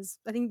 as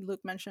I think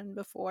Luke mentioned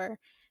before,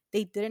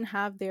 they didn't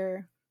have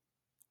their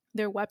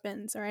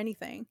weapons or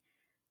anything.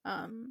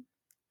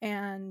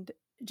 And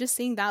just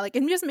seeing that, like,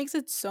 it just makes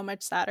it so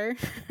much sadder.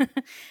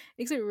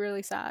 Makes it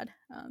really sad.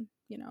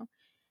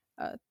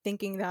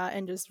 Thinking that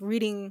and just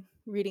reading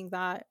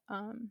that.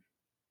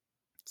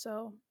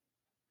 So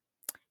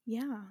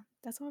yeah,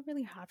 that's all I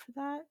really had for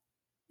that.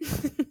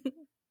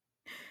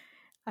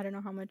 I don't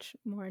know how much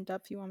more in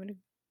depth you want me to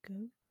go.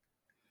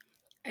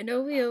 I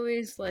know we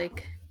always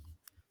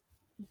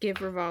give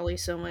Rivali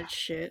so much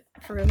shit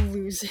for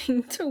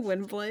losing to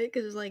Windblade,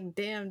 because it's like,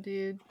 damn,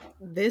 dude,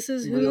 this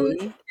is who Really?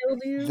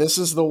 killed you. This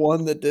is the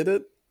one that did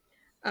it?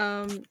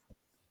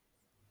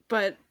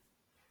 But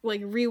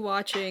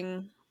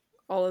rewatching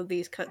all of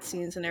these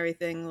cutscenes and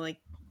everything,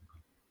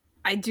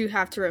 I do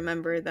have to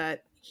remember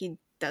that he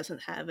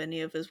doesn't have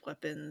any of his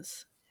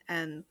weapons,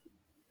 and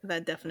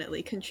that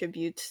definitely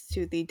contributes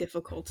to the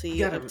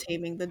difficulty of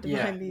taming the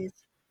divine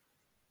beast.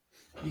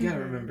 You gotta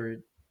remember,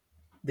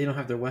 they don't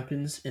have their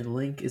weapons, and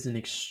Link is an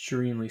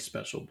extremely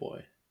special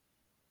boy.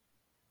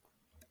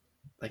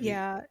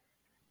 Yeah.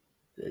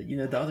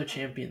 The other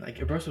champion, like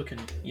Abraxo can,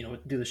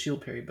 do the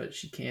shield parry, but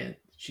she can't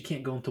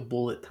go into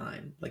bullet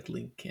time like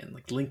Link can.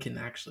 Like Link can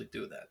actually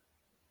do that.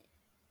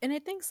 And I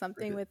think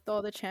something with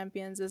all the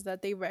champions is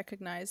that they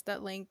recognize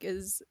that Link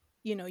is,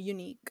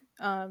 unique.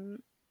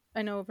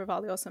 I know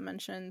Rivali also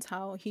mentions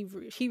how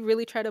he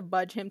really tried to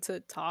budge him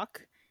to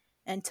talk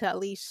and to at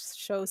least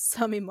show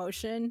some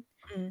emotion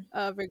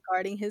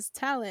regarding his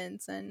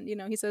talents. And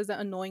he says that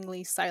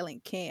annoyingly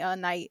silent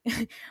knight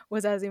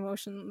was as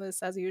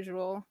emotionless as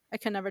usual. I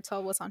can never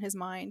tell what's on his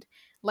mind.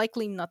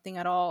 Likely nothing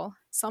at all.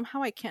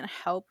 Somehow I can't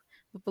help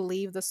but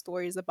believe the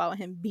stories about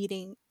him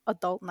beating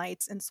adult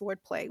knights in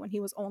swordplay when he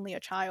was only a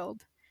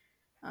child.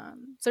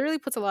 So it really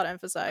puts a lot of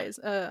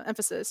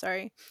emphasis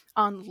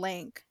on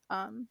Link.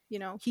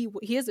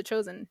 He is a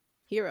chosen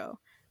hero.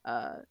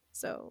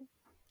 So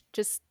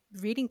just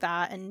reading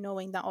that and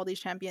knowing that all these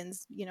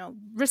champions,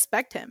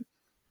 respect him.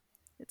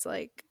 It's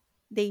like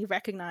they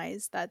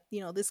recognize that,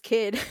 this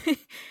kid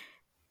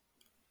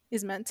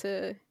is meant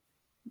to,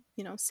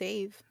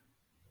 save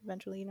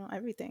eventually,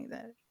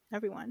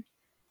 everyone.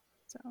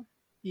 So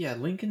yeah,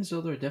 Link and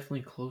Zelda are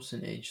definitely close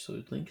in age.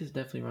 So Link is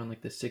definitely around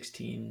like the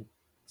 16,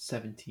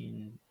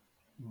 17,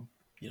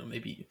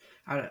 maybe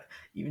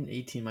even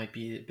 18 might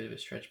be a bit of a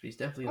stretch, but he's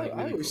definitely like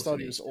really I always close thought in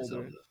he age was to older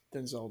Zelda.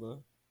 than Zelda.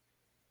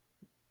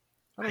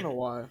 I don't know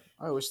why.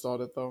 I always thought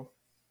it though.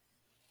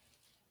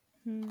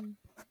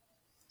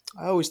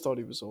 I always thought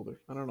he was older.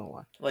 I don't know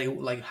why.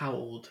 Like how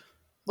old?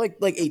 Like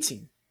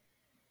 18.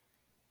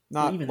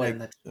 Not even like then,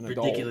 that's an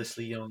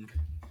ridiculously young.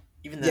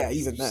 Even then,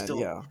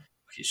 yeah.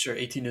 Okay, sure,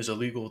 18 is a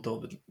legal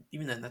adult, but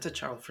even then, that's a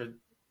child for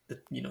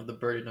the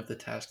burden of the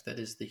task that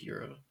is the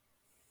hero.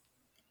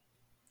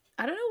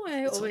 I don't know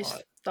why I always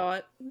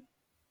thought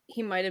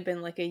he might have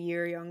been like a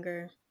year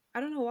younger.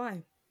 I don't know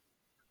why.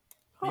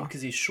 Maybe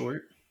because he's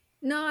short?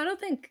 No, I don't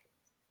think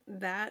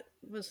that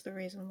was the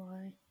reason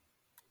why.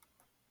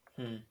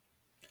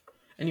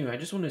 Anyway, I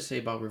just want to say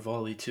about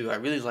Rivali too. I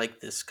really like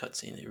this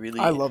cutscene.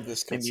 I love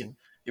this made me cutscene.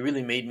 it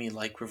really made me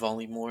like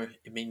Rivali more.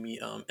 It made me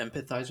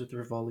empathize with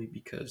Rivali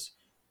because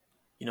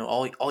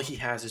all he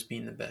has is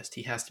being the best.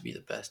 He has to be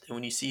the best. And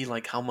when you see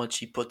like how much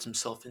he puts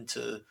himself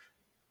into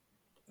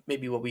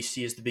maybe what we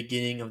see as the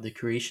beginning of the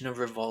creation of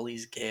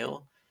Rivali's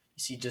Gale,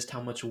 you see just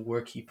how much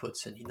work he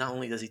puts in. He not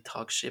only does he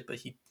talk shit, but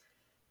he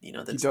He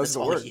does that's the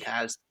all he work.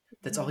 has.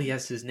 That's all he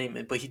has to his name.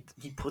 But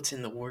he puts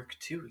in the work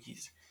too.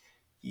 He's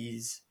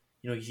he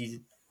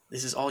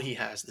this is all he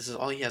has. This is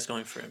all he has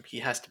going for him. He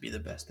has to be the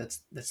best.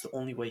 That's the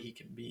only way he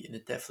can be. And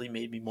it definitely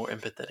made me more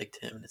empathetic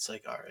to him. And it's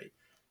like, all right,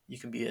 you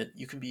can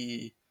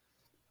be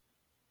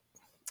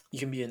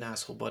an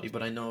asshole, buddy.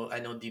 But I know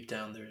deep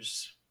down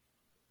there's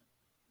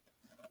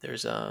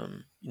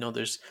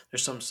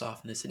some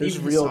softness, and There's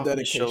even his real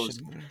softness shows.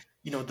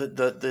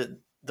 dedication.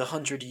 The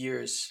 100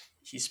 years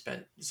he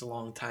spent is a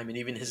long time, and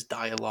even his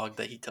dialogue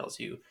that he tells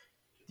you,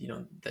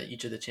 that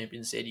each of the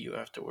champions say to you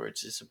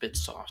afterwards is a bit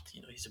soft.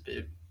 He's a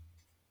bit.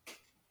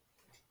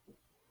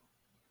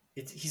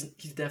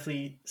 He's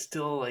definitely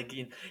still like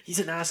he's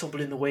an asshole,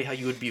 but in the way how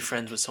you would be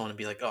friends with someone and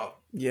be like, oh,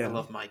 Yeah, I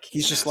love Mike.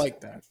 he's an just asshole.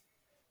 like that.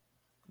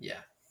 Yeah.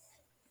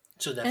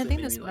 So And I definitely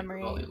think made this me like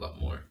memory, Rivali a lot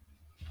more.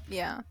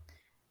 yeah.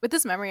 With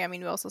this memory, I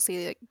mean, we also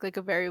see like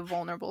a very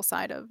vulnerable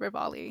side of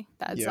Rivali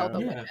that Zelda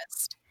Yeah.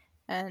 witnessed,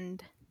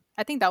 and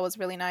I think that was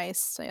really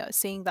nice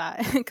seeing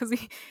that because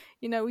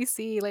we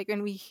see like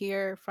when we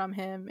hear from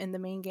him in the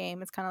main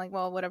game, it's kind of like,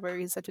 well, whatever,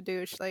 he's such a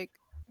douche. Like,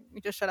 you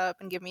just shut up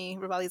and give me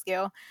Rivali's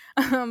Gale.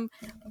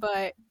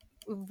 But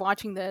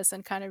watching this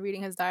and kind of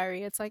reading his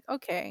diary, it's like,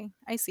 okay,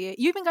 I see it.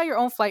 You even got your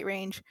own flight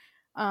range,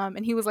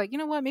 and he was like, you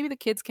know what, maybe the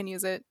kids can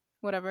use it.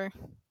 Whatever,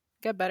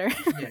 get better.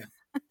 Yeah.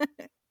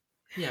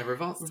 Yeah, So,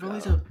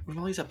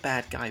 Rivali's a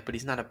bad guy, but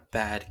he's not a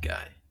bad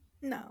guy.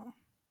 no.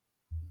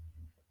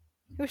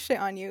 He'll shit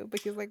on you, but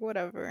he's like,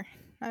 whatever.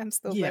 I'm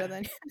still Yeah. better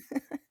than you.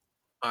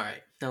 All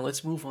right, now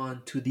let's move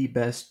on to the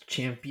best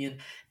champion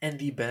and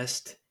the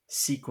best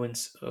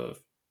sequence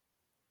of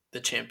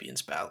the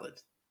Champion's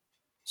Ballad.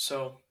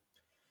 So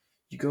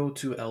you go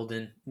to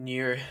Eldin,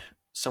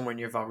 somewhere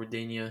near Val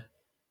Rudania.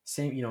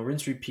 Same,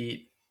 rinse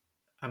repeat.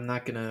 I'm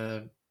not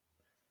gonna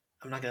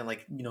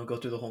like go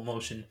through the whole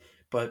motion,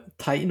 but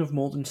Titan of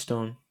Molten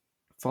Stone,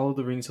 follow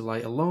the rings of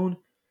light alone,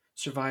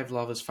 survive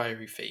lava's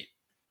fiery fate.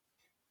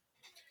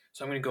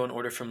 So I'm gonna go in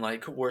order from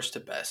like worst to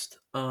best.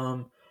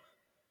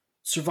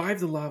 Survive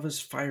the lava's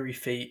fiery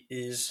fate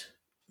is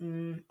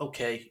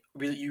okay.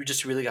 Really, you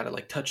just really gotta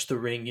like touch the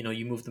ring.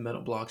 You move the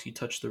metal blocks, you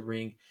touch the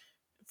ring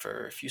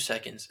for a few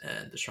seconds,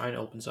 and the shrine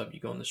opens up. You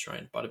go in the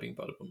shrine, bada bing,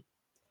 bada boom.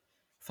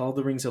 Follow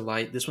the rings of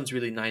light. This one's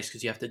really nice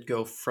because you have to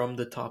go from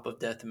the top of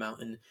Death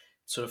Mountain,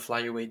 sort of fly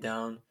your way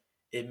down.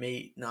 It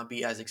may not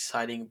be as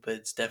exciting, but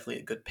it's definitely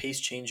a good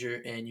pace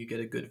changer, and you get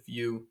a good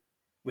view,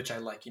 which I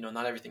like.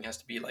 Not everything has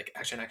to be like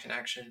action, action,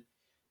 action.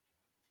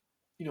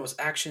 It's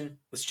action.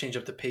 Let's change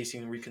up the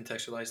pacing and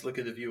recontextualize. Look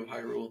at the view of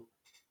Hyrule,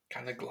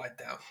 kind of glide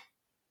down.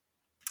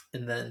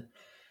 And then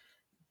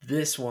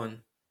this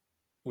one,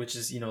 which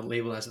is,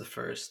 labeled as the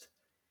first,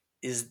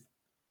 is,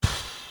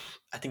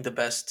 I think, the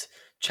best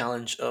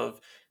challenge of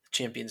the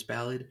Champion's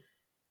Ballad.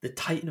 The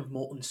Titan of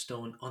Molten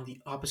Stone on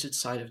the opposite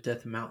side of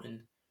Death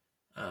Mountain.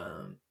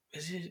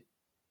 Is it?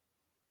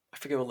 I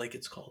forget what lake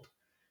it's called.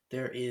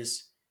 There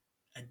is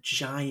a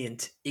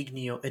giant an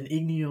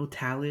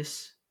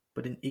Igneo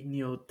but an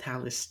Igneo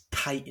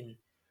Titan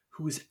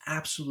who is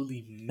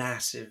absolutely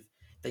massive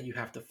that you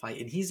have to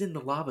fight. And he's in the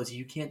lava, so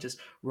you can't just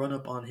run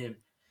up on him.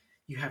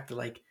 You have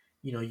to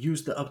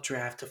use the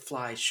updraft to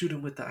fly, shoot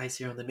him with the ice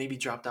arrow, and then maybe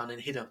drop down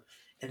and hit him.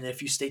 And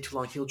if you stay too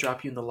long, he'll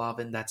drop you in the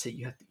lava, and that's it.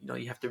 You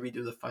have to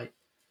redo the fight.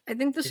 I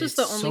think this And was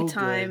it's the only so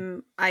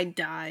time I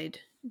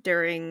died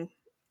during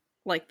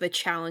like the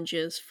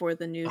challenges for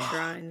the new Oh,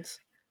 shrines.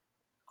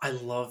 I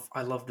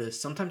love this.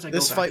 Sometimes I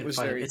This go back fight and was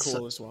fight. very It's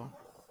cool as well.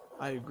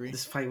 I agree.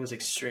 This fight was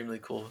extremely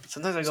cool.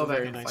 Sometimes I It's go a back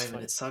very and nice fight, and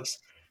fight. it sucks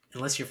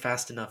unless you're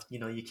fast enough.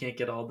 You can't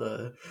get all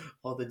the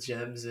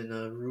gems and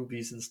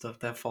rubies and stuff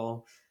that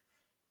fall.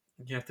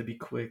 You have to be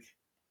quick.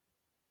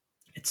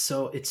 It's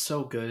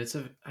so good.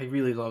 I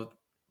really love,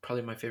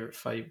 probably my favorite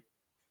fight.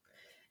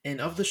 And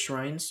of the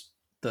shrines,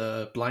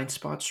 the blind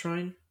spot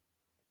shrine,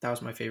 that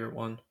was my favorite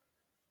one.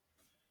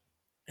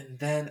 And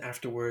then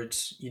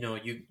afterwards, you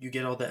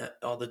get all the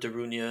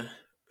Darunia.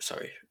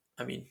 Sorry,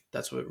 I mean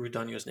that's what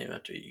Rudania is named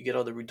after. You get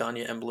all the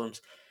Rudania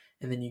emblems,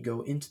 and then you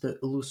go into the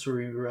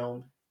illusory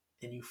realm,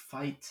 and you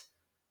fight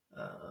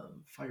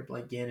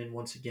Fireblight Ganon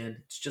once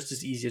again. It's just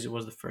as easy as it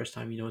was the first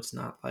time. It's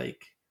not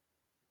like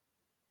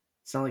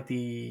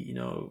the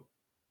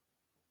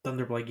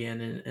Thunderblight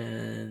Ganon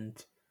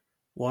and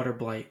Water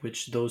Blight,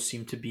 which those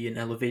seem to be an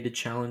elevated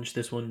challenge.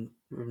 This one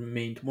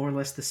remained more or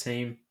less the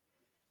same,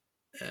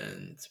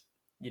 and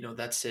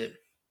that's it.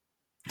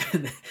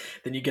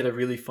 Then you get a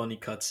really funny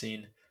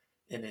cutscene,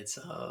 and it's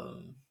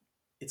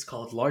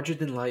called Larger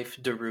Than Life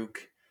Daruk,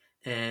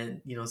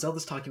 and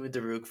Zelda's talking with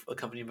Daruk,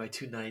 accompanied by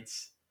two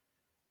knights,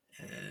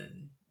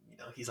 and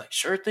he's like,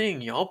 sure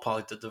thing, y'all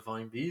probably the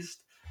divine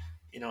beast,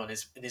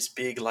 in his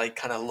big like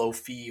kind of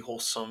low-fi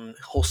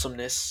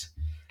wholesomeness.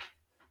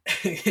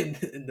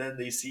 And then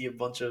they see a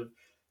bunch of,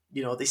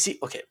 they see,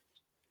 okay,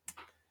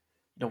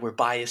 we're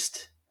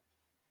biased,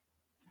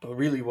 but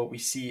really what we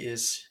see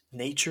is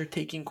nature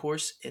taking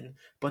course, and a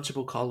bunch of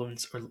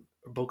bokoblins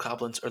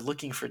are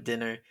looking for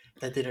dinner.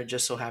 That dinner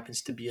just so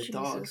happens to be a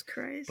dog. Jesus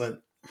Christ.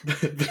 But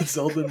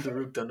Zelda and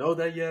Daruk don't know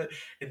that yet,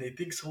 and they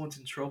think someone's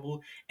in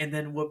trouble. And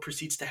then what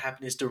proceeds to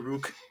happen is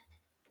Daruk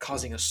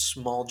causing a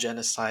small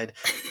genocide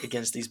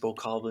against these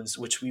bokoblins,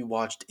 which we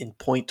watched in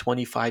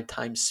 0.25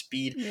 times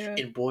speed. Yeah.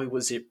 And boy,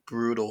 was it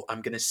brutal.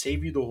 I'm going to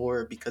save you the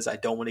horror because I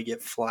don't want to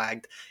get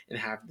flagged and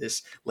have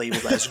this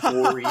labeled as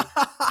gory,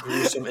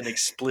 gruesome, and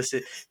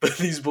explicit. But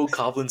these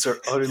bokoblins are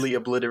utterly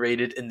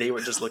obliterated, and they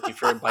were just looking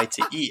for a bite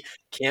to eat.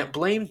 Can't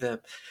blame them.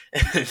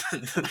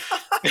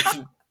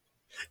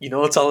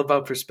 It's all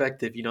about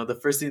perspective. The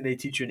first thing they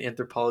teach you in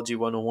Anthropology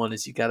 101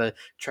 is you got to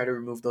try to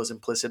remove those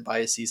implicit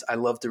biases. I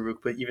love Daruk,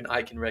 but even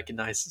I can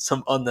recognize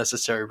some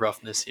unnecessary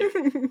roughness here.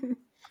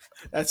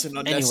 That's an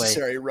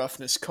unnecessary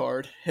roughness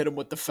card. Hit him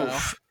with the foul.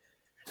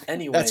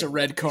 Anyway. That's a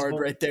red card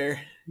right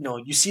there. No,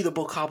 you see the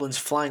bokoblins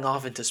flying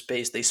off into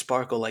space. They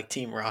sparkle like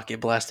Team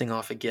Rocket, blasting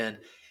off again.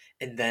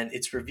 And then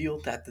it's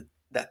revealed that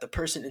the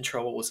person in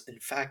trouble was, in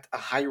fact, a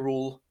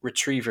Hyrule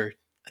Retriever.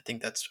 I'm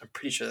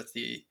pretty sure that's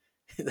the...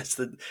 that's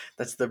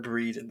the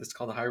breed, and it's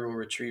called a Hyrule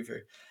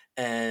Retriever.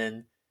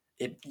 And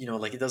it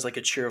it does like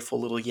a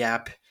cheerful little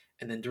yap,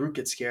 and then Daruk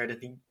gets scared,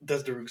 and he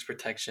does Daruk's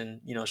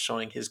protection,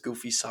 showing his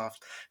goofy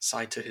soft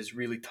side to his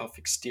really tough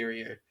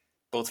exterior,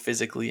 both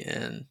physically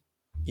and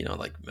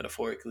like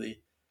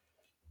metaphorically.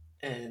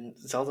 And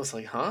Zelda's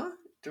like, huh,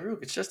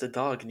 Daruk, it's just a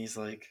dog. And he's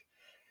like,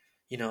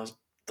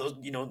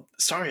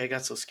 sorry I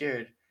got so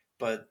scared,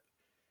 but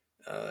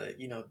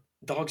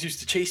dogs used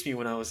to chase me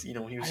when I was,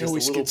 when he was just a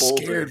little bolder. I always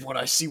get scared when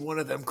I see one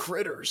of them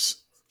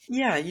critters.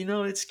 Yeah,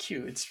 it's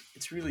cute.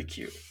 It's really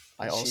cute.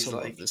 I also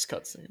love this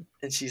cutscene.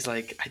 And she's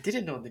like, I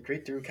didn't know the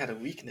Great Daruk had a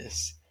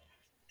weakness.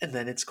 And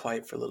then it's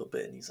quiet for a little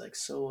bit, and he's like,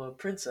 so,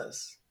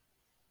 princess,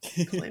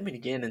 Calamity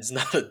Ganon's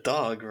not a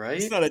dog,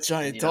 right? He's not a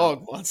giant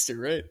dog monster,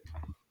 right?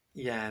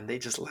 Yeah, and they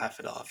just laugh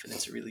it off, and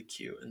it's really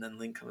cute. And then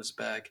Link comes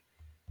back.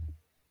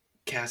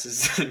 Cass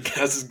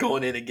is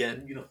going in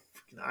again,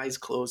 eyes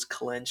closed,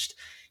 clenched.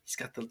 He's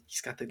got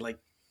the like,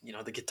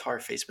 the guitar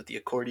face with the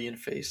accordion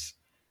face.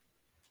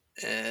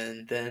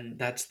 And then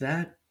that's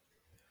that.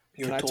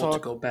 You're told to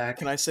go back.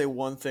 Can I say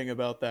one thing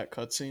about that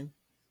cutscene?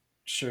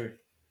 Sure.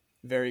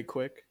 Very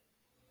quick.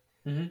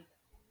 Mm-hmm.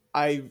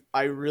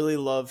 I really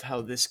love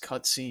how this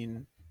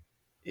cutscene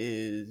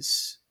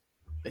is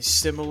it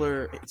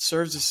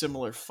serves a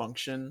similar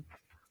function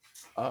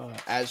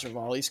as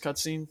Rivali's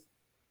cutscene.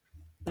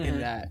 Mm-hmm. In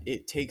that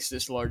it takes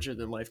this larger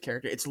than life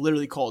character. It's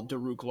literally called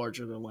Daruk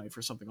Larger Than Life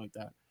or something like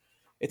that.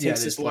 It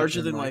takes this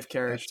larger than life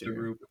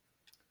character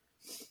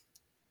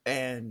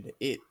and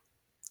it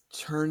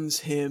turns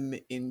him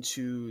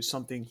into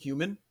something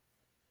human,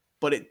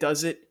 but it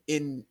does it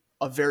in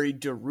a very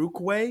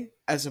Daruk way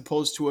as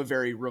opposed to a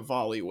very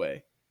Rivali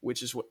way,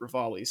 which is what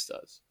Rivali's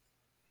does.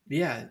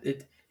 Yeah,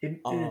 the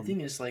thing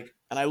is like,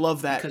 and I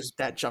love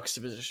that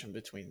juxtaposition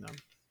between them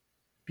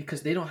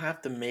because they don't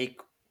have to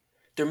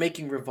they're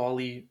making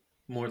Rivali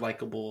more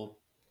likable.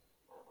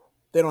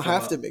 They don't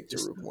have to make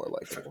Daruk more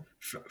likable.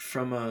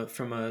 From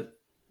a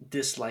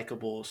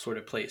dislikable sort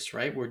of place,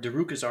 right? Where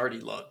Daruk is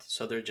already loved,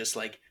 so they're just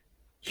like,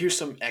 here's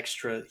some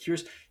extra.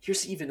 Here's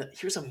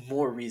a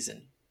more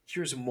reason.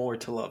 Here's more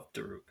to love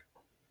Daruk.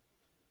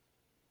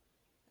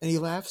 And he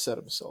laughs at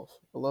himself.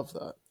 I love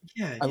that.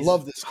 Yeah, I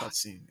love this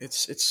cutscene.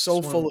 It's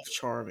so full of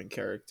charm and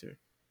character.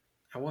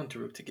 I want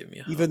Daruk to give me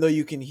a hug. Even though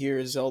you can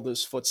hear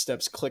Zelda's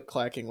footsteps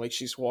click-clacking like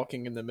she's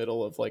walking in the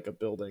middle of like a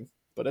building.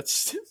 But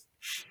it's...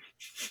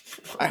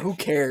 who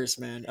cares,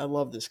 man? I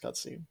love this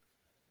cutscene.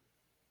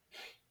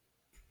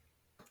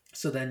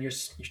 So then you're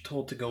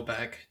told to go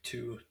back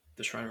to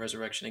the Shrine of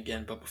Resurrection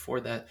again. But before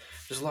that,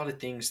 there's a lot of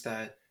things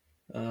that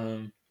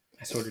I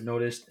sort of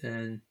noticed.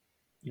 And,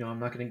 I'm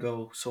not going to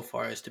go so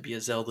far as to be a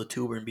Zelda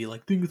tuber and be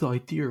like, things I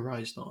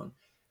theorized on.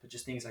 But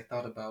just things I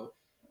thought about,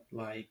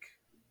 like...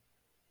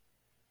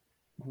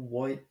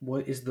 What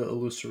is the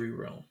illusory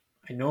realm?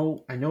 I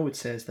know it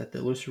says that the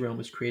illusory realm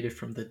was created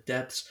from the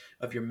depths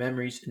of your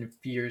memories and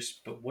fears,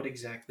 but what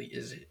exactly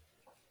is it?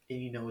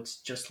 And it's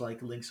just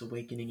like Link's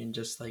Awakening, and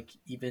just like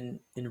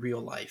even in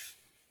real life.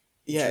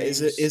 Yeah,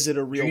 dreams, is it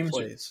a real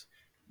place?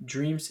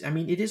 Dreams. I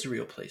mean, it is a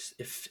real place.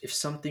 If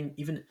something,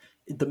 even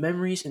the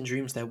memories and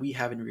dreams that we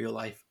have in real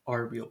life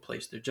are a real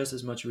place. They're just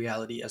as much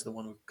reality as the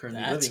one we're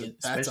currently living in.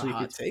 That's a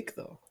hot take,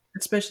 though.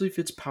 Especially if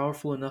it's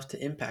powerful enough to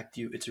impact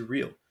you, it's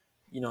real.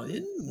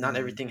 Not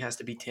everything has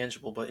to be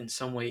tangible, but in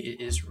some way it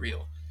is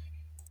real.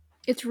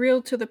 It's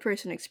real to the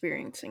person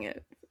experiencing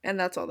it, and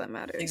that's all that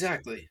matters.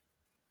 Exactly.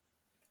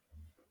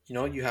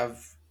 You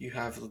have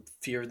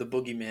fear of the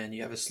boogeyman,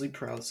 you have a sleep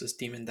paralysis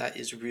demon that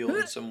is real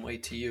in some way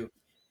to you.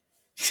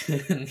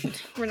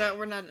 We're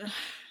not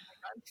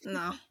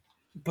no.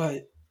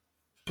 But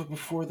but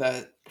before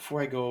that,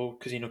 before I go,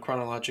 because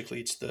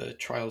chronologically it's the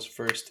trials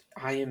first.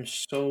 I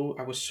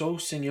was so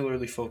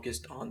singularly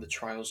focused on the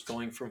trials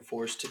going from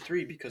force to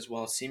three because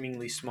while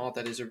seemingly small,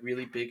 that is a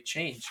really big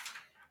change.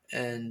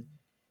 And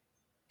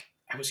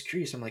I was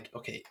curious. I'm like,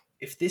 okay,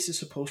 if this is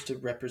supposed to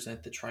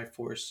represent the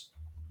Triforce,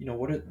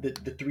 what are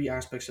the three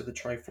aspects of the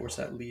Triforce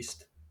at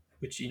least,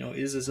 which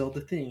is a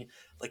Zelda thing.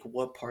 Like,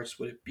 what parts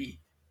would it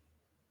be?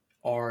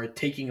 Are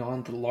taking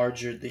on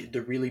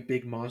the really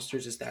big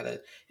monsters, is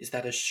that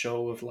a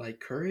show of like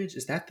courage?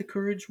 Is that the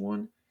courage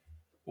one,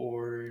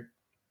 or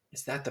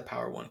is that the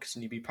power one? Because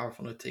you need to be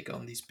powerful to take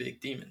on these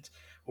big demons.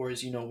 Or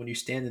is when you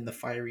stand in the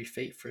fiery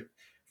fate for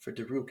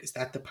Daruk, is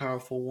that the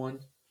powerful one?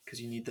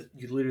 Because you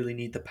literally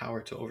need the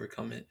power to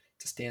overcome it,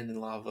 to stand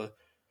in lava.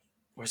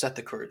 Or is that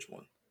the courage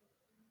one?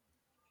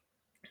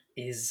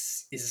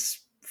 Is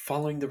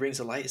following the rings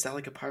of light, is that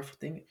like a powerful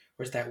thing,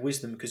 or is that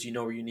wisdom because you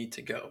know where you need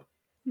to go?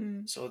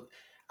 So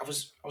I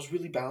was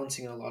really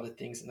balancing a lot of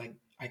things, and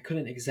I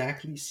couldn't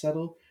exactly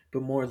settle,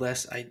 but more or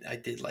less I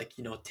did like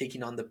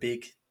taking on the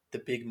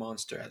big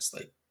monster as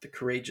like the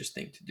courageous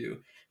thing to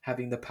do,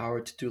 having the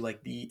power to do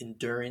like the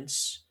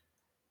endurance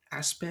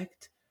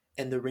aspect,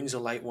 and the rings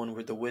of light one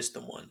were the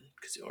wisdom one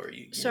because or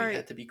you Sorry,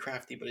 had to be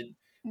crafty, but it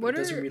what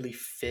doesn't are really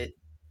fit.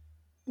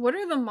 what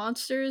are the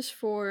monsters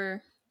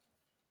for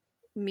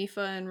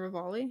Mifa and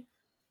Rivali?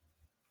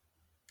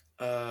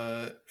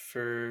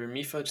 For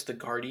Mifa it's the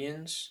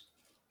Guardians,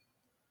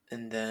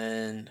 and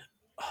then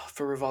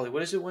for Rivali,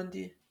 what is it,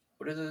 Wendy?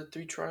 What are the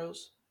three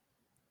trials?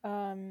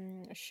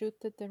 Shoot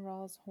the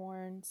Dinral's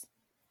horns.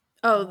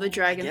 Oh, the I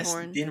dragon guess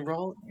horn.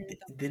 Dinral.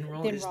 And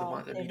Dinral is the Dinral,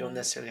 monster. You don't Dinral.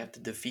 necessarily have to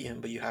defeat him,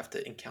 but you have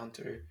to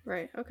encounter.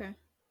 Right. Okay.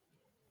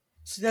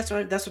 So that's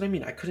what I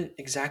mean. I couldn't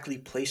exactly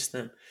place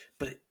them,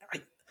 but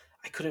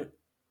I couldn't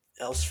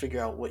else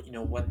figure out what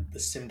the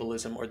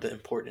symbolism or the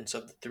importance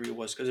of the three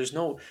was, because there's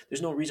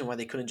no reason why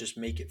they couldn't just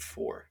make it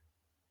four,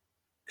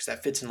 because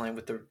that fits in line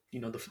with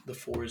the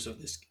fours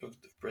of the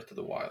Breath of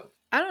the Wild.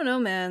 I don't know,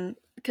 man,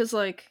 because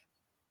like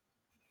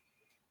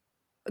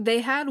they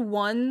had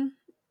one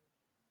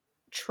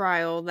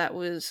trial that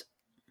was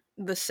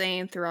the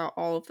same throughout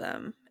all of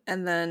them,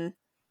 and then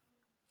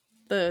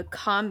the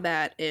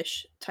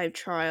combat-ish type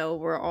trial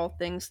were all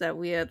things that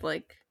we had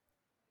like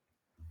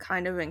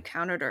kind of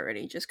encountered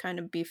already, just kind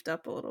of beefed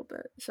up a little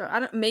bit. So I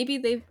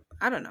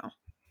don't know.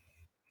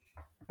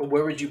 But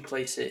where would you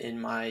place it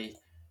in my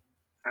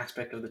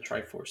aspect of the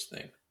Triforce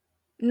thing?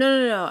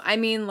 No. I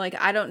mean, like,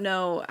 I don't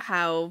know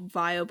how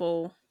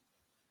viable,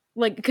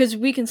 like, because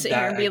we can sit here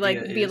That and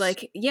idea be is.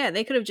 like, yeah,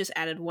 they could have just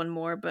added one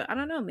more, but I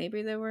don't know.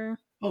 Maybe they were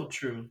Oh,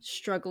 true.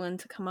 struggling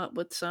to come up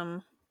with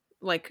some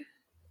like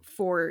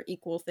four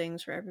equal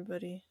things for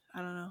everybody. I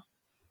don't know.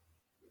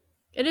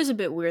 It is a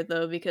bit weird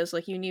though because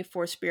like you need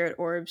four spirit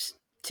orbs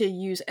to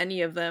use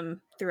any of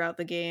them throughout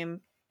the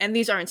game, and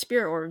these aren't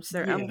spirit orbs;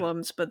 they're Yeah,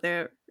 emblems, but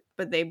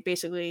they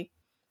basically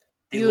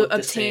they you look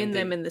the same. obtain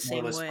them They in the more or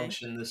same less way.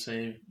 function the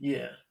same.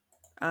 Yeah.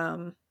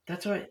 Um,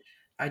 That's why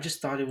I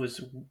just thought it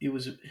was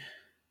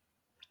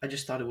I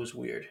just thought it was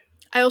weird.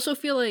 I also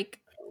feel like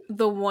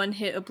the one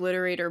hit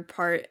obliterator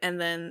part and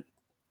then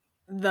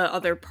the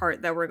other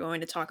part that we're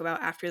going to talk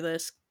about after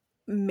this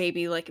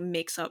maybe like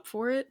makes up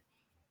for it.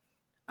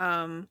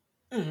 Um,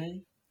 Hmm.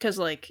 because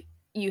like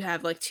you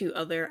have like two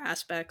other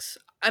aspects.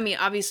 I mean,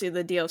 obviously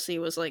the DLC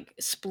was like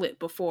split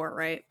before,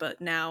 right? But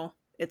now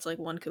it's like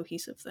one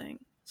cohesive thing.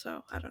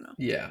 So I don't know.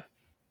 Yeah.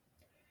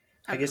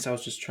 I I don't know. guess I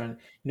was just trying.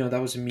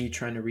 That was me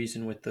trying to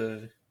reason with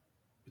the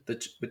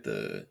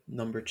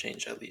number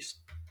change at least,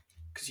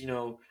 because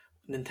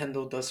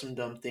Nintendo does some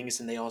dumb things,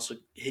 and they also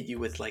hit you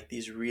with like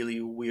these really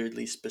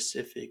weirdly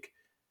specific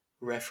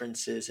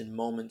references and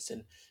moments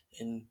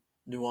and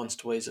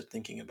nuanced ways of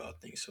thinking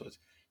about things. So it's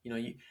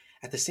you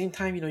at the same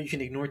time you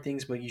can ignore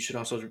things, but you should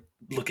also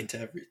look into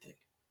everything.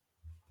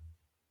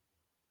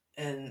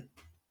 And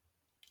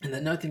And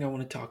another thing I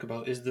want to talk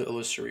about is the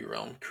illusory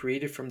realm,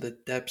 created from the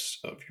depths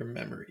of your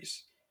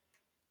memories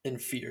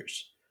and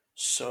fears.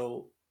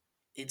 So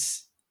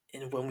it's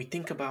and when we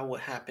think about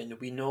what happened,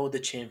 we know the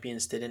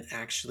champions didn't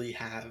actually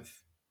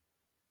have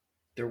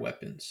their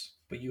weapons,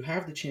 but you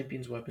have the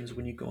champions' weapons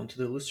when you go into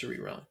the illusory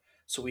realm.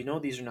 So we know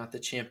these are not the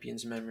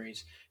champions'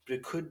 memories, but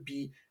it could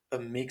be a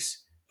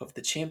mix of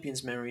the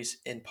champions' memories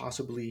and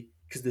possibly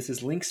because this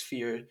is Link's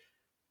fear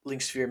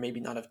maybe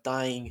not of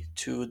dying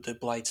to the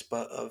blights,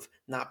 but of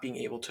not being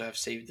able to have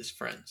saved his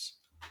friends.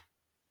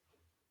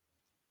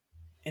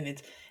 And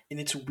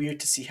it's weird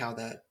to see how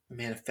that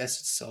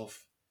manifests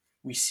itself.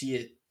 We see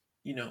it,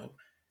 you know,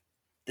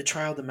 the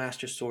trial of the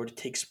Master Sword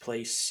takes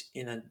place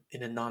in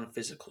a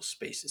non-physical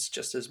space. It's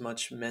just as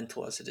much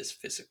mental as it is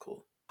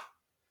physical.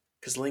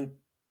 Because Link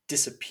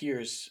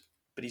disappears,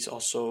 but he's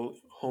also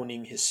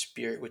honing his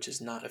spirit, which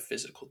is not a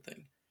physical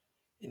thing.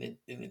 And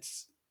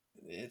it's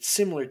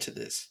similar to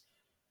this.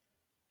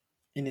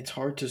 And it's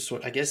hard to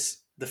sort. I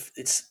guess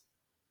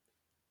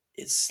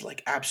it's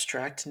like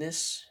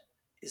abstractness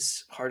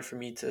is hard for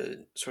me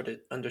to sort of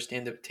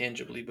understand it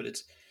tangibly, but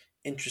it's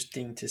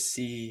interesting to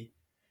see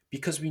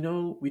because we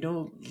know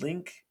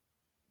Link,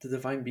 the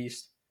divine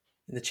beast,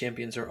 and the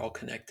champions are all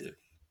connected.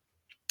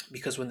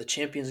 Because when the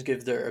champions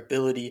give their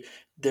ability,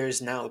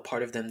 there's now a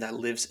part of them that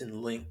lives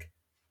in Link.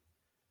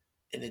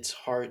 And it's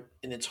hard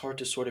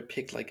to sort of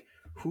pick like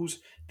who's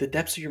the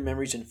depths of your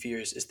memories and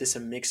fears. Is this a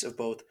mix of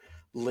both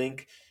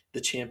Link, the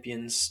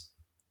champions,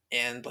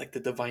 and like the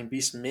Divine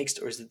Beast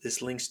mixed, or is it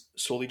this Link's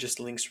solely just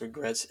Link's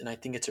regrets? And I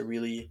think it's a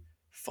really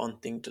fun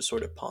thing to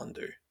sort of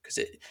ponder because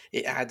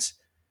it adds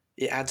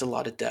a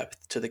lot of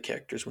depth to the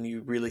characters when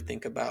you really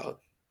think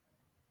about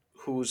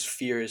whose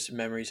fears,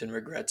 memories, and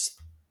regrets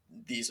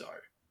these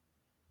are.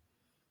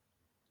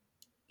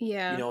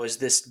 Yeah. You know, is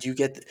this do you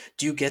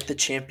get the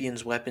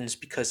champion's weapons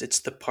because it's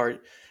the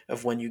part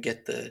of when you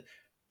get the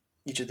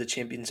each of the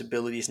champion's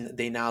abilities and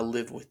they now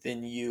live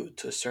within you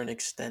to a certain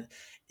extent?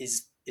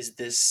 Is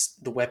this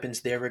the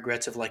weapons their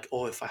regrets of like,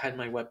 oh, if I had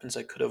my weapons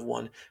I could have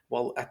won,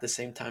 while at the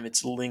same time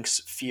it's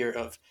Link's fear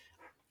of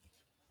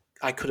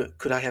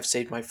could I have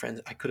saved my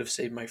friends? I could have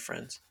saved my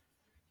friends.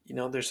 You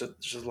know, there's a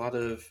lot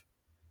of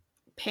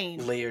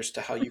Pain. layers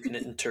to how you can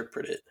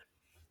interpret it.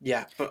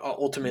 Yeah, but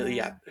ultimately,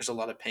 Yeah. there's a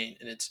lot of pain,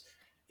 and it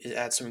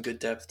adds some good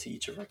depth to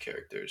each of our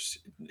characters,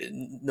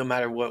 no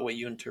matter what way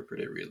you interpret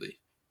it, really.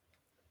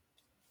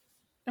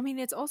 I mean,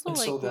 it's also And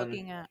like so then,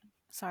 looking at.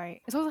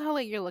 Sorry, it's also how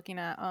like you're looking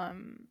at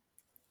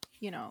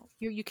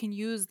you can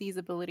use these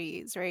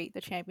abilities, right? The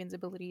champion's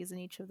abilities in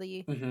each of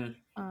the mhm.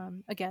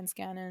 against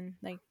Ganon,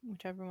 like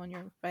whichever one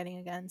you're fighting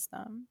against.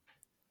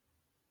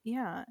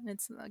 Yeah, and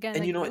it's again And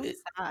like you know really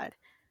sad.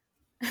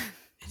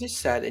 it is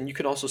sad, and you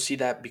can also see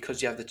that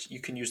because you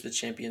can use the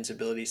champion's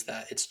abilities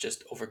that it's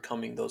just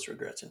overcoming those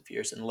regrets and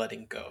fears and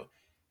letting go.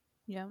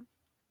 Yeah.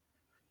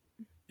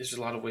 There's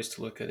a lot of ways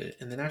to look at it,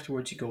 and then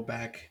afterwards you go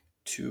back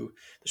to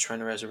the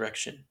Shrine of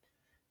Resurrection,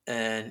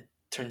 and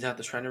turns out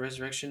the Shrine of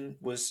Resurrection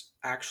was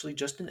actually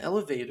just an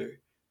elevator.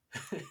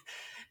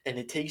 And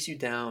it takes you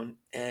down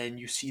and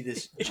you see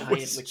this It giant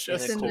was just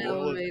Just an an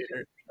mechanical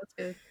elevator. That's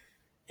good.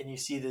 and you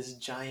see this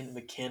giant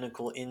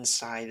mechanical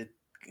inside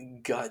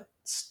gut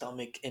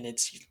stomach, and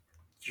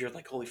you're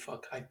like, holy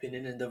fuck, I've been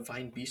in a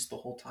divine beast the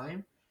whole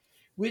time,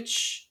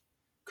 which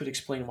could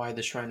explain why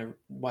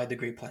the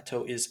Great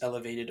Plateau is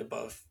elevated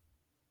above,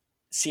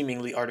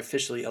 seemingly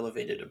artificially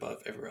elevated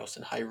above everywhere else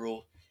in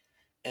Hyrule.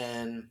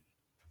 And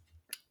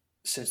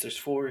since there's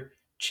 4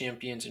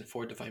 champions and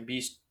 4 divine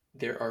beasts,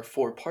 there are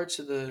 4 parts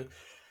of the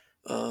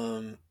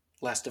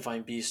last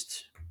divine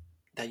beast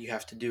that you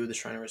have to do, the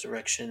Shrine of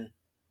Resurrection.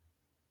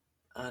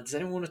 Does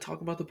anyone want to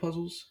talk about the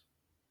puzzles?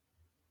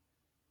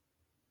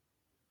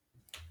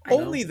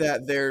 Only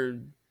that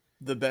they're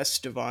the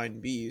best divine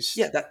beast.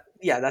 Yeah,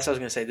 that's what I was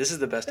gonna say. This is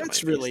the best That's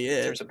divine really beast in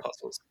it. terms of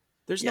puzzles.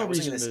 There's Yeah, no I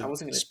wasn't reason gonna. I to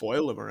wasn't gonna.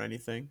 spoil them or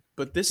anything,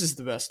 but this is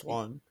the best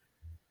one.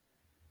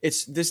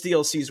 It's this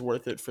DLC is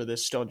worth it for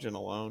this dungeon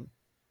alone,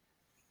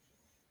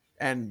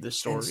 and the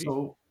story. And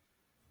so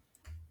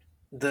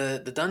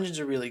the dungeons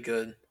are really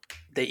good.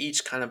 They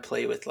each kind of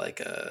play with like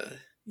an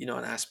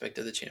aspect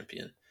of the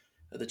champions,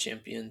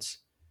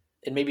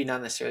 and maybe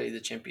not necessarily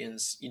the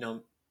champions.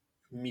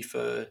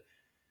 Mipha,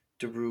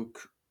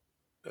 Daruk,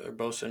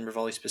 Urbosa, and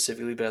Rivali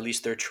specifically, but at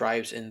least their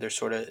tribes and their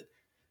sort of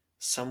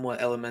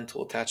somewhat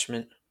elemental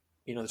attachment.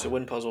 There's a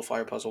wind puzzle,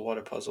 fire puzzle,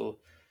 water puzzle,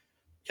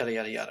 yada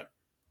yada yada.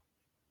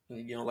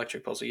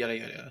 Electric puzzle, yada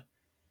yada yada.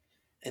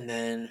 And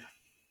then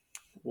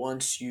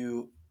once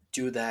you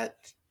do that,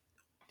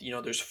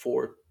 there's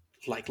 4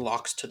 like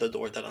locks to the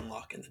door that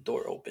unlock, and the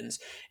door opens,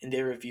 and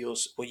it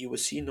reveals what you would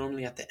see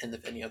normally at the end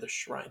of any other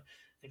shrine,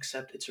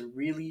 except it's a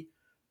really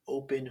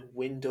open,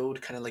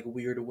 windowed, kind of like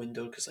weird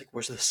window, because like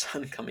where's the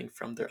sun coming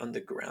from? They're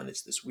underground.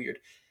 It's this weird.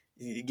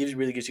 It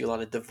really gives you a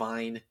lot of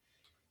divine,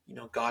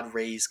 God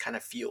rays kind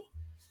of feel,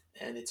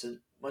 and it's a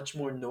much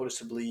more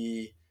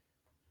noticeably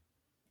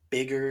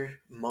bigger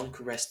monk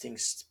resting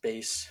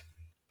space.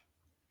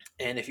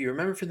 And if you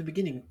remember from the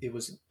beginning, it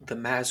was the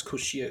Maz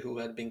Koshia who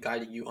had been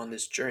guiding you on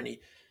this journey,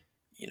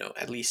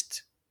 at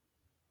least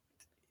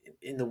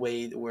in the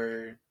way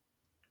where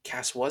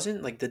Cass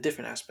wasn't, like the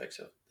different aspects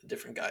of the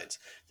different guides,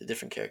 the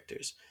different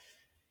characters.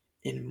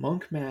 In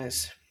Monk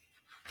Maz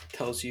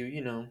tells you,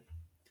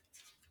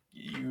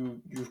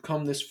 you've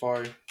come this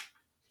far,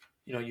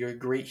 you're a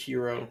great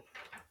hero.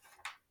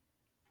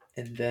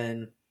 And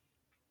then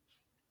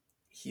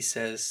he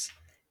says,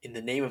 in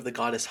the name of the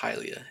goddess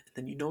Hylia. And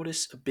then you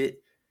notice a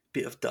bit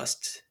of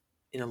dust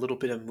and a little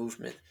bit of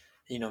movement.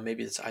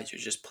 Maybe its eyes are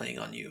just playing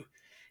on you.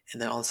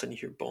 And then all of a sudden you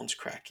hear bones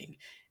cracking,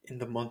 and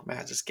the monk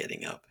Maz is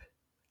getting up.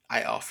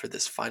 I offer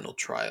this final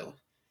trial.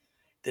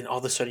 Then all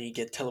of a sudden you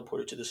get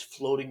teleported to this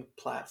floating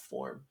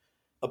platform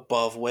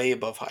way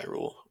above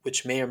Hyrule,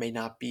 which may or may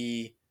not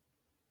be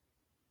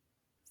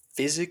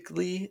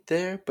physically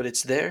there, but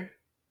it's there.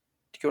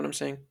 Do you get what I'm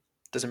saying?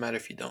 Doesn't matter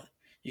if you don't.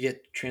 You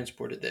get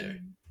transported there.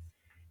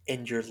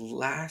 And your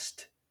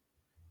last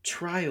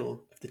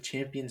trial of the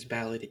Champion's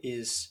Ballad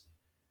is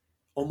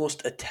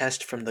almost a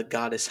test from the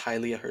goddess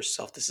Hylia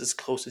herself. This is as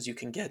close as you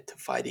can get to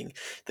fighting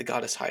the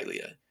goddess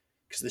Hylia,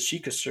 because the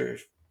Sheikah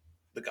serve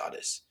the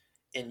goddess,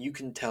 and you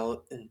can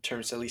tell in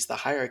terms of at least the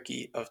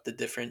hierarchy of the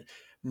different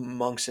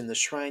monks in the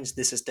shrines,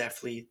 this is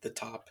definitely the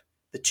top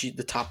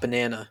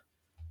banana.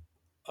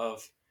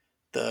 of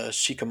the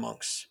Sheikah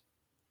monks,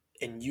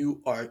 and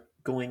you are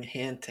going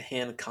hand to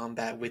hand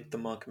combat with the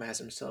monk Maz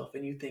himself,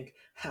 and you think,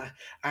 ha,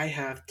 I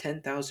have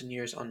 10,000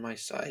 years on my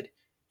side.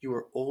 You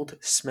are old,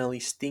 smelly,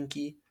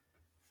 stinky.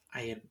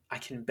 I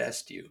can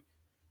best you.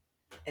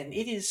 And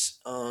it is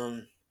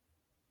probably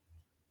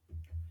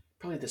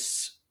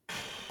this,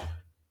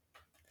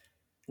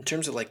 in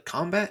terms of like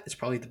combat, it's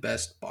probably the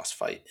best boss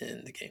fight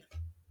in the game.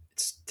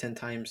 It's 10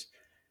 times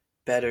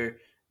better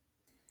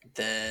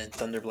than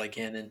Thunderblight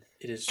Ganon.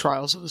 It is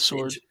Trials of the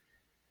Sword.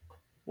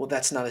 Well,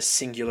 that's not a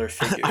singular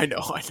figure. I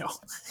know.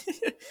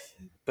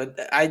 But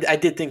I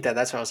did think that.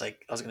 That's why I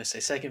was going to say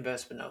second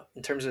best, but no.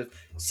 In terms of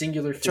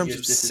singular figures, In terms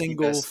of this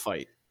single is the best.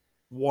 fight,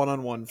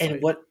 one-on-one fight,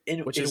 And what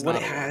which is what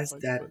not it a lot of has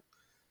fights, that but-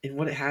 and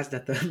what it has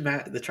that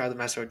the Trial of the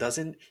Master Sword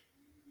doesn't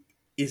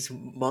is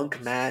Monk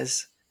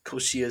Maz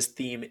Koshia's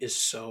theme is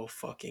so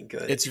fucking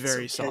good. It's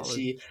very so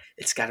catchy. solid.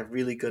 It's got a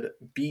really good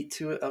beat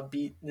to it, a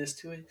beatness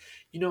to it.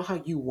 You know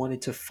how you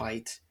wanted to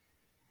fight.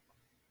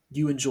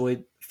 You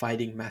enjoyed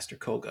fighting Master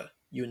Koga.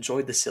 You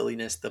enjoyed the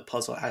silliness, the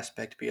puzzle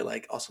aspect. But you're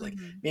like, also like,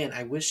 man,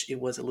 I wish it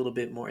was a little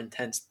bit more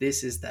intense.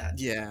 This is that.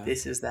 Yeah.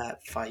 This is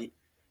that fight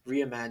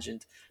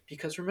reimagined.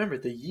 Because remember,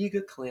 the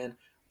Yiga clan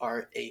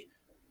are a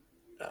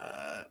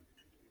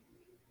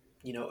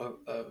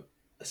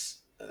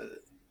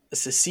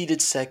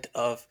seceded sect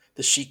of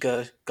the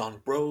Sheikah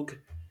gone rogue,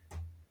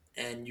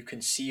 and you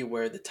can see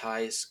where the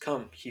ties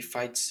come. He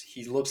fights.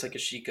 He looks like a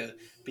Sheikah,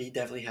 but he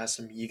definitely has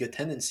some Yiga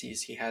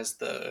tendencies. He has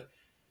the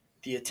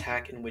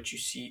attack in which you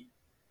see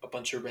a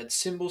bunch of red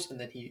symbols, and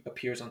then he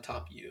appears on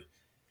top of you.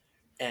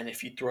 And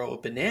if you throw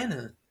a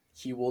banana,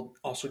 he will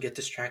also get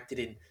distracted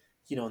and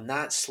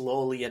not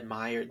slowly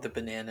admire the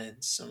banana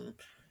in some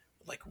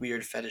like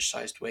weird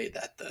fetish-sized way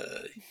that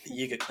the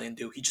Yiga clan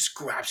do. He just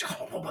grabs it.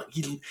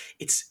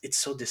 It's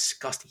so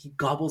disgusting. He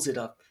gobbles it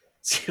up.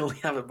 So you only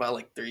have about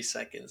like 3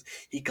 seconds.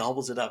 He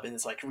gobbles it up and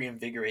it's like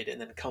reinvigorated,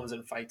 and then comes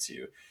and fights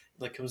you.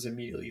 Like comes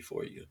immediately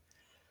for you.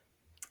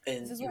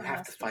 And you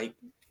have to fight.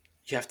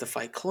 You have to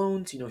fight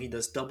clones. He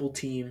does double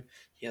team.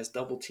 He has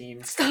double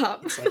team.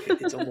 Stop. It's like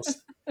it's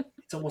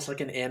almost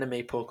like an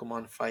anime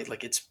Pokemon fight.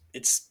 Like it's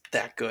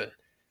that good.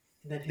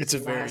 And then It's a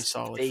very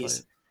solid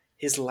fight.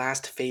 His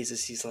last phase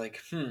is he's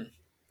like,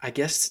 I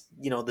guess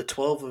the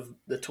 12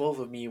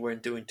 of me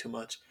weren't doing too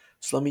much,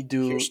 so let me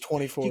do. Here's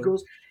 24.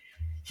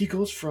 He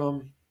goes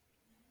from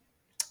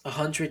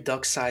 100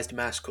 duck-sized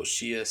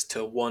Mascoshias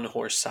to one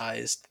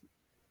horse-sized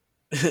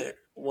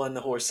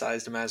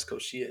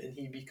Mascoshia, and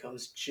he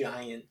becomes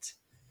giant.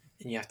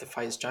 And you have to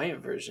fight his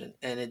giant version,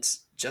 and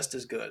it's just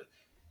as good.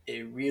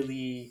 It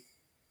really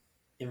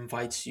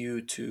invites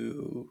you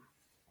to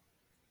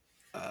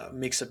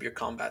mix up your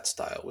combat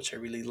style, which I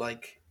really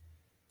like.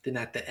 Then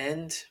at the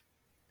end,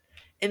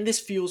 and this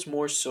feels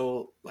more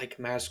so like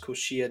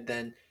Mascoshia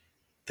than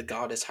the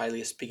goddess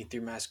Hylia speaking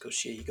through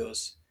Mascoshia. He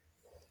goes,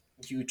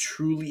 "You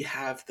truly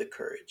have the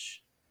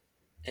courage."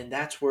 And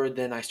that's where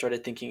then I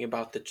started thinking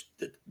about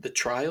the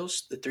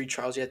trials, the 3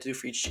 trials you have to do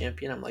for each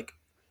champion. I'm like,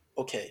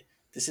 okay,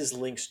 this is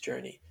Link's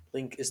journey.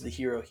 Link is the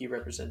hero. He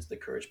represents the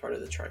courage part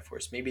of the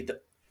Triforce. Maybe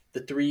the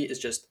 3 is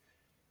just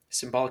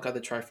symbolic of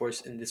the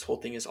Triforce, and this whole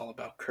thing is all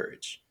about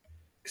courage.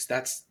 Because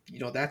that's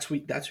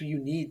what you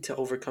need to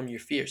overcome your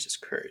fears is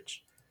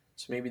courage.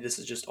 So maybe this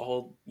is just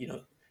all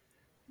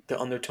the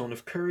undertone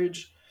of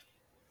courage.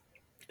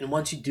 And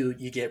once you do,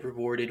 you get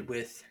rewarded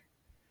with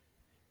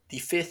the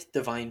 5th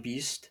Divine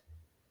Beast.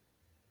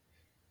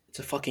 It's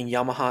a fucking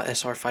Yamaha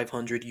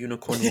SR500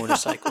 unicorn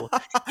motorcycle.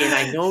 And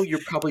I know you're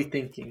probably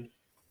thinking,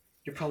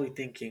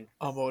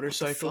 A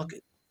motorcycle?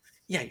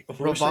 Yeah, a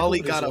motorcycle.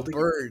 Revali got a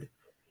bird.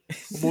 A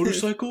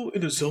motorcycle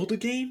in a Zelda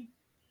game?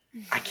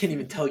 I can't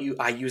even tell you.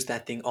 I use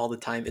that thing all the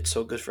time. It's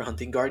so good for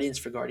hunting Guardians,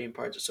 for Guardian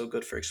parts. It's so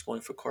good for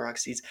exploring for Korok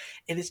seeds.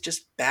 And it's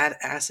just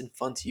badass and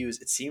fun to use.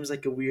 It seems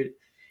like a weird...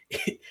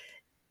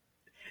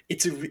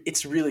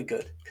 It's really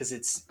good because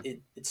it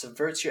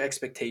subverts your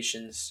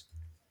expectations,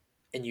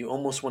 and you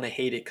almost want to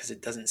hate it because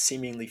it doesn't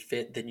seemingly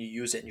fit. Then you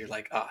use it and you're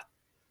like,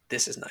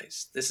 this is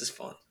nice. This is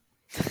fun.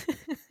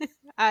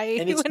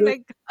 And it's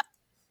good.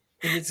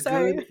 And it's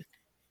good.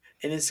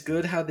 And it's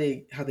good how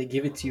they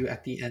give it to you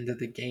at the end of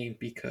the game,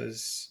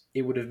 because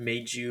it would have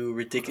made you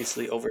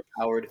ridiculously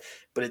overpowered,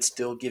 but it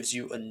still gives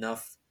you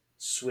enough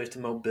swift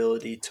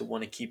mobility to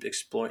want to keep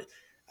exploring.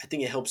 I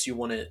think it helps you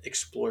want to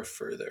explore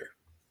further.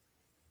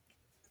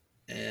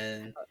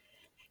 And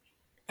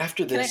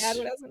after this, Can I add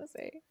what I was gonna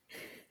say?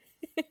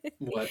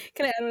 What?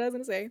 Can I add what I was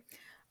gonna say?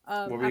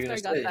 What were you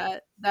After gonna I got say?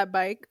 that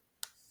bike,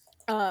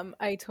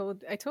 I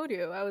told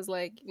you, I was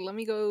like, let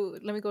me go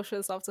show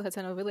this off to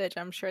Hateno Village.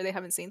 I'm sure they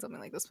haven't seen something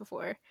like this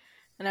before.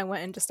 And I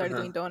went and just started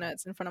doing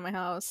donuts in front of my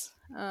house.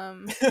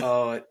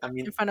 Oh, I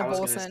mean, in front of I was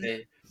gonna Olsen.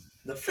 say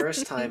the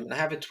first time, and I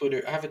have a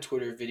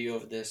Twitter video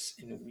of this,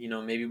 and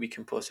maybe we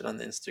can post it on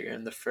the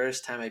Instagram. The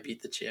first time I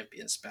beat the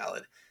Champions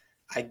Ballad,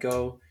 I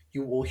go,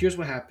 here's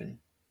what happened.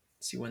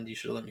 See, Wendy, you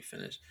should have let me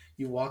finish.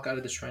 You walk out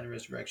of the Shrine of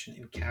Resurrection,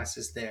 and Cass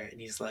is there,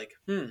 and he's like,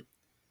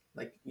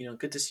 like,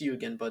 good to see you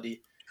again,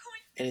 buddy.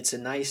 And it's a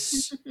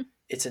nice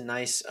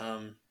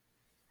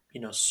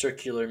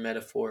circular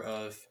metaphor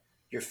of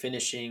you're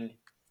finishing,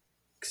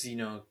 because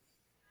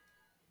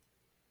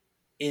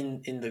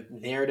in the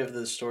narrative of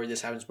the story,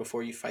 this happens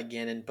before you fight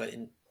Ganon, but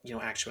in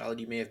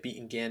actuality, you may have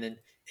beaten Ganon,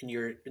 and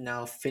you're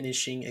now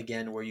finishing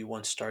again where you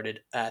once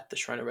started at the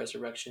Shrine of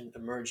Resurrection,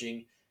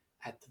 emerging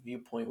at the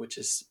viewpoint, which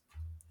is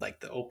like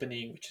the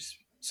opening, which is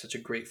such a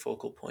great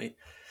focal point.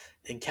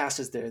 And Cass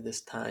is there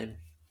this time.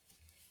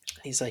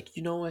 He's like,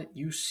 you know what?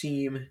 You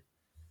seem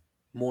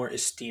more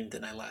esteemed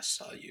than I last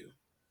saw you.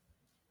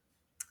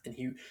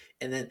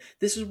 And then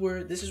this is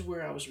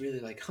where I was really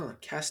like,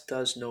 Cass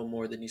does know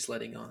more than he's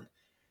letting on.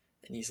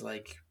 And he's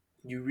like,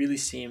 you really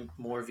seem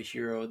more of a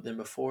hero than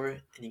before.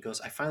 And he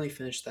goes, I finally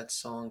finished that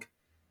song,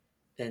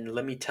 and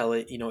let me tell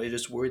it, it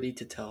is worthy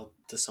to tell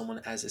to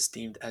someone as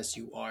esteemed as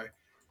you are.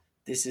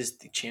 This is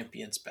the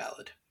Champion's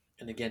Ballad.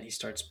 And again, he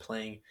starts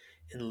playing,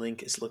 and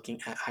Link is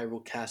looking at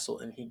Hyrule Castle,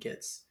 and he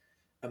gets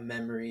a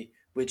memory,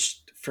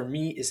 which for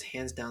me is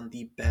hands down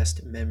the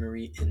best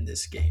memory in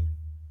this game.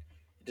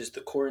 It is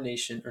the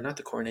coronation, or not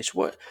the coronation,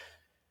 what?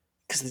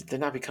 Because they're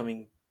not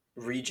becoming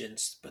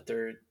regents, but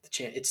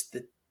it's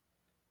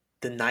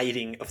the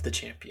knighting of the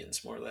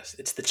champions, more or less.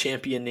 It's the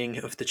championing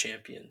of the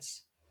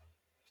champions,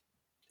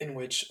 in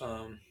which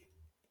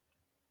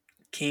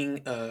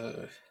King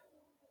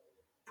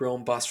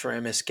Rome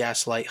Bosphoramus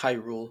Gaslight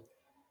Hyrule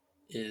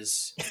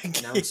is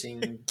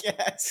announcing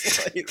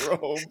Gaslight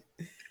Rome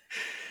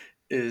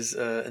is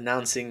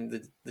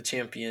announcing the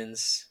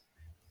champions,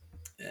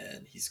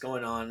 and he's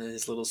going on in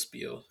his little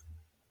spiel.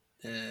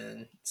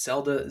 And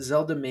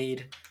Zelda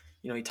made,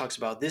 he talks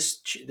about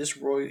this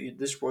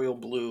royal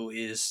blue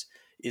is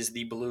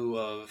the blue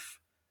of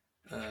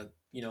the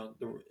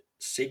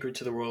sacred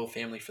to the royal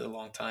family for the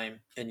long time.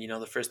 And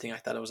the first thing I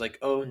thought, I was like,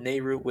 oh,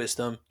 Nehru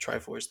wisdom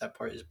Triforce, that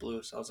part is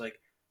blue. So I was like,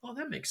 oh,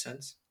 that makes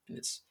sense. And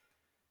it's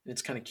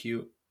kind of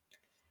cute.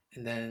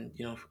 And then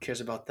who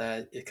cares about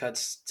that? It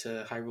cuts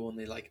to Hyrule, and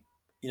they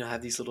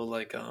have these little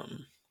like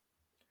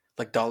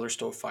dollar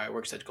store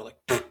fireworks that go like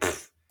poof,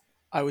 poof.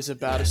 I was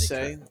about to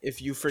say,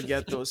 if you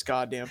forget those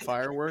goddamn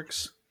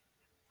fireworks,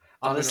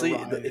 honestly,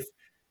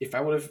 if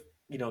I would have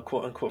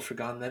quote unquote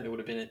forgotten them, it would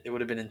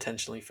have been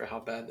intentionally for how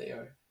bad they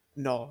are.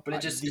 No, but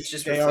it's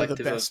just they are the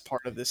best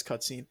part of this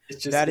cutscene.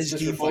 That is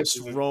the most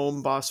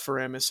Rome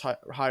Bosphoramus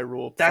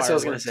Hyrule. That's what I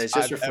was gonna say. It's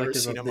just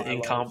reflective of the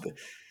incompetence.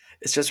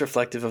 It's just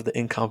reflective of the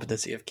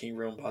incompetency of King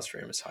Rome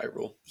Bosphoramus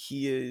Hyrule.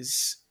 He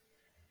is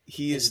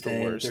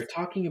the worst. They're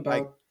talking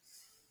about.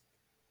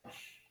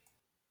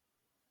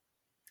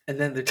 And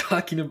then they're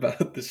talking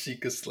about the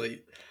Sheikah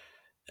Slate,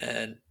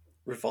 and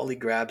Revali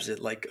grabs it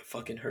like a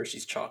fucking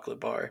Hershey's chocolate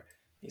bar.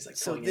 He's like,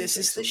 so this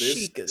is the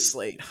Sheikah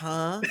Slate,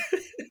 huh?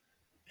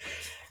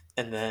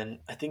 And then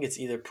I think it's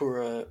either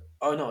Pura.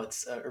 Oh no,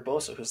 it's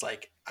Urbosa who's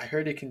like, I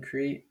heard it can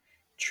create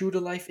true to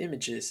life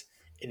images.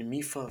 And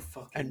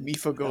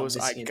Mipha goes,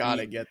 I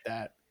gotta get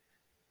that.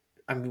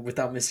 I mean,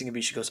 without missing a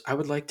beat, she goes, I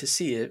would like to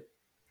see it.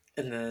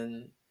 And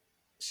then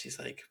she's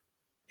like,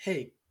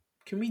 hey,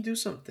 can we do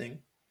something?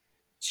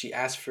 She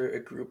asked for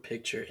a group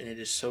picture, and it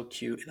is so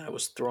cute, and I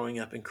was throwing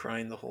up and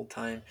crying the whole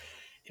time.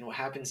 And what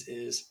happens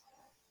is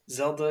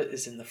Zelda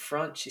is in the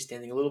front. She's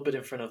standing a little bit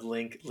in front of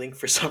Link. Link,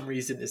 for some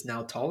reason, is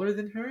now taller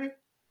than her.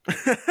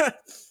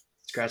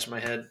 Scratch my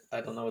head.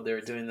 I don't know what they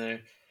were doing there.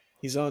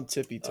 He's on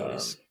tippy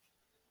toes.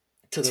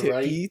 To the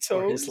right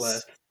or his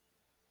left.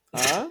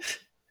 Huh?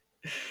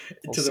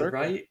 To the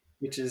right,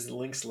 which is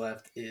Link's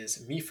left,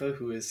 is Mipha,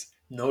 who is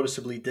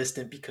noticeably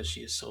distant because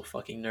she is so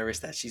fucking nervous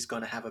that she's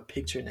going to have a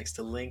picture next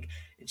to Link,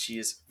 and she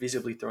is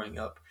visibly throwing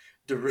up.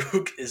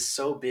 Daruk is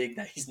so big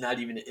that he's not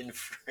even in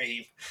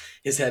frame.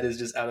 His head is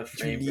just out of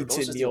frame. You need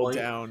to kneel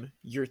down.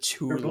 You're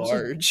too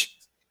large.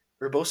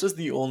 Urbosa's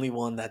the only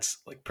one that's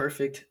like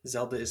perfect.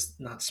 Zelda is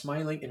not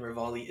smiling, and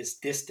Revali is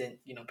distant,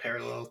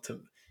 parallel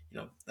to,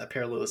 that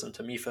parallelism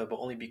to Mipha, but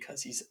only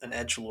because he's an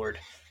edgelord.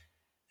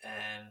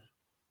 And,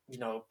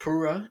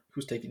 Pura,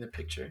 who's taking the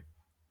picture,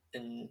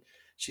 and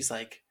she's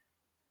like,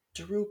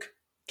 Daruk,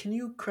 can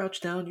you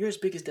crouch down? You're as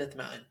big as Death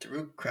Mountain.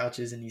 Daruk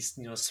crouches, and he's,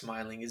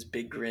 smiling, his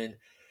big grin.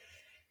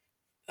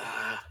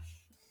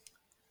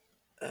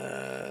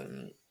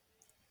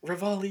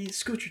 Revali,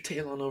 scoot your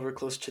tail on over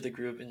closer to the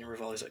group, and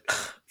Revali's like,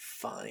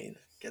 fine.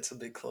 Gets a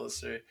bit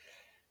closer.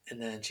 And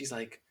then she's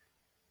like,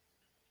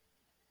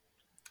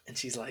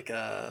 what's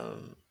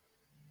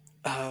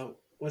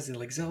it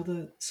like,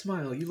 Zelda,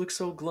 smile, you look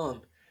so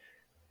glum.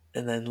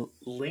 And then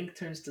Link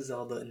turns to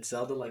Zelda, and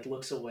Zelda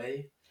looks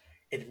away,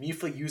 and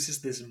Mipha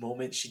uses this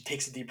moment. She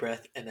takes a deep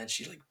breath, and then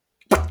she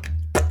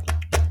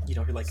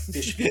her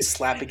fish feet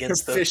slap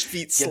against her fish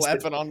feet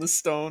slapping on the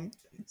stone,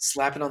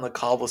 slapping on the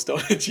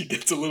cobblestone, and she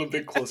gets a little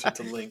bit closer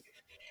to Link.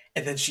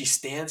 And then she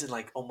stands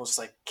in almost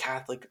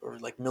Catholic or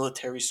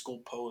military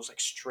school pose,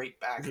 straight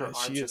back. Her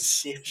arms are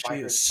stiff by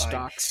her side.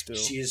 Stock still.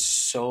 She is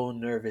so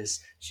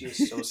nervous. She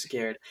is so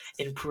scared.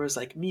 And Pura's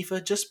like,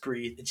 Mipha, just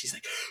breathe. And she's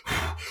like,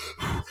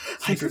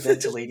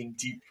 hyperventilating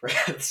deep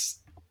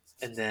breaths.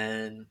 And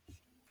then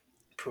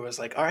Pura's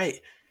like, all right,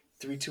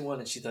 3, 2, 1.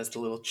 And she does the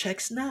little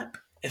check snap.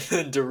 And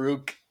then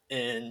Daruk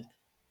and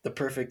the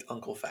perfect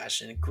uncle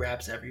fashion. It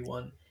grabs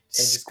everyone and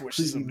just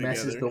Squishes completely them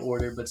messes together. the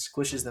order, but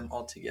squishes them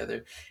all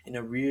together in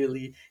a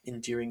really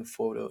endearing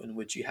photo in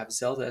which you have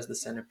Zelda as the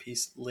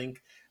centerpiece,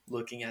 Link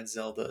looking at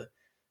Zelda,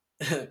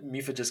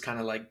 Mifa just kind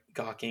of like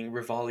gawking,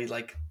 Rivali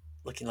like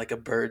looking like a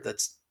bird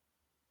that's,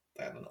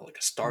 I don't know, like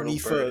a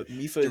startled bird.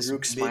 Mifa is Daruk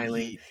mid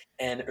smiling, heat.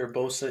 and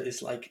Urbosa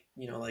is like,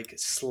 like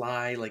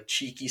sly, like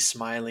cheeky,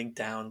 smiling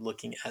down,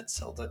 looking at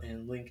Zelda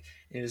and Link.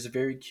 And it is a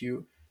very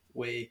cute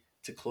way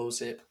to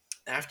close it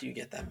after you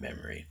get that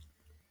memory.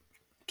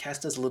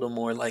 Cast does a little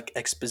more like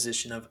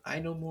exposition of I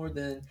know more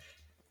than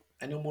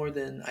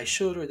I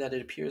should, or that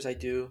it appears I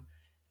do.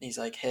 And he's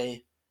like,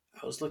 hey,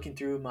 I was looking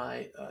through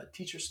my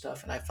teacher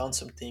stuff and I found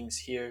some things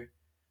here.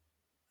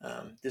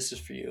 This is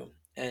for you.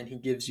 And he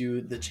gives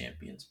you the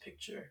champion's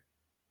picture.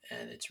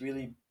 And it's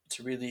really,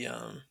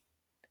 I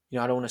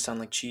don't want to sound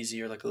like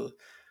cheesy or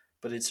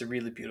but it's a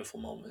really beautiful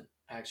moment.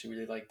 I actually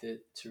really liked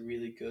it. It's a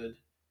really good,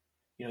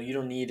 you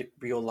don't need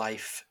real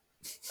life,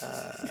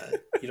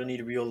 you don't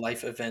need real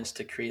life events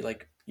to create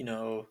like,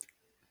 real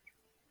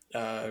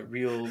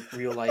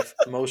life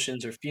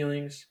emotions or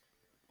feelings.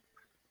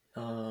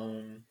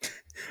 Um,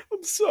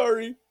 I'm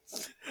sorry.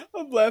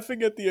 I'm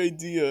laughing at the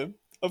idea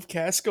of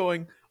Cass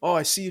going, "Oh,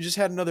 I see you just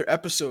had another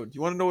episode.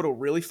 You want to know what'll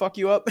really fuck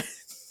you up?"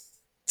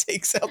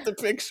 Takes out the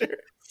picture.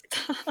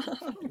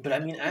 but I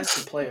mean, as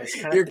the player,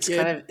 Your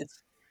kid.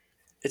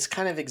 it's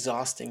kind of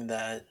exhausting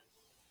that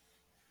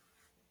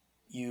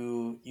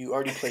you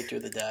already played through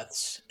the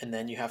deaths, and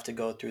then you have to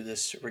go through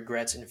this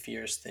regrets and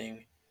fears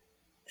thing,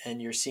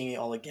 and you're seeing it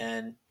all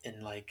again,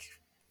 and like,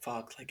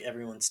 fuck, like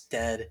everyone's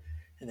dead,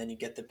 and then you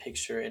get the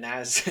picture, and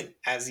as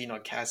as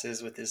Cass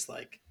is with his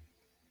like,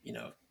 you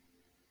know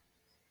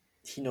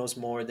he knows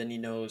more than he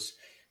knows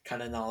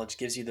kind of knowledge,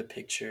 gives you the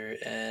picture,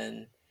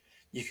 and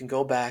you can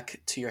go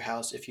back to your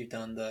house if you've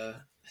done the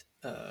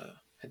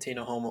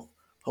Hateno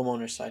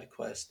homeowner side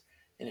quest,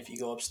 and if you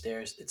go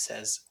upstairs, it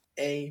says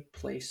a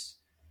place,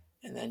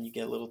 and then you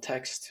get a little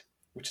text,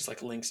 which is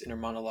like Link's inner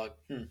monologue.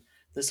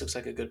 This looks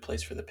like a good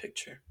place for the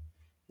picture.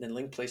 And then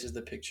Link places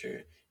the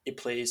picture. It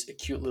plays a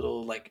cute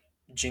little like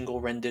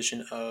jingle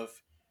rendition of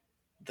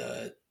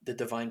the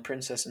Divine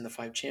Princess and the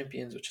Five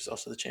Champions, which is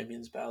also the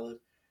Champions Ballad.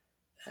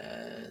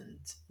 And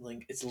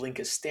Link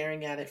is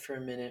staring at it for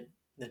a minute.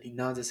 Then he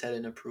nods his head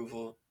in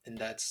approval, and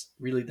that's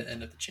really the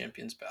end of the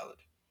Champions Ballad.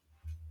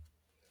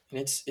 And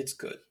it's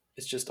good.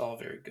 It's just all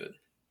very good.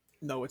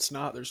 No, it's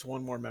not. There's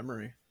one more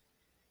memory.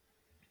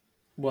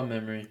 What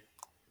memory?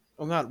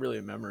 Well, not really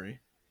a memory,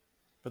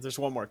 but there's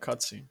one more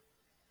cutscene.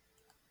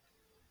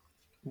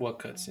 What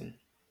cutscene?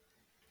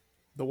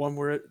 The one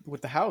where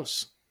with the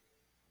house.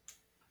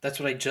 That's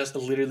what I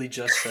literally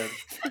just said.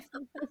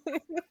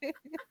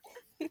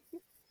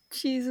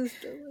 Jesus,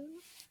 Dylan.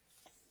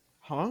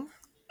 Huh?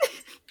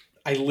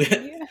 I lit.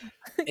 Yeah.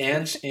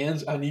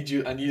 And I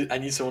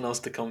need someone else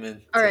to come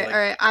in. All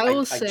right. I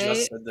will I say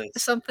just said this.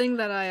 something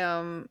that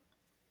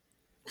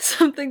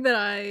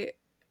I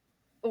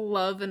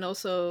love and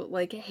also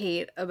like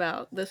hate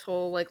about this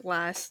whole like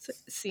last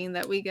scene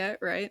that we get,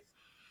 right?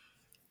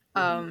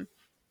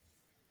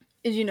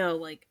 Is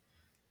like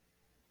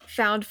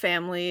found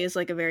family is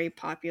like a very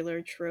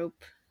popular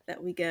trope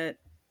that we get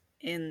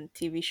in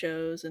TV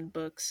shows and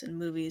books and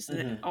movies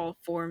and all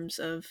forms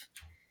of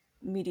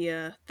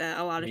media that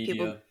a lot of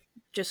people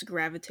just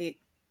gravitate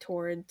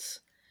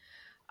towards.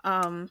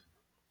 And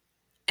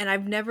I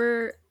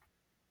never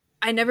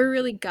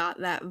really got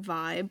that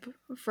vibe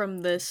from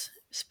this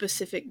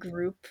specific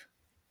group,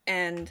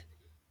 and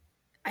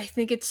I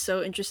think it's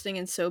so interesting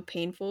and so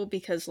painful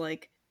because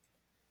like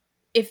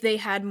if they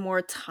had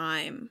more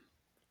time,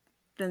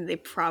 then they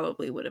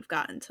probably would have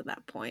gotten to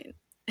that point.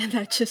 And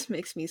that just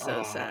makes me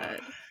so sad.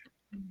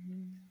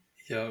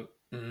 Yep.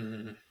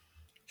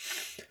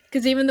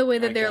 Because even the way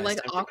that Alright, they're guys, like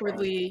time for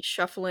awkwardly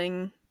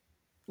shuffling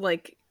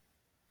like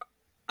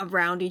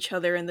around each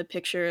other in the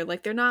picture,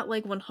 like they're not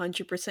like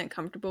 100%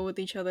 comfortable with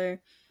each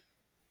other.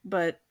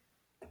 But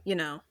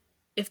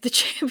if the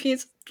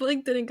champions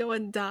like didn't go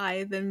and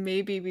die, then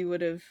maybe we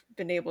would have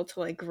been able to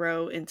like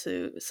grow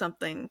into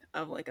something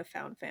of like a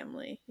found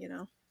family.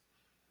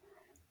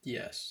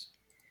 Yes.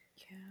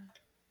 Yeah.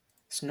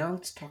 So now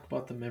let's talk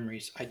about the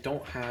memories. I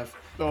don't have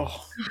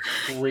Oh,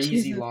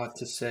 crazy lot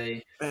to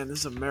say. man, this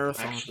is a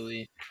marathon.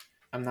 Actually,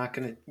 I'm not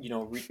gonna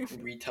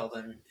retell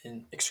them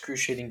in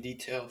excruciating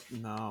detail.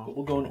 No. But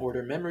we'll go in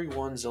order. Memory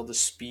 1, Zelda's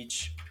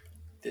speech.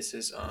 This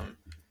is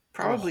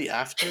probably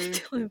after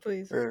Dylan,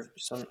 please. or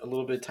a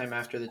little bit of time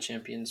after the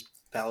Champions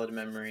Ballad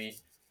memory,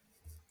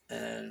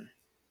 and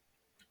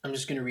I'm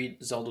just gonna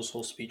read Zelda's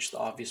whole speech, the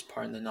obvious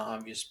part and the not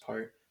obvious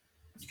part.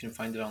 You can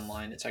find it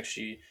online. It's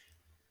actually,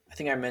 I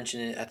think I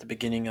mentioned it at the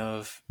beginning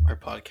of our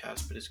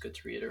podcast, but it's good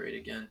to reiterate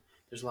again.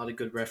 There's a lot of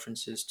good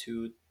references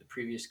to the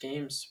previous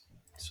games.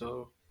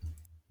 So,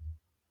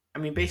 I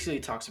mean, basically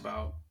it talks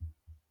about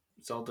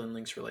Zelda and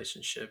Link's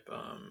relationship.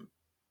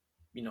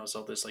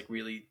 Zelda's like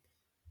really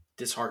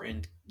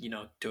disheartened,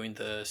 doing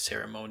the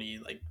ceremony,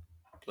 like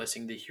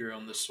blessing the hero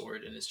on the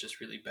sword, and it's just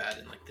really bad.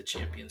 And like the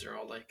champions are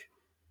all like,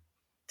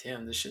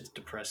 damn, this shit's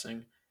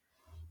depressing.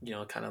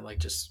 kind of like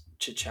just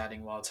chit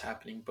chatting while it's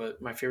happening.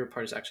 But my favorite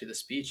part is actually the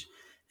speech,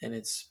 and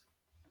it's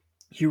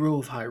Hero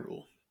of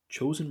Hyrule,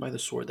 chosen by the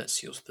sword that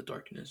seals the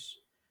darkness.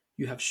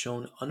 You have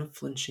shown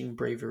unflinching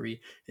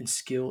bravery and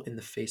skill in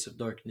the face of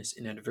darkness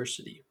and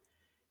adversity,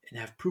 and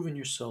have proven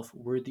yourself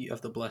worthy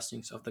of the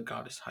blessings of the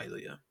goddess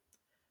Hylia.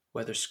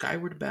 Whether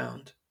skyward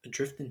bound,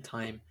 adrift in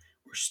time,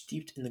 or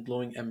steeped in the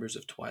glowing embers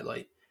of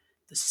twilight,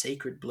 the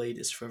sacred blade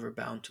is forever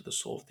bound to the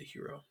soul of the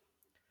hero.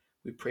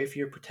 We pray for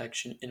your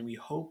protection, and we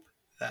hope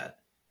that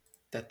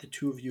the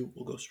two of you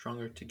will go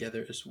stronger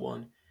together as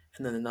one.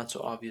 And then the not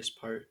so obvious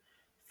part,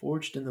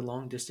 forged in the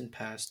long distant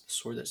past, the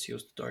sword that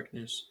seals the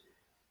darkness,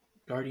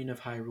 guardian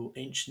of Hyrule,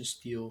 ancient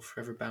steel,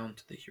 forever bound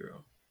to the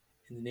hero.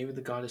 In the name of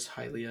the goddess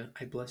Hylia,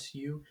 I bless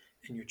you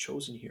and your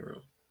chosen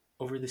hero.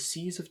 Over the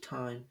seas of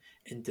time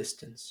and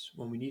distance,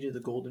 when we needed the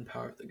golden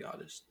power of the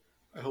goddess,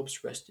 our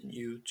hopes rest in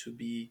you to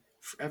be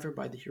forever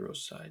by the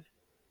hero's side.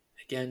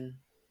 Again,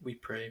 we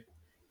pray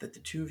that the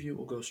two of you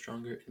will grow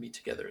stronger and be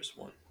together as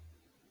one.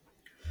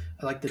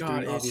 I like the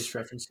God, three obvious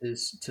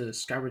references to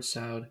Skyward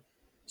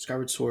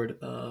Sword,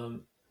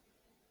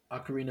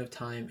 Ocarina of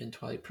Time, and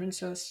Twilight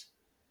Princess.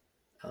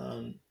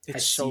 I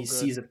it's see so good.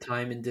 Seas of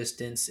Time and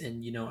Distance,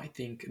 and I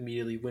think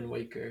immediately Wind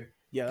Waker.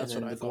 Yeah, And that's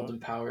then what I the thought. golden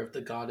power of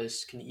the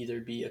goddess can either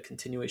be a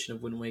continuation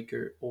of Wind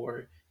Waker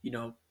or,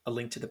 a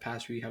Link to the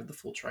Past where you have the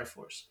full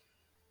Triforce.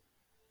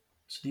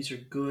 So these are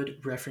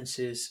good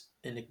references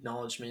and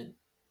acknowledgement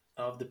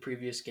of the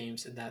previous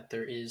games, and that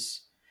there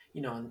is,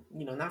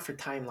 not for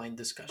timeline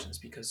discussions,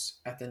 because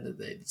at the end of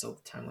the day, the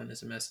timeline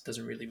is a mess. It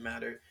doesn't really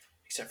matter,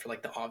 except for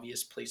like the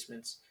obvious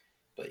placements.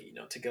 But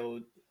to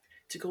go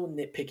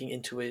nitpicking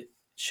into it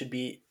should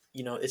be,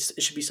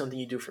 it should be something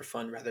you do for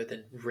fun rather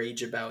than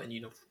rage about and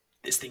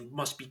this thing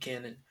must be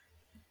canon.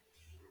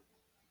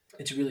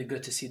 It's really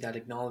good to see that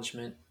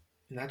acknowledgement,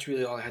 and that's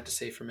really all I had to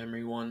say for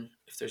Memory One.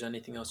 If there's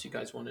anything else you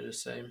guys wanted to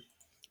say.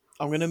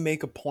 I'm gonna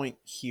make a point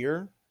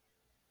here,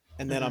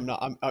 and then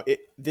Mhm.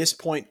 this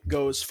point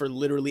goes for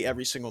literally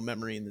every single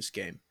memory in this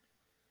game.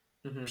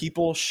 Mm-hmm.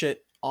 People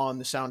shit on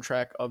the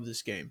soundtrack of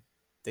this game.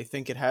 They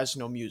think it has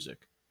no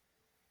music.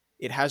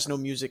 It has no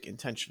music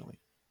intentionally.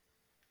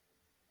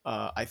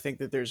 I think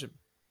that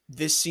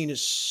this scene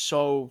is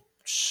so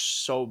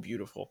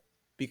beautiful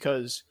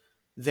because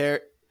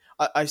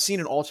I've seen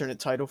an alternate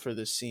title for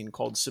this scene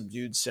called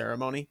Subdued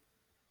Ceremony.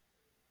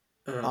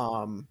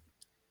 Uh-huh.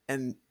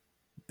 And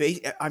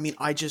I mean,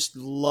 I just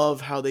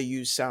love how they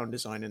use sound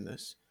design in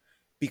this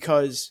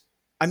because,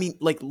 I mean,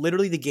 like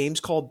literally the game's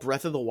called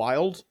Breath of the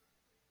Wild.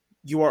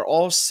 You are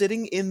all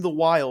sitting in the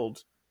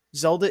wild.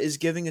 Zelda is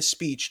giving a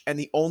speech, and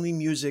the only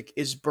music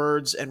is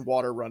birds and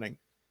water running.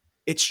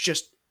 It's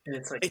just, And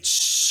it's like, it's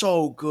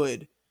so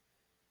good.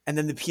 And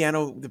then the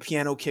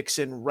piano kicks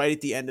in right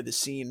at the end of the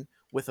scene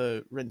with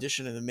a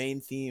rendition of the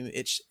main theme.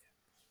 It's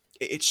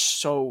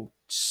so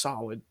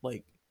solid.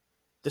 Like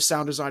the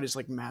sound design is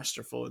like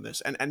masterful in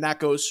this, and that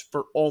goes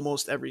for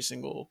almost every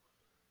single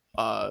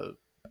uh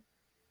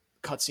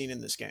cutscene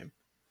in this game.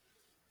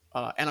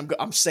 And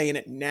I'm saying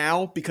it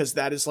now because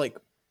that is like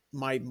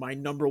my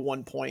number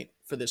one point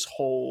for this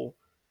whole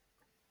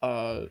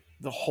the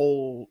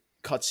whole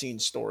cutscene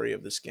story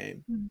of this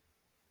game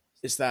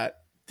is that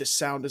the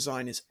sound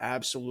design is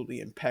absolutely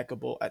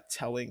impeccable at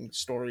telling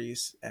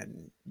stories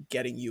and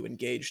getting you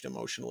engaged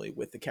emotionally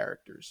with the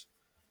characters.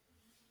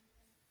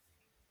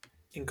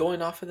 and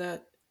going off of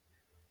that,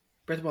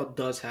 Breath of the Wild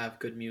does have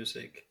good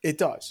music. It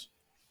does.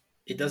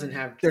 It doesn't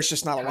have There's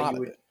just not a how lot you of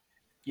would,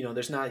 it.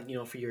 there's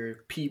not, for your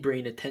pea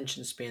brain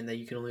attention span that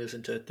you can only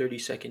listen to a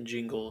 30-second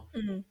jingle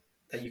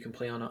that you can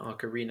play on an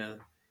ocarina,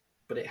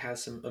 but it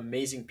has some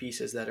amazing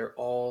pieces that are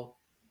all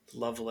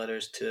love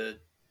letters to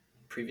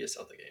previous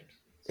Zelda games.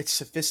 It's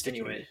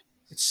sophisticated. Anyway,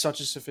 It's such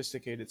a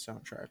sophisticated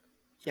soundtrack.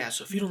 yeah,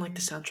 so if you don't like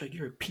the soundtrack,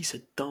 you're a piece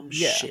of dumb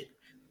Yeah. shit.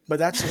 But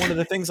that's one of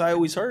the things I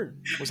always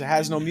heard was it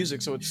has no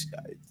music, so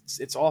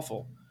it's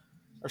awful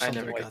or I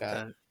something never like got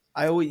that. that.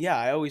 I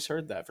always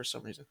heard that for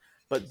some reason.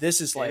 But this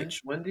is like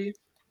Ange, Wendy,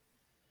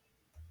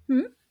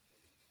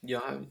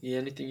 yeah,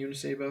 anything you want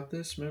to say about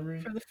this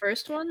memory? For the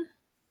first one,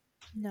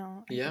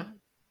 No. I Yeah.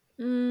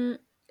 don't.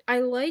 I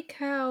like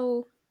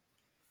how,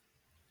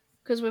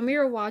 because when we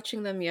were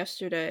watching them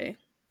yesterday,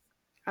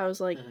 I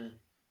was like, Mhm.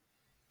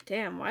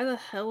 damn, why the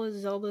hell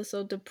is Zelda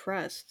so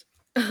depressed?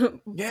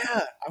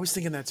 yeah, I was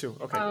thinking that too.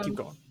 Okay, keep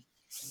going.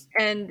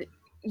 And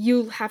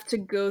you have to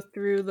go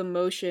through the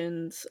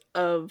motions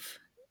of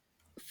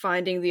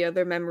finding the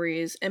other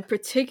memories, and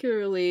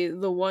particularly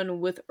the one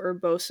with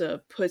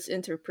Urbosa puts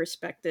into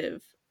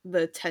perspective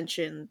the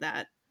tension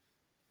that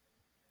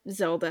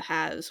Zelda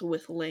has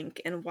with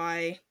Link and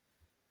why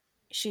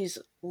she's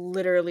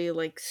literally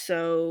like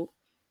so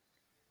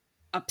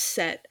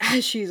upset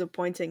as she's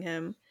appointing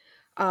him.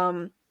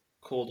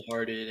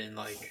 Cold-hearted and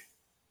like,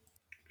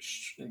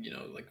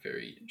 like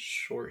very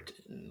short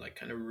and like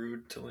kind of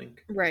rude to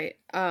Link. Right.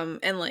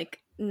 And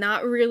like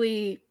not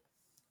really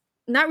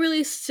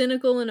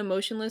cynical and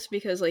emotionless,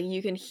 because like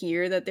you can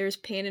hear that there's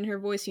pain in her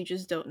voice, you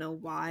just don't know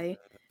why.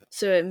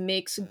 So it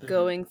makes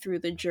going through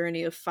the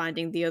journey of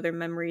finding the other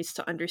memories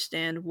to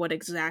understand what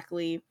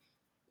exactly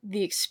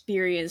the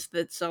experience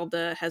that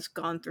Zelda has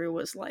gone through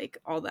was like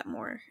all that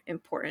more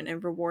important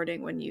and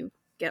rewarding when you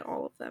get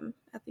all of them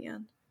at the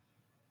end.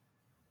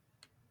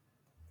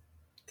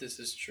 This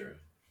is true.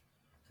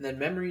 And then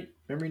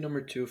memory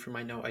number 2 for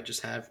my note, I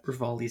just have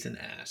Rivali's an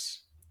ass.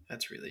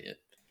 That's really it.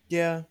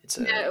 Yeah. It's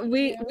Yeah,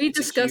 we it's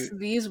a discussed cute-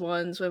 these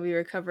ones when we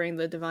were covering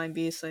the Divine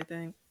Beasts, I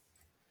think.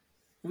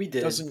 we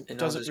did. Doesn't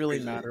and I'll doesn't just really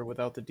briefly- matter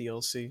without the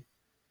DLC.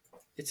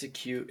 It's a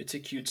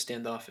cute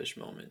standoffish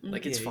moment.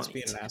 Like, Yeah, it's he's funny.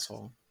 being It's an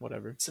asshole.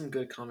 Whatever. some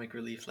good comic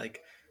relief.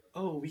 Like,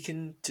 oh, we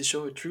can, to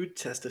show a true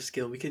test of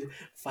skill, we could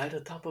fight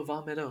on top of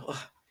Ameno. Ugh,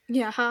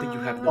 Yeah. but you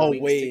have no Oh,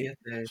 wings wait. to get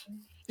there.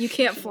 You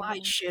can't fly,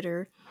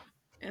 shitter.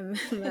 And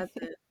then that's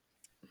it.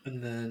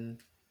 And then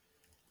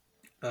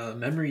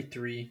memory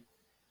 3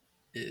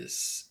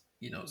 is,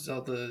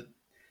 Zelda.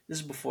 This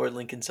is before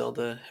Link and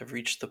Zelda have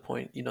reached the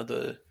point,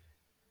 the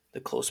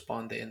close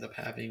bond they end up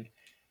having.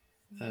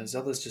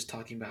 Zelda's just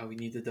talking about how we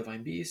need the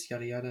Divine Beast,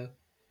 yada yada.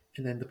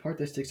 And then the part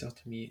that sticks out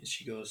to me is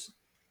she goes,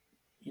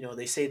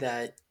 they say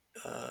that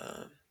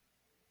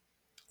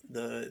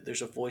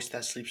there's a voice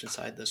that sleeps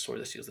inside the sword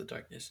that seals the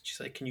darkness. She's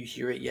like, "Can you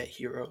hear it yet,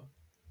 hero?"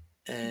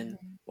 And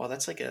while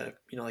that's like a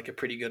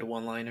pretty good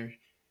one-liner,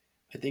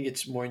 I think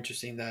it's more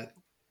interesting that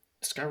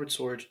Skyward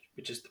Sword,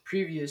 which is the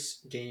previous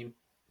game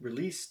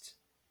released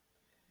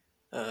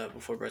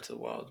before Breath of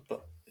the Wild,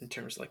 but in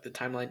terms of like the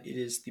timeline, it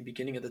is the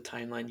beginning of the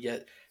timeline.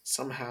 Yet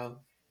somehow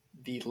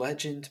the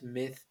legend,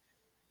 myth,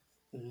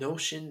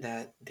 notion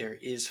that there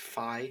is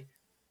Phi,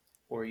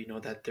 or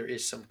that there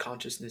is some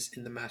consciousness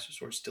in the Master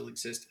Sword still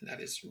exists, and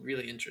that is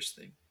really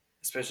interesting,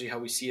 especially how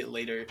we see it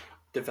later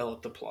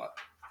develop the plot.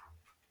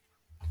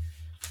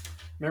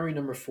 Memory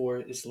number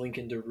 4 is Link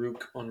and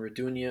Daruk on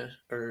Rudunia,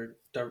 or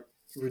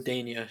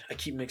Rudania. I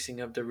keep mixing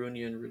up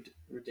Darunia and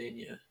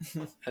Rudania,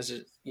 as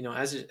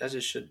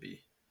it should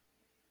be.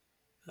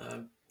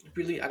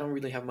 Really, I don't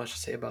really have much to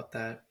say about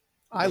that.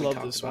 I We love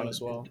talked this one about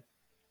as well.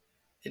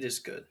 It is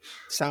good.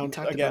 Sound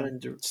talked again.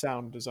 about it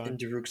Sound design. in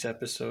Daruk's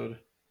episode.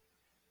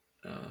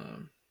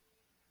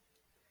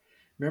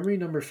 Memory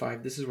number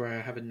 5. This is where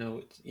I have a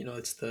note.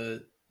 It's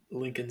the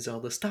Link and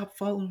Zelda. Stop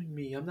following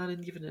me. I'm not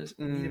even need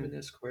of an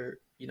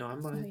escort.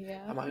 I'm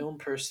my own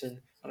person.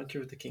 I don't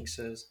care what the king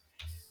says.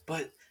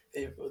 But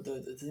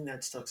the thing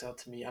that stuck out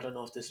to me, I don't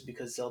know if this is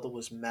because Zelda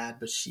was mad,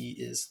 but she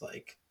is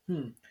like,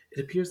 it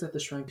appears that the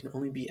shrine can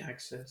only be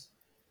accessed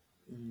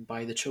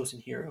by the chosen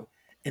hero.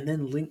 And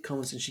then Link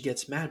comes and she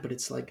gets mad, but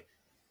it's like,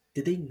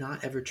 did they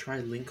not ever try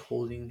Link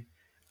holding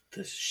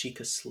the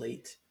Sheikah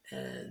slate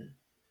and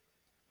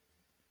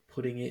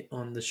putting it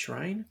on the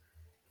shrine?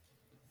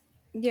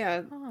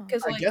 Yeah,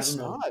 because I like guess I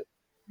don't know. not.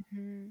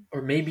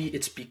 Or maybe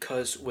it's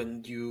because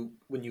when you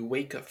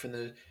wake up from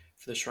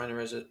the Shrine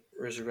of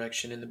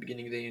Resurrection in the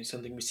beginning of the game,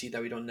 something we see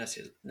that we don't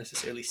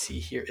necessarily see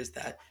here is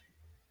that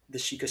the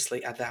Sheikah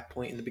slate at that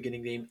point in the beginning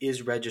of the game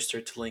is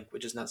registered to Link,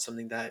 which is not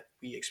something that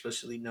we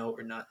explicitly know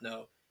or not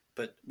know,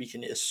 but we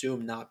can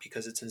assume not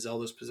because it's in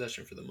Zelda's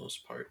possession for the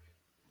most part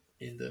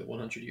in the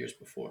 100 years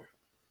before.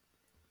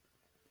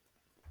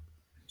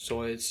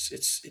 So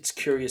it's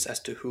curious as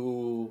to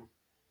who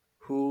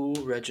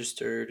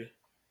registered.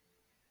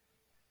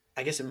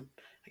 I guess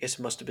it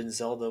must have been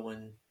Zelda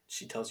when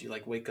she tells you,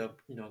 like, wake up,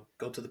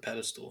 go to the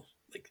pedestal.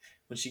 Like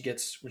when she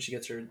gets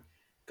her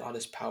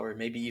goddess power,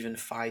 maybe even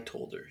Phi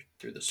told her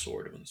through the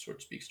sword when the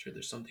sword speaks to her.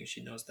 There's something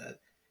she knows that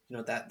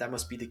that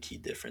must be the key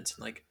difference.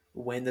 And like,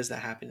 when does that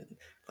happen?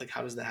 Like,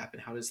 how does that happen?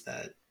 How does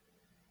that,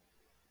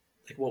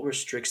 like, what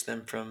restricts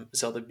them from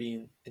Zelda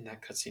being in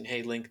that cutscene?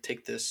 Hey, Link,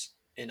 take this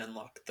and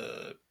unlock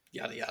the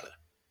yada yada.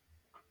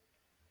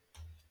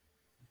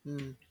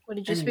 would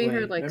it just be her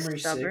Anyway, like memory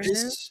 6.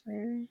 stubbornness?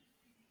 Maybe?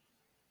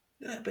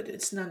 Yeah, but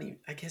it's not even.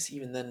 I guess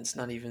even then, it's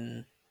not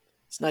even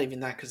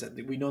that, because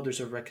we know there's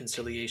a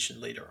reconciliation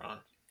later on.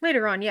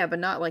 Later on, yeah, but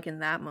not like in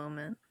that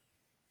moment.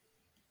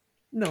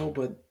 No,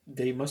 but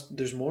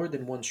there's more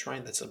than one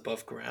shrine that's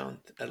above ground,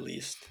 at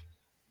least.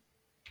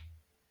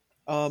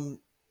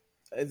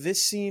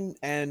 This scene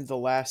and the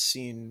last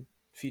scene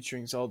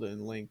featuring Zelda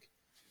and Link,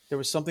 there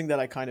was something that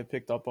I kind of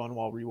picked up on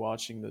while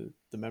rewatching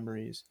the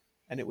memories,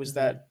 and it was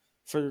that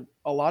for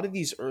a lot of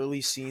these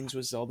early scenes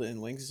with Zelda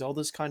and Link,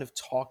 Zelda's kind of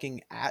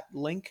talking at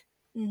Link,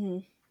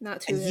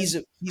 Not too. and he's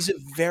a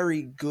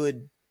very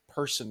good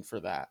person for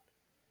that.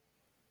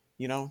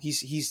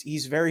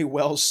 He's very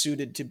well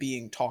suited to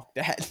being talked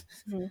at.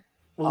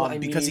 Well,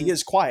 because he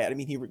is quiet. I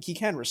mean, he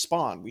can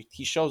respond.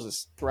 He shows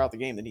us throughout the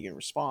game that he can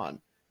respond,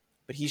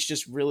 but he's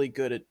just really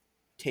good at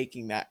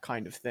taking that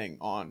kind of thing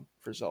on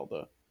for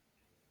Zelda.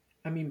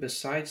 I mean,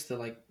 besides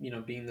the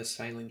being the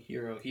silent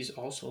hero, he's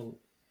also,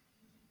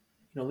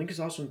 Link is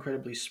also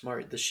incredibly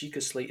smart. The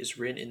Sheikah slate is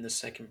written in the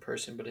second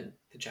person, but in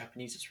the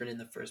Japanese, it's written in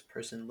the first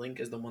person. Link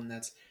is the one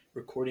that's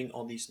recording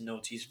all these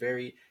notes. He's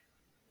very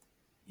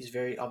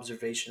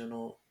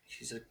observational.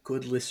 He's a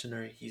good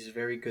listener. He's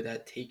very good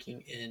at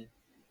taking in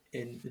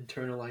and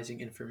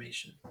internalizing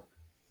information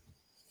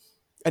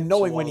and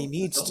knowing when he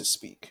needs to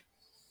speak.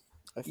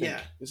 I think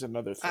Yeah. is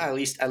another thing. At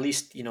least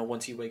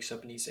once he wakes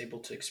up and he's able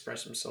to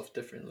express himself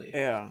differently.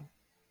 Yeah.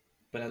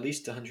 But at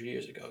least 100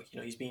 years ago,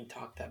 he's being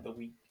talked at, but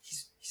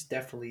he's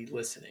definitely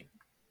listening.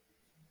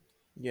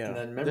 Yeah. And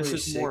then This Memory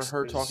is more 6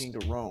 her is, talking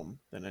to Rome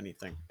than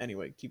anything.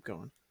 Anyway, keep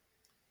going.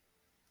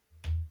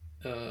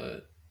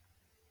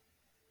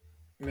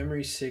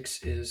 Memory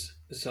 6 is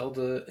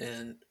Zelda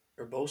and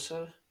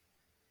Urbosa,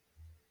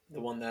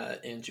 the one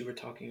that Angie were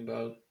talking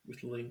about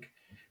with Link,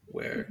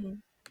 where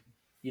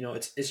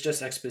it's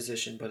just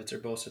exposition, but it's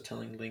Urbosa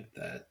telling Link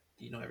that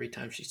every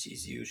time she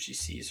sees you, she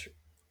sees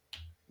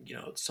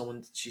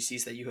someone, she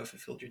sees that you have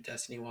fulfilled your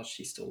destiny while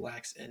she still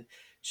lacks, and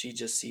she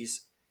just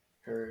sees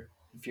her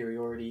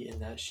inferiority in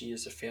that she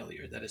is a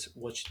failure. That is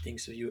what she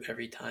thinks of you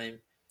every time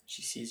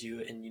she sees you,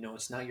 and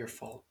it's not your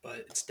fault,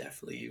 but it's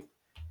definitely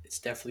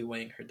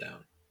weighing her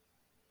down.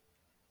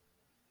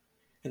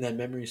 And then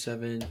Memory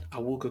 7, I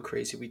will go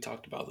crazy. We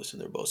talked about this in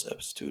their boss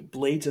episode.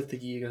 Blades of the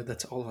Yiga,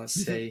 that's all I'll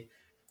say.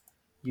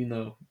 You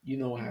know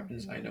what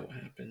happens. I know what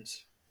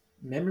happens.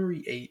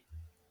 Memory 8,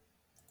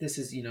 this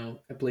is,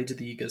 Blades of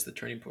the Yiga is the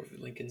turning point for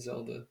Link and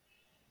Zelda.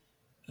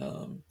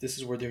 This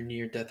is where they're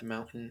near Death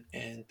Mountain,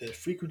 and the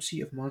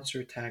frequency of monster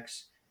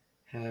attacks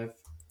have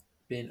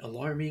been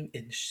alarming,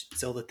 and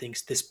Zelda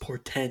thinks this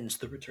portends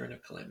the return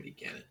of Calamity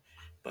Ganon.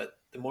 But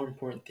the more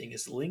important thing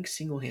is Link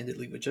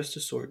single-handedly, with just a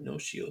sword, no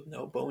shield,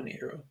 no bow and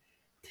arrow,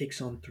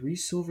 takes on 3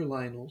 silver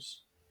Lynels,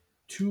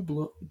 2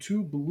 blue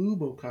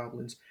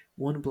Bokoblins,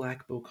 1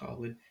 black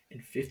Bokoblin,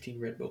 and 15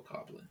 red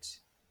Bokoblins.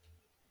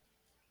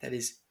 That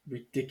is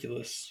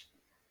ridiculous.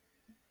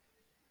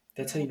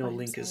 That's how you know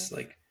Link is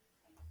like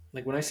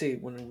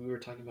when we were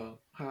talking about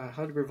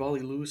how did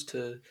Rivali lose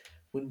to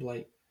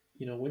Windblight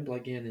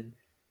Ganon.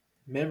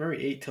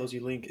 Memory 8 tells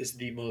you Link is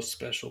the most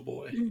special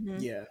boy.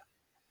 Yeah.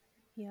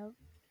 Yep.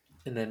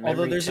 And then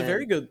Although there's a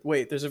very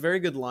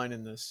good line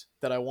in this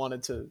that I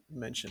wanted to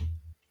mention.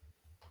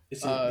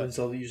 Is it when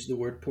Zelda used the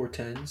word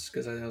portends?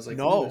 Because I was like,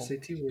 no,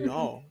 SAT word.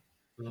 No.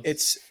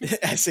 It's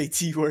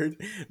SAT word.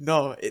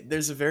 No,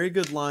 there's a very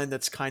good line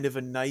that's kind of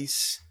a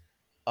nice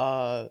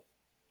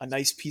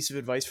piece of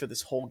advice for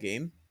this whole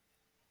game.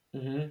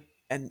 Mm-hmm.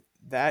 And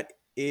that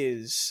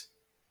is,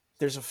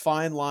 there's a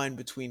fine line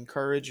between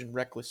courage and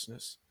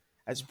recklessness.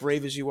 As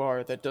brave as you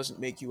are, that doesn't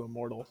make you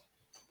immortal.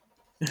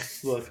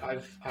 Look,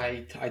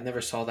 I never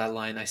saw that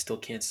line. I still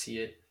can't see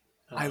it.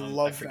 I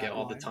forget that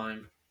all line. the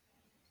time.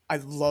 I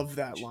love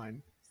that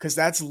line because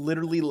that's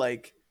literally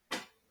like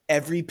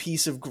every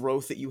piece of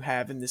growth that you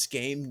have in this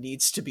game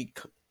needs to be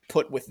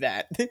put with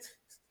that.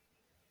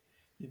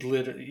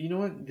 Literally, you know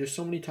what? There's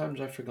so many times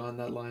I've forgotten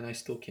that line. I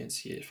still can't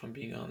see it. If I'm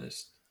being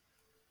honest,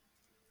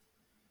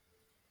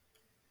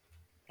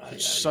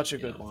 It's such a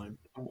good line.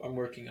 I'm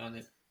working on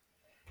it.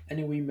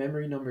 Anyway,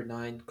 memory number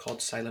 9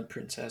 called Silent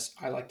Princess.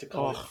 I like to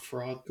call it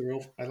Frog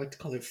Girl. I like to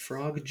call it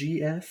Frog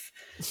GF.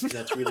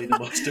 That's really the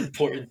most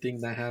important thing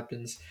that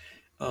happens.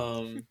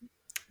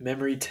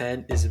 Memory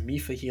 10 is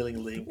Mipha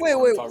healing Link. Wait,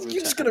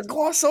 you're just gonna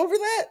gloss over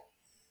that?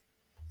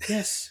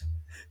 Yes.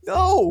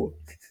 No.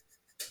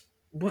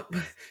 What?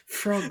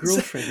 Frog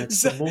Girlfriend.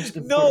 That's the most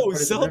important part of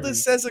Zelda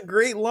says a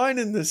great line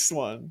in this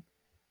one.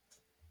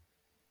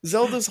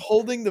 Zelda's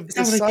holding the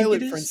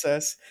Silent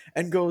Princess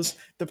and goes,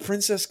 "The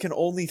princess can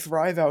only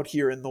thrive out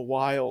here in the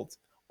wild.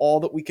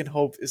 All that we can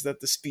hope is that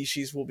the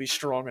species will be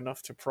strong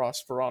enough to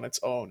prosper on its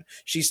own."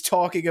 She's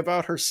talking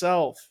about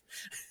herself.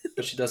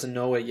 But she doesn't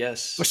know it,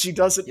 yes. But she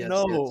doesn't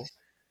know.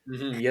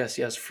 Yes. Mm-hmm,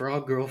 yes.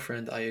 Frog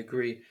Girlfriend, I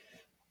agree.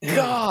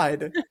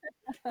 God!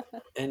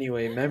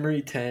 Anyway,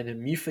 Memory 10,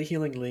 Mipha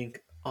healing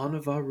Link, on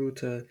Vah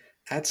Ruta,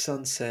 at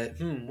sunset.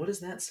 What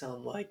does that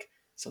sound like?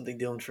 Something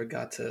Dylan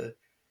forgot to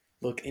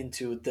look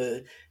into.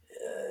 The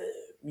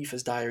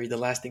Mipha's diary, the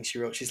last thing she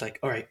wrote, she's like,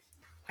 all right,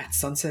 at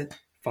sunset,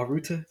 Vah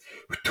Ruta,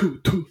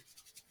 I'm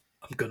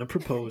gonna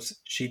propose.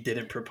 She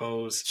didn't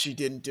propose. She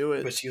didn't do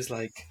it. But she was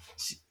like,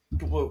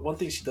 one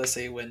thing she does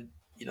say when,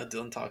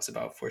 Dylan talks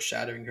about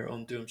foreshadowing her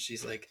own doom,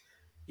 she's like,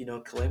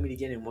 Calamity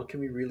Ganon, what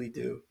can we really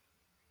do?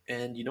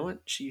 And you know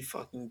what? She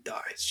fucking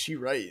dies. She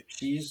right.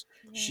 She's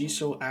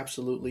so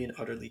absolutely and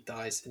utterly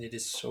dies, and it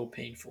is so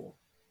painful,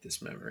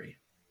 this memory.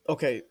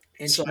 Okay.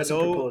 And she doesn't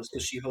propose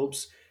because she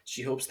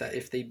hopes that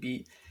if they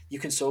beat, you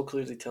can so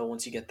clearly tell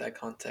once you get that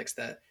context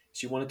that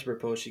she wanted to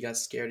propose, she got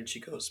scared, and she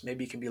goes,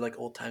 maybe it can be like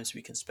old times,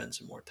 we can spend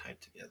some more time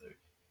together.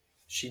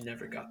 She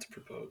never got to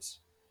propose.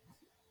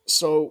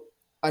 So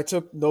I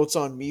took notes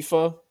on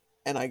Mipha,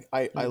 and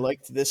I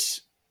liked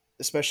this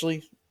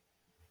especially,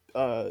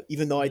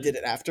 even though I did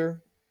it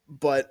after.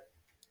 But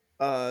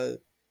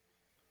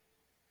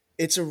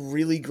it's a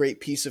really great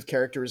piece of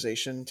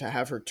characterization to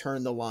have her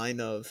turn the line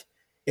of,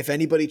 if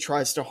anybody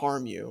tries to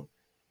harm you,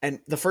 and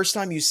the first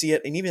time you see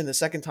it, and even the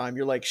second time,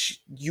 you're like,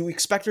 you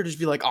expect her to just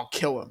be like, I'll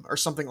kill him, or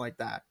something like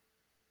that.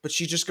 But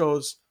she just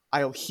goes,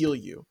 I'll heal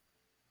you.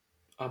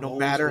 No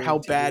matter how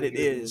bad it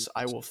is,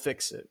 I will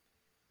fix it.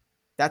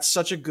 That's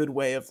such a good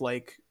way of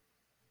like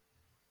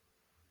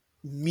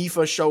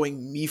Mipha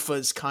showing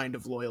Mipha's kind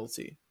of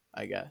loyalty,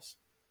 I guess.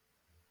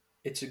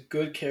 It's a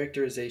good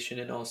characterization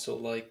and also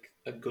like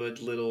a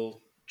good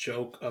little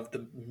joke of the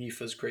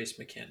Mipha's grace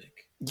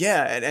mechanic.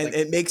 Yeah, and Like-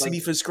 it makes like-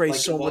 Mipha's grace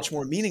like so while- much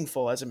more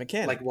meaningful as a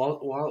mechanic. Like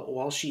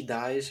while she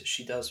dies,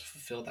 she does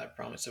fulfill that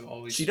promise of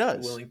always She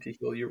does. willing to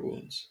heal your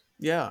wounds.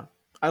 Yeah,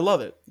 I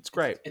love it. It's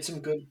great.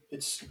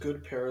 It's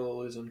good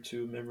parallelism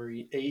to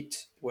Memory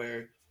 8,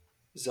 where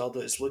Zelda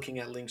is looking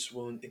at Link's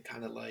wound and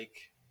kind of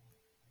like,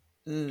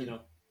 Mm.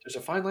 there's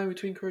a fine line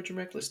between courage and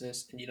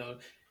recklessness, and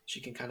she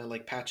can kind of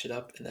like patch it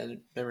up. And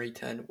then Memory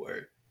 10,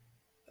 where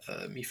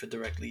Mipha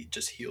directly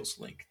just heals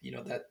Link.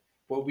 That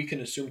what we can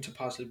assume to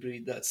possibly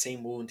that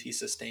same wound he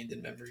sustained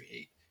in Memory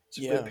 8. It's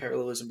a good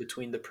parallelism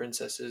between the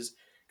princesses,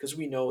 because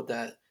we know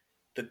that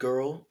the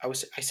girl,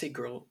 I say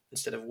girl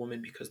instead of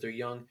woman because they're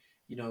young.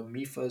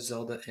 Mipha,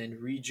 Zelda,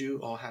 and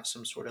Riju all have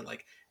some sort of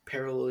like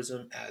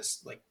parallelism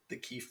as like the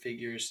key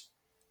figures,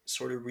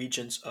 sort of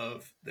regents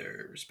of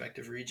their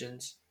respective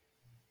regions.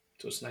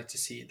 So it's nice to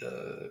see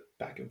the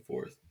back and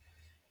forth.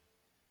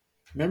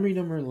 Memory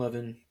number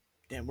 11.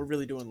 Damn, we're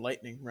really doing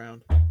lightning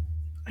round.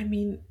 I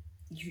mean,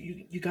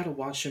 you got to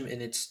watch them,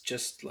 and it's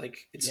just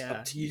like it's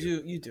up to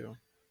you. You do.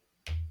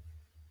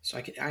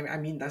 So I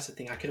mean that's the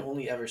thing. I can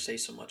only ever say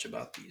so much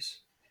about these.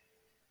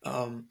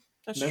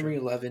 That's Memory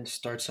true. 11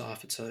 starts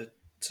off. It's a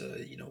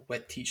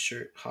wet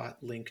t-shirt, hot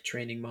Link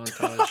training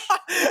montage,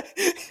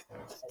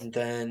 and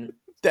then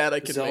That I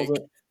could Zelda,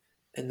 make.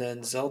 and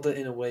then Zelda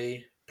in a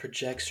way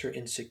projects her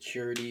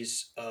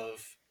insecurities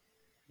of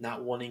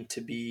not wanting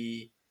to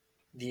be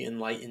the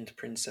enlightened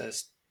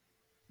princess,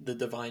 the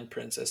divine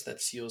princess that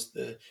seals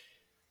the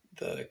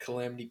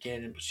Calamity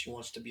Ganon, but she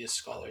wants to be a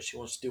scholar. She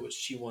wants to do what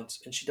she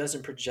wants, and she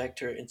doesn't project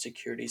her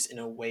insecurities in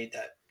a way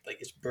that like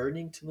is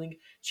burdening to Link.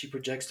 She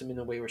projects them in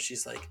a way where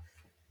she's like,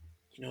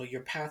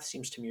 your path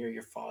seems to mirror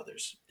your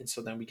father's, and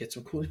so then we get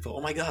some cool info.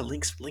 Oh my God,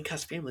 Link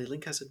has family.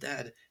 Link has a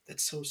dad.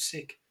 That's so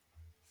sick.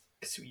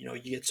 Because you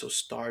get so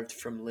starved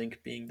from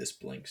Link being this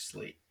blank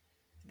slate.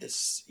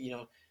 This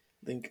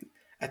Link.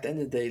 At the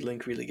end of the day,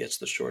 Link really gets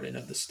the short end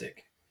of the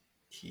stick.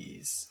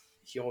 He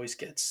always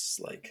gets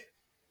like,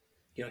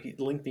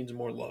 Link needs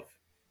more love,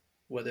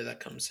 whether that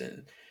comes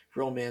in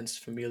romance,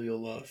 familial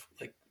love.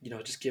 Like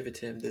just give it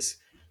to him. This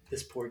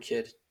poor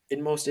kid.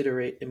 In most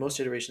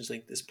iterations,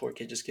 Link, this poor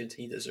kid, just give it to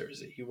him. He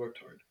deserves it. He worked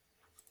hard.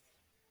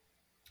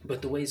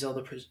 But the way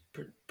Zelda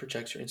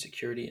projects her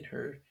insecurity and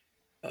her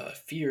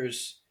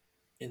fears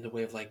in the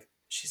way of like,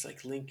 she's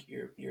like, Link,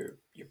 your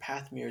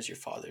path mirrors your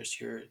father's.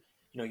 You're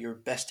a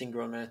besting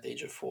grown man at the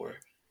age of 4.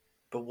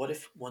 But what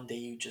if one day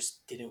you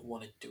just didn't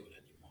want to do it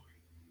anymore?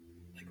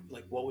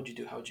 Like what would you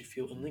do? How would you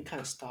feel? And Link kind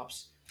of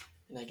stops,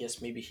 and I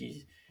guess maybe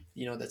he,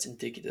 that's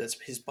indicative. That's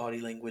his body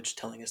language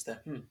telling us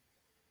that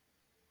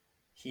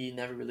he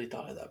never really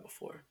thought of that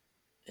before,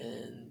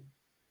 and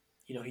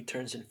he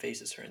turns and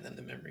faces her, and then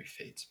the memory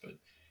fades. But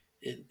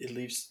it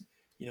leaves,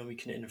 we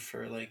can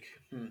infer like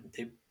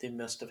they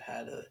must have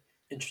had a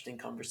interesting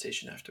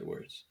conversation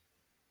afterwards,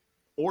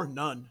 Or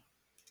none.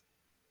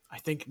 I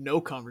think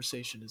no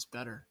conversation is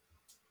better.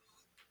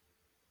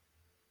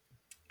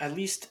 At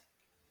least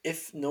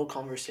if no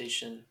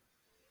conversation,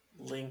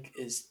 Link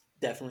is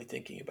definitely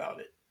thinking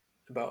about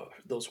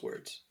those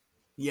words.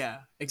 Yeah,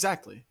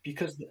 exactly.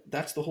 Because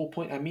that's the whole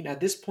point. I mean, at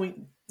this point,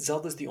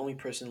 Zelda's the only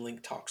person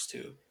Link talks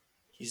to.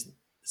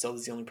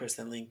 Zelda's the only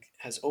person that Link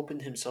has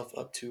opened himself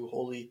up to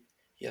wholly.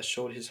 He has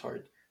showed his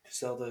heart to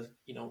Zelda,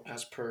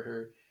 as per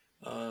her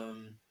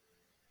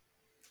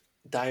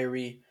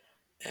diary,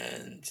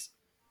 and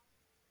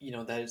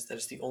that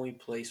is the only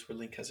place where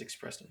Link has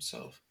expressed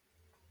himself.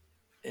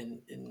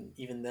 And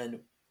even then,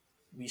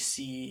 we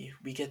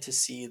get to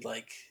see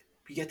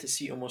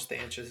almost the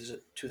answer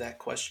to that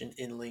question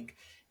in Link,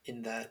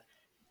 in that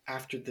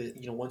after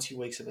once he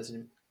wakes up as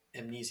an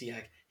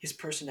amnesiac, his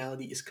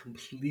personality is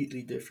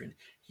completely different.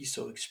 He's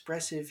so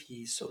expressive,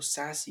 he's so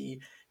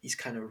sassy, he's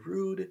kind of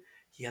rude,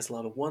 he has a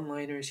lot of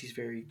one-liners, he's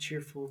very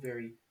cheerful,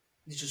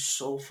 he's just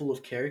so full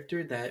of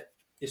character that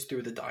is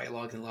through the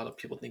dialogue, and a lot of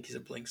people think he's a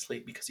blank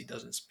slate because he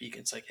doesn't speak.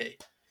 It's like, hey,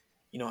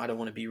 I don't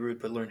want to be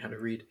rude, but learn how to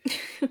read.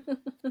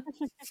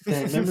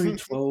 Then Memory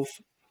 12,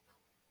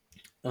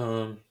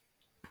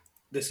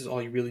 this is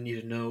all you really need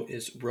to know,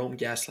 is Rome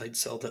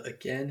gaslights Zelda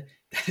again.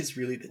 That is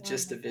really the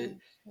gist of it.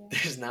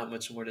 There's not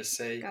much more to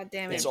say. God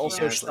damn it. It's And he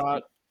also has,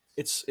 shot.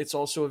 It's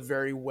also a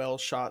very well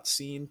shot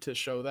scene to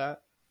show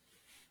that.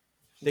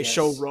 They yes.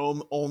 show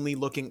Rome only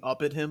looking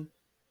up at him.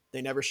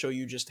 They never show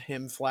you just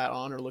him flat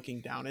on or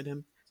looking down at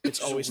him. It's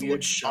There's always a weird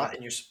look shot, up.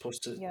 and you're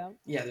supposed to.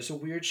 Yeah. There's a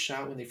weird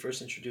shot when they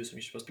first introduce him.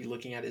 You're supposed to be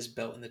looking at his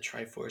belt in the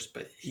Triforce,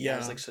 but he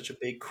has like such a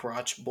big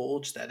crotch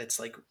bulge that it's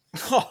like,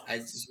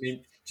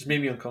 it just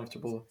made me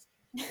uncomfortable.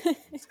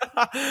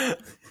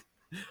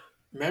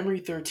 Memory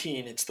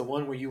 13. It's the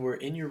one where you were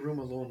in your room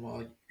alone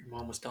while your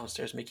mom was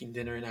downstairs making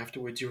dinner, and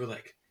afterwards you were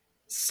like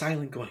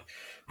silent, going,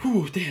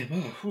 "Whew, damn!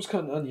 Who's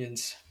cutting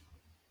onions?"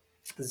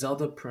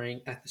 Zelda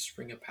praying at the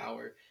Spring of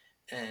Power,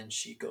 and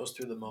she goes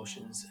through the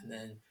motions, and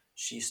then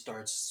she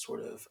starts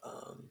sort of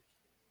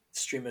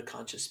stream of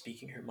conscious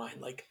speaking her mind,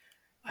 like,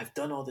 I've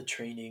done all the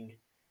training,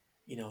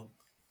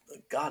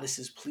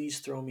 goddesses, please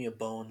throw me a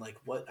bone. Like,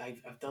 what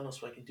I've done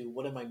else what I can do.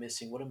 What am I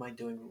missing? What am I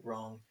doing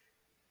wrong?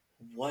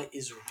 what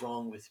is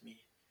wrong with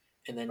me?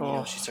 And then she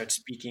Oh, starts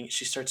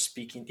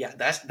speaking. Yeah,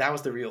 that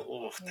was the real.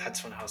 Oh,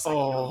 that's when I was like,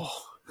 yo,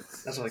 oh,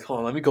 that's like, hold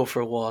on, let me go for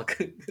a walk.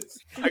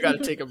 I gotta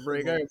take a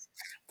break.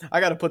 I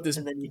gotta put this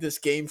and then this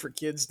game for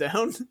kids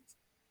down.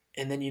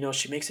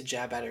 she makes a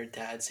jab at her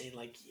dad, saying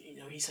like,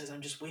 he says,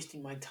 I'm just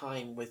wasting my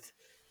time with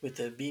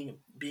being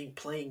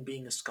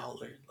a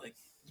scholar, like,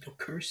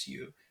 curse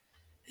you.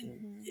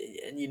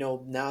 and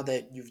Mhm. now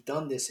that you've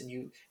done this and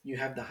you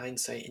have the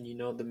hindsight, and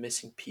the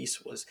missing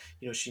piece was,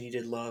 she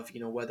needed love,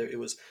 whether it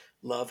was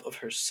love of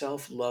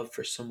herself, love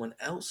for someone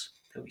else,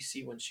 that we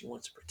see when she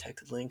wants to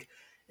protect Link.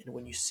 And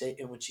when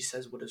she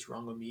says, what is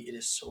wrong with me, it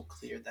is so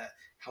clear that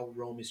how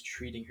Rome is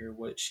treating her,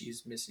 what she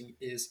is missing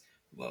is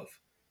love.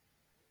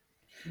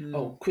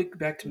 Oh, quick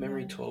back to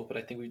Memory Yeah. 12, but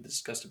I think we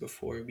discussed it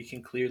before. We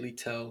can clearly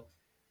tell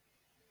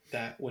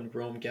that when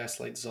Rome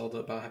gaslights Zelda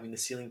about having the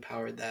sealing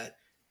power, that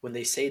when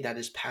they say that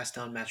is passed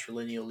down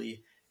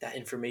matrilineally, that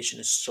information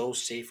is so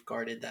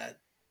safeguarded that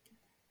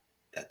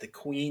the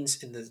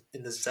queens in the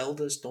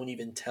Zeldas don't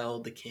even tell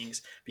the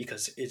kings,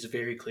 because it's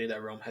very clear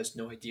that Rome has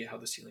no idea how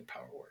the sealing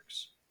power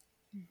works.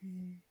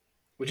 Mhm.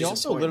 Which He is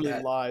also important.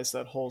 literally That lies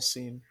that whole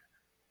scene.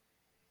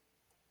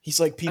 He's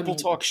like, I people mean,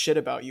 talk shit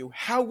about you.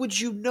 How would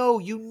you know?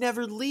 You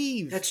never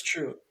leave. that's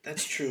true.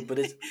 That's true. But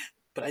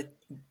but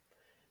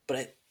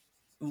I,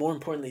 more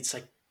importantly, it's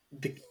like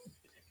the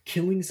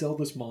killing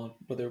Zelda's mom,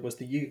 whether it was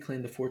the Yiga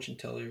clan, the fortune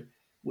teller,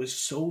 was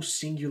so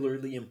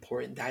singularly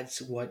important.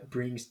 That's what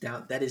brings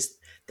down. That is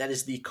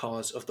the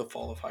cause of the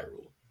fall of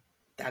Hyrule.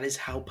 That is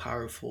how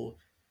powerful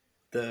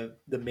the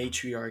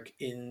matriarch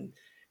in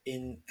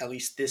at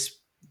least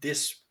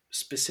this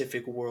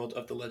specific world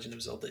of the Legend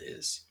of Zelda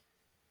is.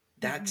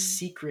 That Mhm.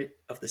 secret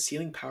of the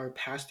sealing power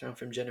passed down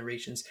from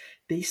generations.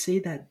 They say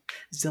that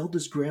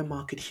Zelda's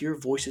grandma could hear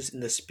voices in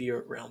the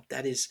spirit realm.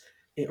 That is,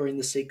 or in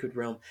the sacred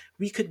realm.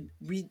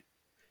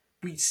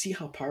 We see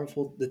how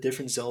powerful the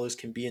different Zeldas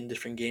can be in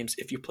different games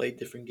if you play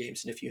different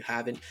games. And if you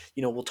haven't,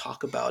 we'll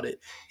talk about it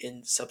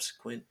in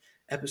subsequent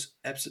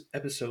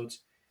episodes.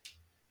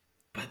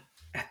 But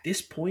at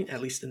this point,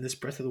 at least in this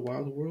Breath of the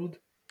Wild world,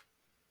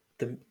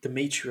 the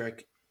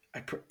matriarch,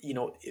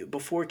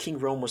 before King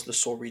Rome was the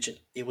sole regent,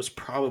 it was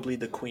probably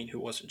the queen who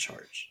was in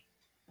charge.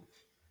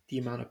 The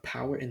amount of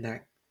power in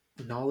that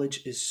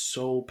knowledge is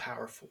so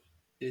powerful.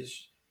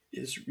 Is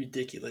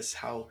ridiculous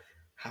how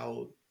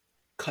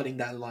cutting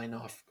that line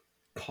off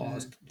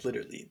caused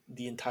literally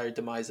the entire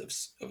demise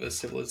of a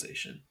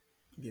civilization.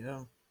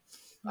 Yeah.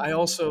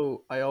 Mhm.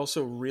 I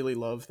also really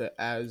love that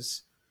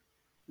as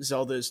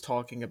Zelda is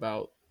talking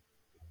about,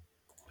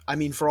 I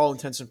mean, for all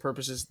intents and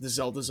purposes, the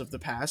Zeldas of the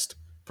past,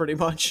 pretty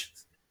much.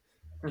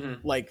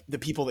 Mm-hmm. Like the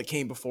people that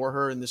came before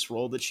her in this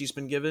role that she's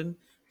been given.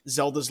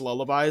 Zelda's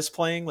lullaby is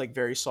playing like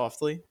very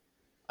softly.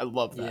 I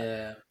love that.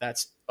 Yeah.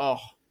 That's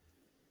oh,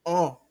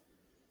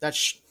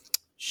 that's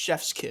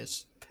chef's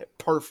kiss.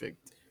 Perfect.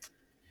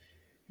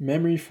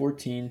 Memory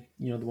 14,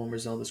 the one where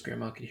Zelda's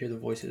grandma could hear the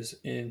voices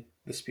in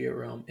the spirit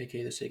realm,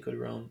 aka the sacred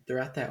realm. They're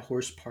at that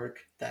horse park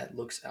that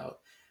looks out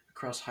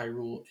across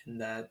Hyrule in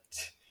that.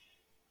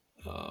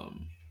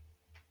 Um,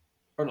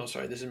 or no,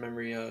 sorry, this is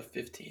Memory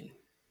 15.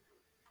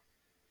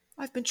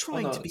 I've been Oh,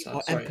 trying no, to be it's more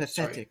not. Sorry.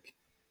 empathetic.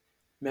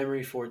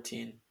 Memory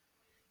 14.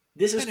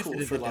 This is cool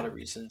Benefit of for the a lot of doubt.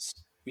 reasons.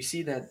 We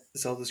see that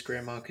Zelda's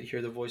grandma could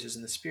hear the voices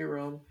in the spirit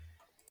realm.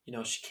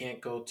 She can't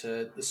go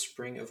to the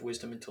Spring of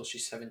Wisdom until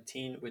she's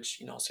 17,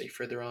 which, I'll say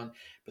further on.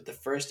 But the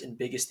first and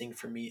biggest thing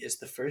for me is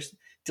the first.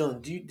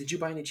 Dylan, did you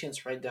by any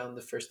chance write down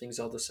the first thing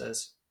Zelda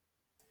says?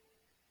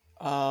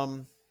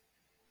 Um,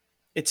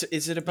 it's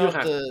is it You don't about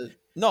have to. the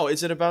no?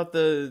 Is it about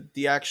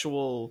the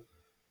actual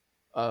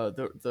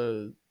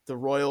the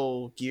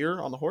royal gear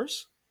on the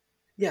horse?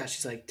 Yeah,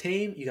 she's like,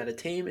 tame, you gotta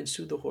tame and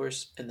soothe the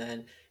horse, and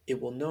then it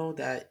will know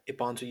that it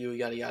bonds with you,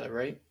 yada yada,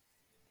 right?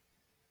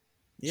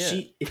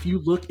 Yeah, If you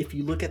look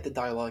at the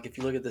dialogue, if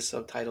you look at the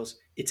subtitles,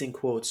 it's in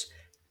quotes.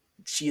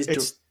 She is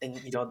it's and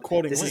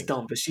quoting this is Link.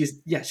 dumb, but she's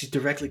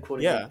directly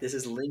quoting Link. Yeah. This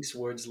is Link's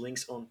words,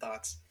 Link's own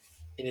thoughts,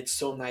 and it's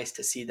so nice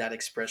to see that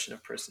expression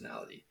of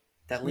personality.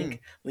 That Hmm.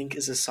 Link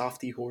is a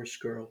softy horse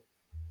girl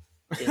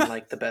in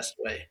like the best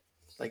way.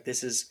 Like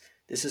this is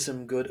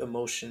some good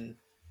emotion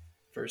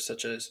for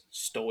such a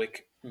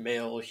stoic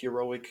male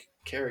heroic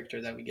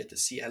character that we get to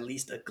see at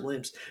least a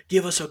glimpse.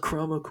 Give us a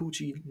crumb of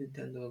coochie,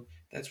 Nintendo.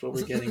 That's what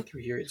we're getting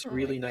through here. It's Oh my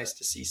really god. nice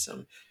to see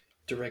some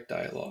direct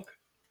dialogue.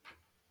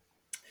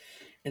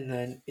 And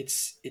then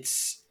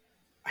it's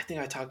I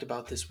think I talked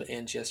about this with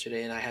Ange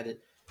yesterday, and I had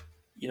it,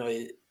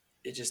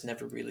 it just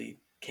never really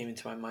came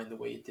into my mind the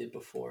way it did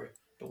before.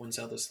 But when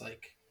Zelda's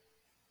like,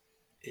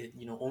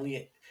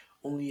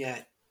 only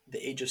at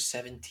the age of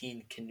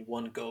 17 can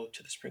one go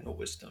to the Spring of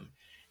Wisdom,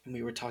 and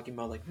we were talking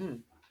about like, I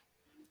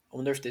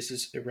wonder if this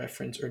is a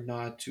reference or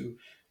not to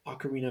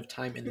Ocarina of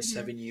Time and the Mhm.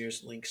 7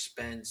 years Link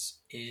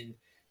spends in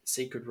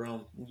Sacred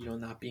Realm,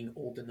 not being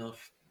old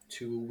enough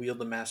to wield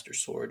the Master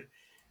Sword,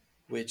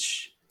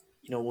 which,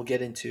 we'll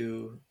get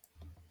into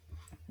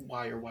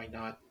why or why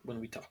not when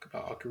we talk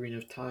about Ocarina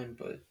of Time,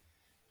 but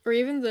Or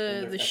even I the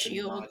wonder if the that's a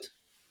shield, nod.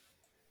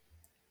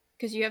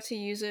 because you have to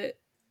use it.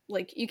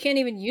 like you can't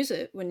even use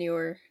it when you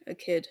were a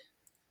kid.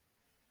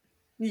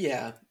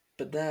 Yeah,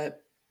 but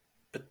that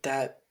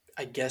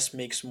I guess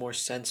makes more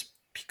sense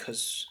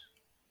because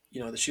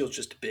the shield's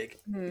just big.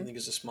 Hmm. Link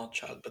is a small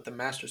child, but the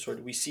Master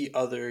Sword, we see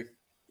other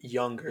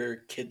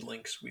younger kid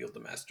Links wield the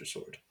Master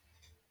Sword.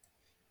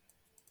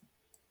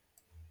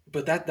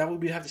 But that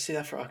would, we'd have to say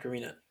that for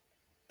Ocarina.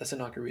 That's an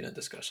Ocarina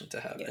discussion to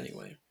have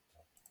anyway.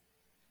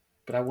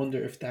 But I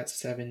wonder if that's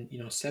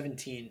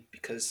 17,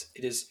 because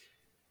it is,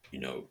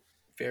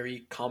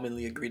 very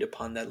commonly agreed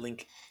upon that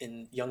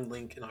young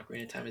Link in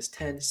Ocarina of Time is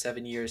 10,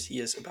 7 years. He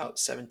is about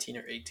 17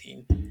 or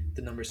 18.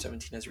 The number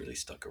 17 has really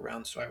stuck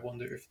around. So I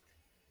wonder if,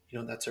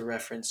 that's a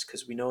reference,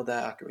 because we know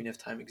that Ocarina of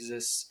Time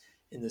exists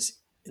in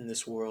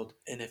this world.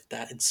 And if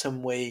that in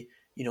some way,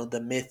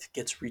 the myth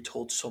gets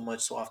retold so much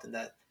so often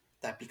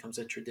that becomes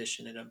a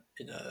tradition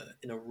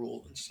in a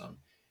rule in some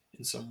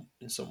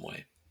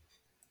way.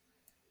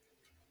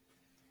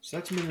 So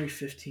that's memory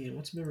 15.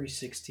 What's memory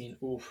 16?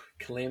 Oh,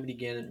 Calamity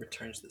Ganon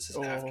returns. This is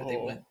after they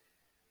went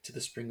to the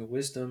Spring of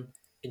Wisdom.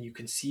 And you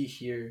can see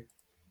here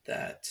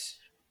that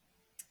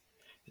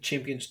the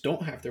champions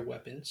don't have their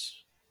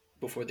weapons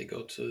before they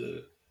go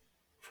to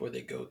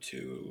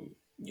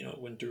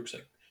when Daruk's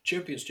like,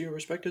 champions, do you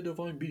respect the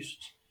divine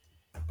beasts?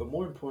 But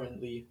more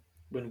importantly,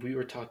 when we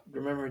were talking,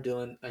 remember,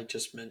 Dylan, I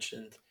just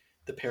mentioned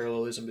the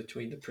parallelism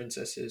between the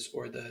princesses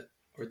or that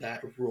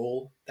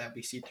role that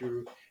we see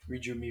through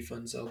Riju, Mipha,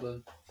 and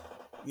Zelda.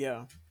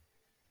 Yeah.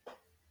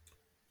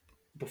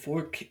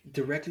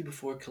 Directly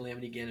before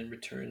Calamity Ganon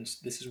returns,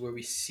 this is where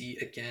we see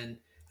again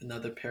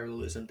another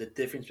parallelism, the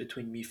difference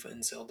between Mipha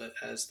and Zelda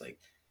as like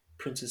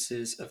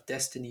princesses of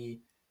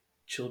destiny,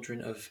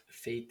 children of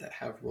fate that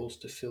have roles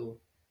to fill.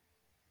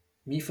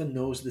 Mipha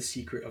knows the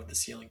secret of the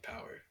sealing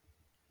power.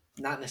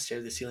 Not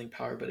necessarily the sealing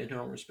power, but in her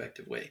own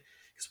respective way.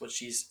 Because what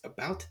she's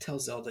about to tell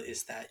Zelda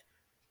is that,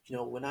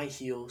 when I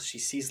heal, she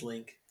sees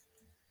Link,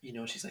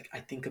 she's like, I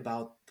think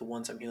about the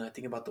ones I'm healing, I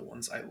think about the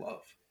ones I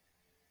love.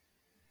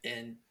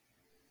 And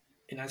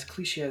as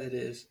cliche as it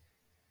is,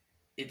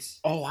 it's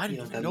I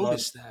didn't even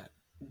notice that.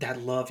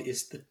 That love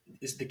is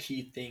the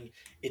key thing.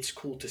 It's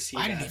cool to see.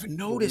 I didn't even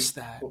notice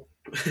that.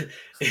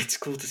 It's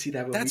cool to see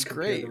that when That's we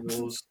compare great. the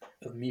roles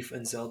of Mipha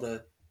and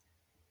Zelda.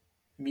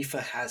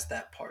 Mipha has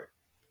that part.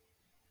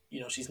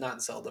 She's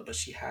not Zelda, but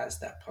she has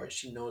that part.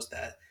 She knows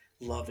that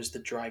love is the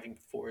driving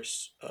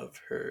force of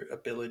her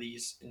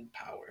abilities and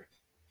power.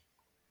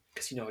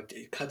 Because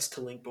it cuts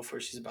to Link before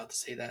she's about to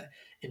say that,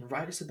 and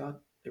right as she's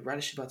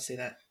about to say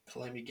that,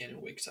 Calamity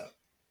Ganon wakes up.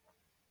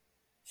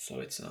 So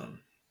it's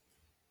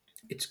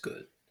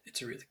good.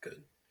 It's really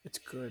good. It's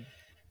good.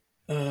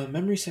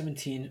 Memory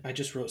 17. I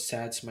just wrote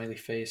sad smiley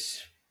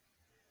face.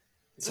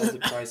 Zelda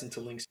cries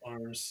into Link's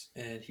arms,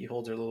 and he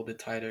holds her a little bit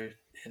tighter,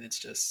 and it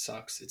just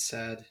sucks. It's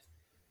sad.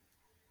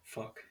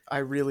 Fuck. I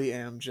really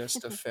am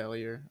just a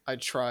failure. I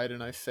tried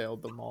and I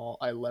failed them all.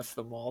 I left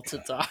them all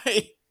to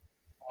die.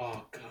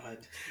 Oh God.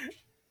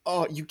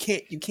 Oh, you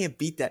can't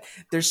beat that.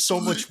 There's so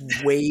much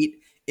weight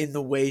in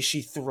the way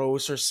she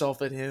throws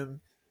herself at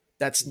him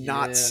that's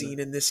not seen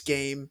in this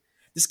game.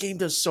 This game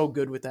does so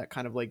good with that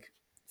kind of like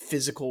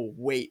physical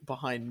weight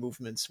behind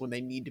movements when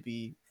they need to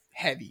be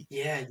heavy.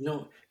 Yeah, it's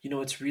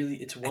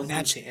one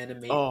thing to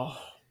animate.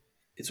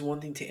 It's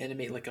one thing to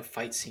animate like a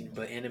fight scene,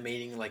 but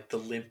animating like the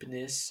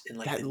limpness and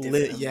like that the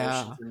different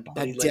emotions and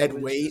body that dead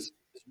language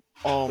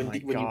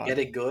weight. When you get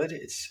it good,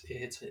 it's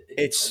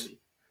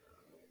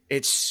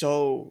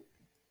so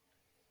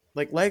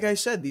like I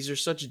said, these are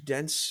such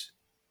dense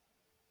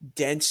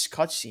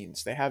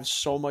cutscenes. They have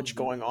so much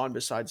going on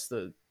besides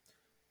the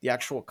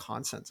actual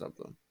content of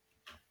them.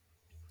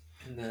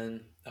 And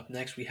then up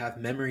next we have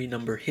memory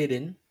number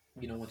hidden.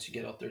 Once you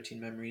get all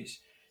 13 memories,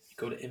 you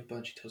go to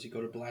Impa. She tells you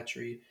go to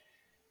Blatchery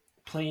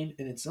Plain,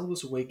 and it's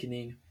Zelda's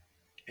Awakening.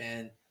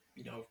 And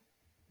we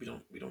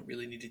don't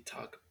really need to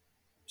talk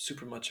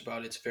super much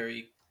about it. It's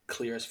very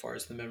clear as far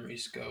as the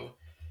memories go.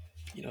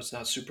 It's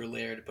not super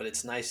layered, but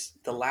it's nice.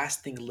 The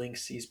last thing Link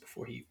sees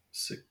before he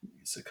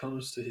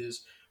succumbs to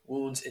his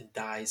wounds and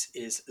dies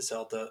is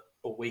Zelda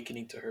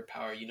awakening to her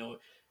power.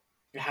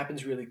 It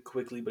happens really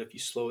quickly, but if you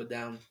slow it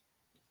down,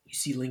 you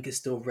see Link is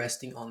still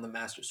resting on the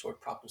Master Sword,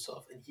 prop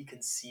himself, and he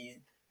can see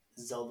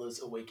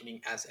Zelda's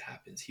awakening as it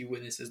happens. He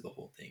witnesses the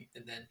whole thing,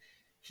 and then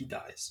he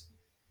dies.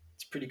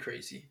 It's pretty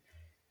crazy.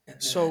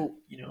 And so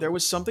then, there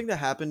was something that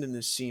happened in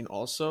this scene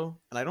also,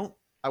 and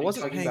I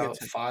wasn't paying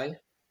attention. Fi?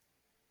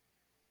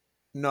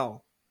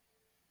 No,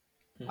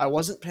 I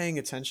wasn't paying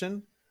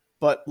attention,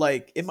 but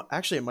like it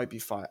might be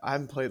Fi. I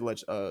haven't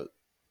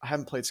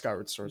played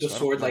Skyward Sword. The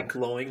sword like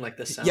glowing, like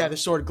the sound. Yeah, the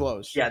sword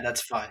glows. Yeah,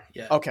 that's Fi.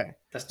 Yeah. Okay,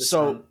 that's the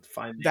sound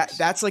Fi makes.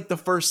 That's like the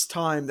first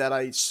time that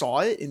I saw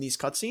it in these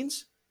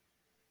cutscenes.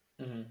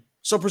 Mm-hmm.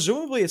 So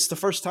presumably, it's the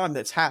first time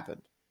that's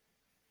happened,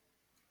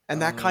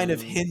 and that kind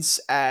of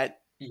hints at.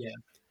 Yeah.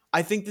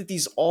 I think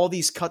that all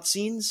these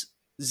cutscenes,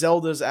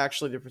 Zelda's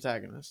actually the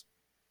protagonist.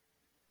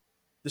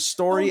 The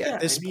story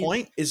at this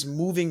point is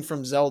moving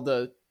from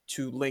Zelda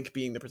to Link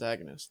being the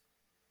protagonist.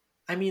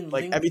 I mean,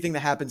 like Link, everything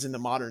that happens in the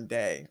modern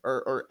day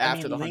or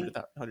after the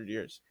 100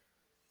 years.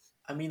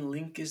 I mean,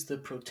 Link is the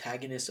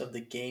protagonist of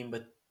the game,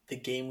 but the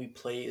game we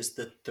play is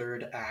the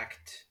third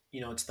act.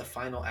 You know, it's the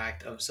final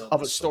act of Of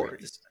Zelda's a story.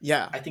 This,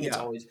 Yeah. I think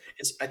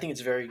I think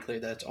it's very clear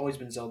that it's always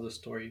been Zelda's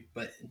story.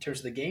 But in terms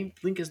of the game,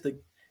 Link is the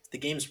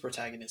game's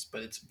protagonist,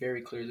 but it's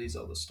very clearly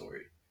Zelda's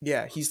story.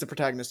 Yeah, he's the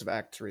protagonist of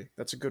Act 3.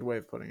 That's a good way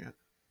of putting it.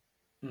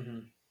 Mm-hmm.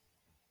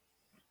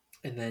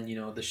 And then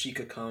the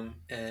Sheikah come,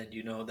 and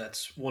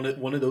that's one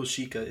of those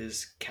Sheikah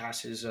is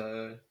Cass's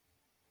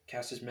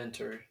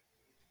mentor.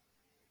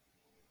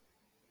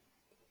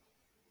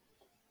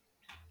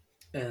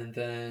 And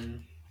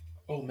then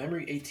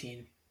memory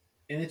 18,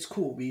 and it's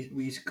cool.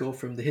 We go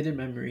from the hidden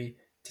memory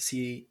to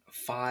see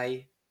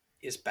Fi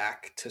is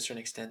back to a certain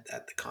extent,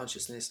 that the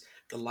consciousness,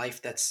 the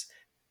life that's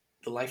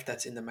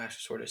in the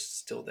Master Sword is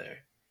still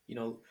there.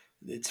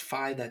 It's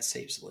Fi that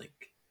saves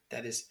Link.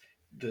 That is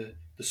the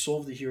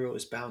soul of the hero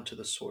is bound to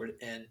the sword,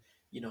 and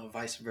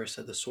vice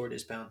versa. The sword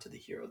is bound to the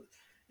hero.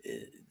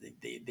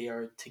 They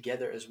are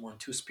together as one.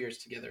 Two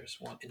spirits together as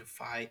one. And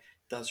Fi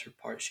does her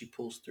part. She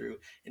pulls through,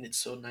 and it's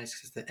so nice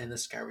because the end of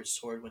Skyward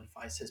Sword, when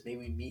Fi says, "May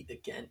we meet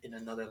again in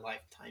another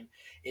lifetime,"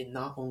 and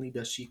not only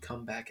does she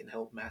come back and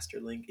help Master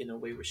Link in a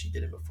way where she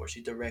didn't before,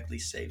 she directly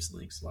saves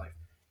Link's life.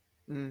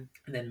 And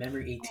then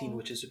Memory 18,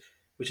 which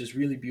is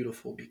really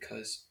beautiful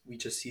because we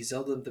just see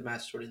Zelda the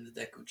Master Sword in the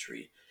Deku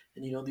Tree,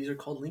 and these are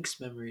called Link's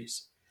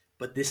memories,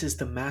 but this is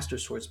the Master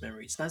Sword's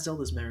memory. It's not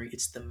Zelda's memory;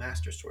 it's the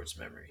Master Sword's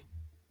memory,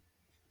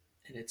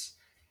 and it's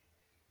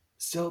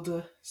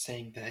Zelda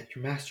saying that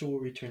your master will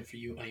return for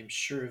you. I am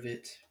sure of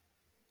it.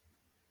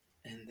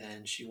 And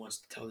then she wants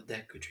to tell the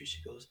Deku Tree.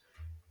 She goes,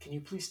 "Can you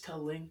please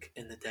tell Link?"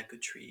 And the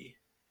Deku Tree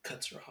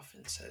cuts her off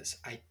and says,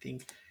 "I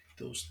think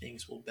those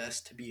things will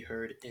best to be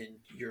heard in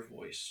your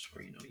voice,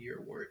 or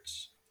your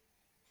words."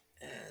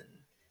 And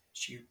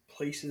she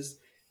places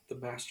the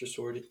Master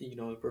Sword,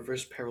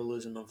 reverse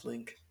parallelism of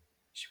Link.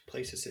 She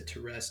places it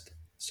to rest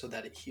so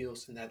that it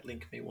heals and that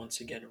Link may once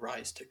again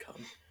rise to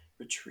come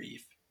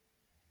retrieve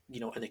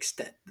an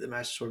extent, the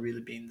Master Sword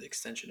really being the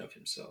extension of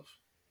himself.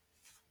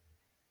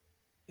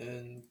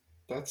 And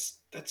that's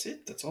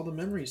it. That's all the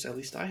memories, at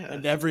least I have.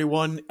 And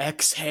everyone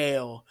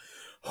exhale.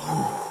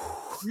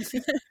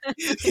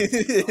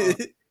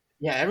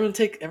 Yeah, everyone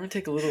take a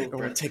little Everyone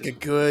breath. take a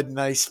good,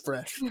 nice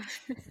breath.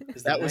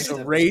 The That was next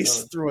a race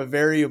episode- through a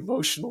very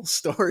emotional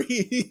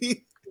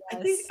story.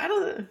 I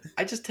don't know.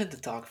 I just tend to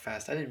talk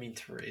fast. I didn't mean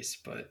to race,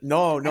 but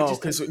No,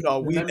 just because think no,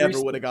 the we memories-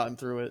 never would have gotten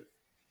through it.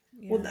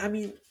 Yeah. Well, I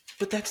mean,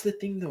 but that's the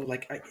thing though.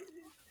 Like,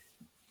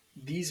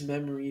 these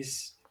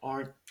memories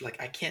aren't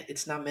like I can't.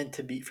 It's not meant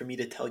to be for me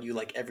to tell you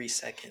like every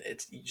second.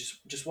 It's you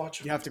just watch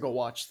them. You have to go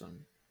watch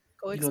them.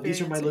 Go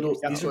These are my experience it little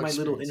yourself. these are my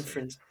little Experience it.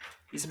 inference.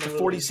 These are It's my a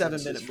little 47-minute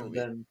inferences from movie.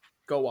 them.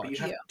 Go But you watch.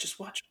 have just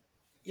watch them.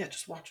 Yeah,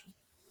 just watch them.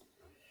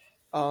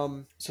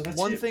 So that's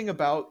One it. thing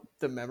about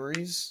the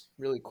memories,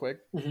 really quick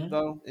Mhm.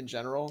 though, in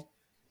general,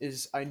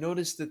 is I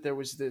noticed that there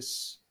was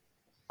this.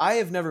 I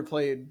have never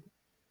played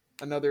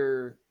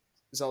another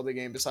Zelda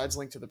game besides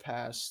Link to the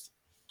Past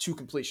to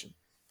completion.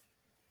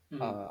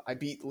 Mhm. I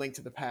beat Link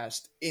to the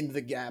Past in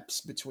the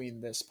gaps between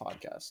this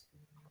podcast.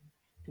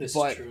 This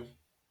but- is true.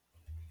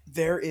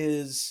 There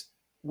is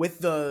with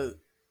the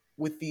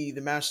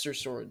Master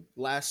Sword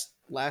last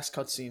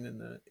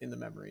cutscene in the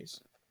memories.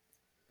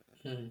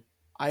 Mhm.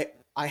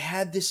 I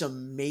had this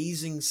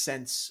amazing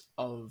sense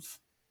of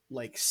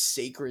like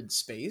sacred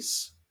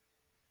space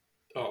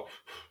Oh,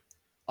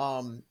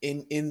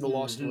 in the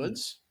Lost Mhm.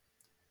 Woods,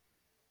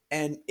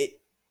 and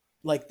it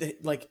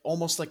like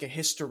almost like a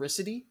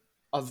historicity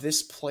of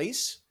this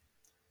place,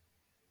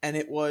 and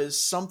it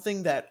was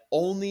something that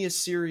only a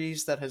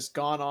series that has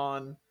gone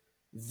on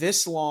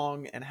this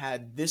long and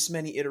had this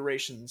many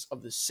iterations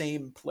of the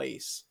same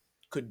place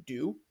could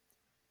do.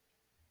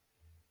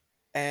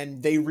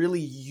 And they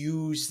really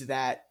used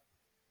that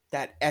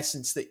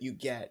essence that you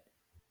get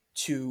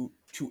to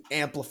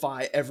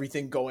amplify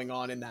everything going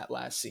on in that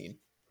last scene.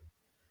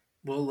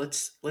 well,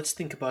 let's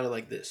think about it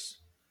like this.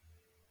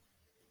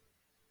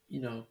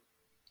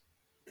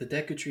 The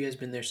Deku Tree has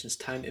been there since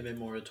time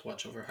immemorial to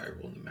watch over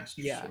Hyrule and the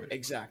Master Yeah, Sword.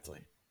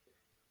 exactly.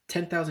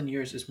 10,000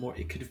 years is more.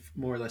 It could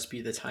more or less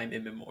be the time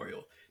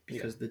immemorial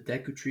because the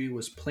Deku Tree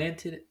was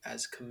planted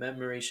as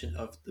commemoration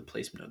of the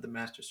placement of the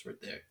Master Sword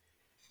there.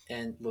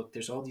 And look,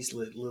 there's all these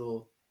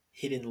little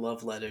hidden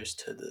love letters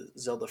to the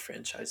Zelda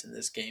franchise in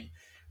this game,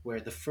 where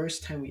the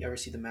first time we ever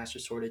see the Master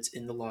Sword, it's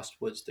in the Lost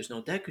Woods. There's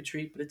no Deku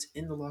Tree, but it's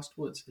in the Lost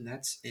Woods, and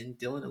that's in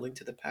Dylan: A Link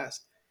to the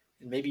Past.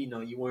 And maybe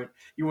you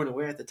weren't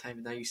aware at the time,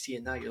 and now you see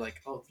it now. You're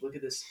like, oh, look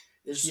at this.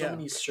 There's so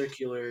many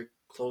circular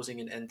closing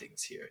and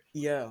endings here.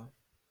 Yeah,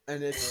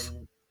 and it's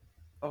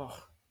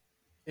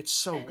it's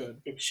so And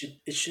good. It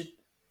should.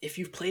 If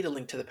you've played A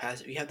Link to the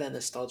Past, if you have that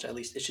nostalgia, at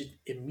least it should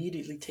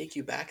immediately take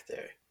you back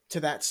there. To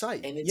that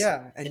site, And it's-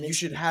 and and you it's-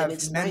 should and have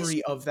it's memory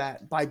nice. of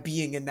that by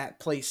being in that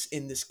place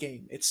in this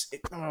game. It's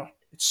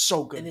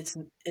so good.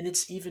 And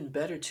it's even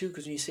better too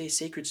because when you say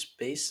sacred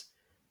space,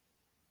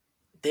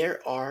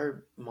 there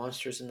are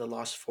monsters in the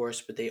Lost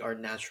Forest, but they are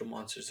natural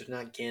monsters. They're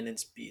not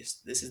Ganon's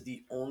beasts. This is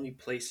the only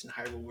place in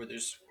Hyrule where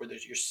there's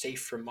you're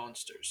safe from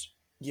monsters.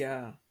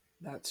 Yeah,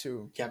 That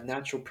too. You have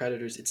natural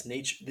predators. It's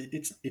nature.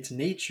 It's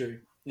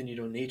nature,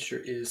 and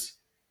nature is,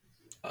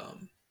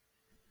 um,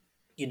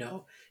 you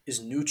know,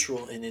 is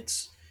neutral in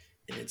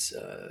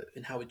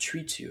how it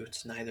treats you.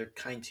 It's neither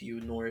kind to you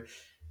nor,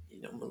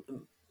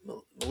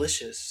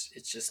 malicious.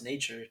 It's just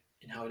nature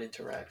in how it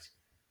interacts.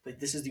 Like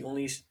this is the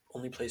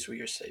only place where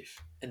you're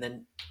safe. And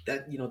then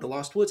that the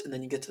Lost Woods, and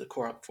then you get to the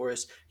Korok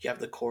Forest. You have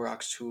the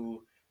Koroks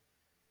who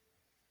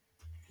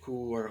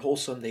are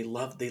wholesome. They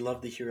love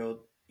the hero.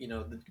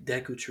 The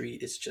Deku Tree.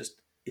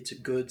 It's a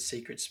good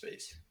sacred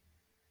space.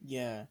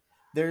 Yeah.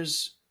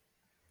 There's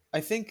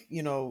I think,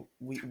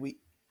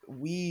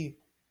 we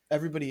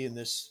everybody in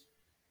this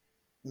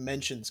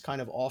mentions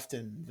kind of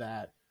often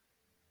that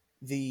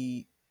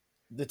the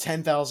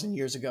 10,000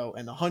 years ago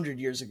and the 100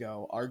 years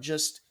ago are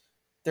just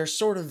they're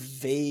sort of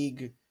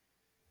vague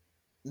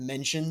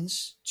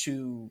mentions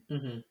to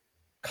Mm-hmm.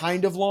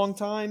 kind of long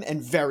time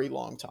and very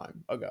long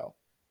time ago.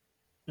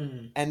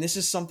 Mm-hmm. And this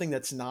is something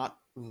that's not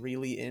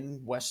really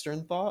in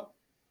Western thought.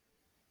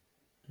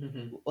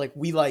 Mm-hmm. Like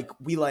we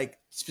like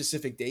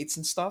specific dates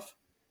and stuff.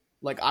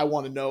 Like I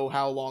want to know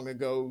how long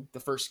ago the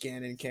first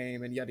Ganon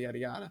came and yada yada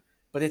yada.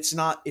 But it's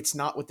not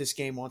what this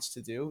game wants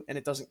to do, and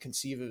it doesn't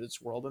conceive of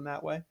its world in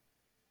that way.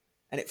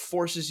 And it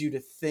forces you to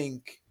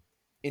think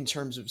in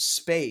terms of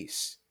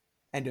space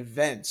and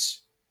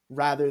events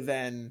rather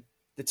than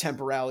the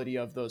temporality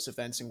of those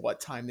events and what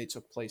time they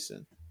took place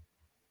in.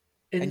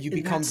 And you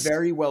And become that's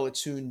very well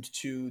attuned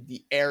to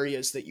the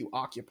areas that you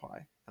occupy.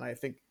 And I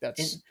think and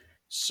that's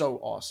so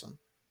awesome.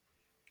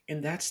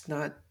 and that's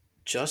not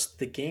just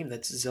the game.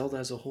 That's Zelda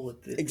as a whole.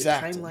 The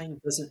Exactly.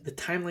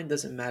 timeline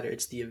doesn't matter.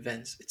 It's the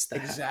events. It's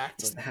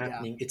Exactly. the Yeah.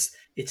 happening.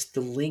 It's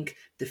the Link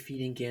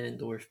defeating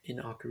Ganondorf in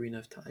Ocarina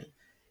of Time.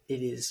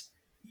 It is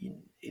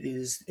it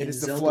is It in is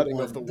the Zelda flooding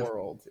of the 1.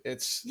 world.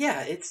 It's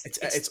Yeah, it's it's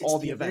it's it's it's all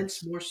the the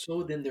events events. more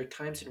so than their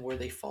times and where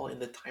they fall in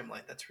the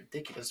timeline. That's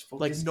ridiculous.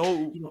 Like Focus,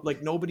 no you know,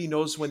 like nobody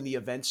knows when the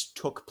events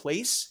took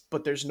place,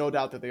 but there's no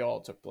doubt that they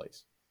all took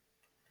place.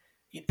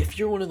 if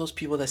you're one of those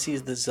people that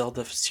sees the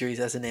Zelda series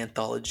as an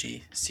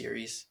anthology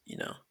series,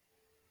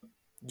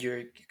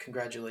 you're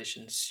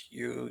congratulations.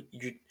 You're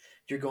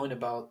going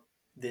about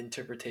the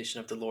interpretation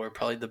of the lore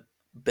probably the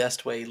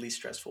best way, least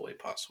stressful way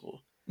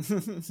possible.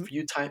 For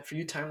you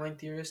timeline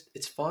theorists,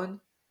 it's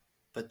fun,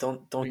 but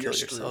don't But you're kill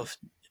screwed. yourself.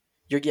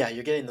 You're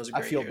getting those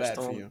I gray feel hairs. bad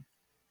for Don't, you.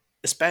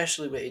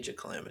 especially with Age of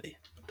Calamity.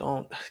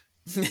 Don't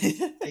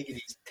take it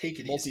easy. Take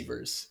it easy.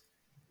 Multiverse.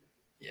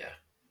 Yeah,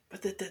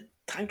 but the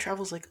time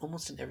travel is like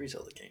almost in every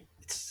Zelda game.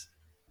 It's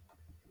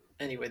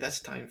anyway. That's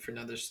time for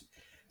another.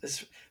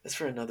 That's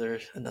for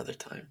another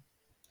time.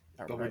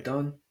 All But we're right.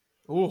 done.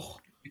 Ooh.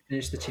 We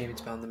finished the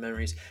Champions Bound the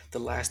Memories. The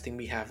last thing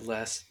we have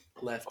left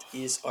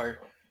is our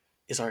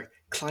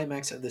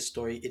climax of this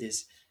story. It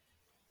is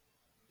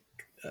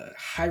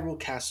Hyrule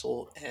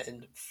Castle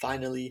and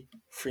finally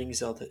freeing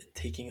Zelda and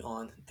taking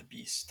on the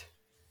Beast.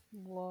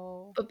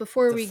 Whoa. But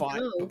before The we fi-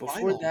 But go,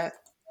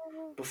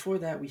 before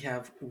that, we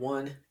have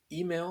one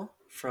email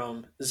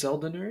from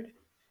Zelda Nerd,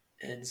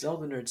 and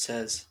Zelda Nerd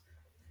says,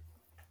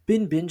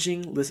 been binge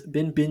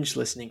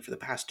listening for the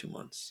past 2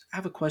 months. I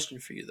have a question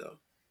for you though.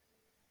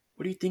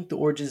 What do you think the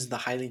origins of the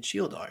Hylian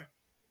Shield are?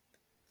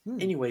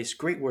 Anyways,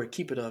 great work.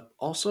 Keep it up.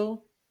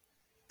 Also,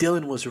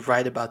 Dylan was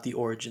right about the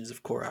origins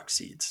of Korok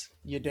seeds.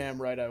 You're damn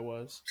right I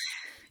was.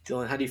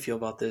 Dylan, how do you feel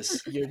about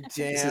this? You're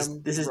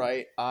damn This is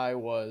right I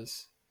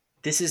was.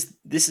 this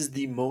is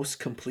the most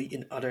complete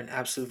and utter and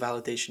absolute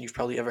validation you've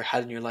probably ever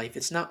had in your life.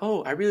 It's not,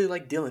 oh, I really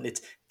like Dylan.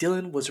 It's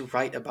Dylan was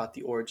right about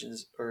the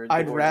origins or the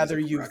I'd origins rather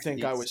of you Korok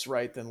think I seeds. was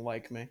right than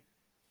like me.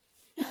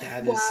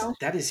 wow.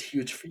 That is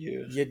huge for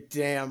you. You're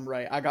damn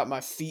right. I got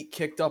my feet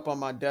kicked up on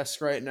my desk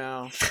right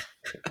now.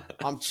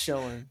 I'm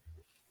chilling.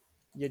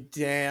 You're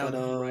damn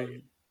But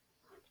right.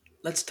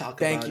 let's talk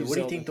Thank about you, it. What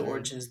do you Zelda think the Nerd.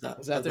 origins Is that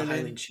of the their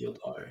name? Hylian Shield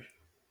are?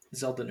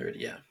 Zelda Nerd,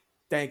 yeah.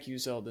 Thank you,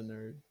 Zelda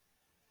Nerd.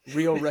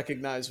 Real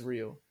recognize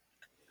real.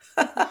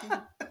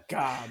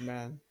 God,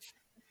 man.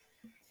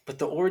 But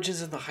the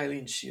origins of the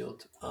Hylian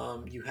Shield,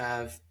 you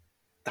have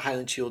the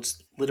Hylian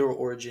Shield's literal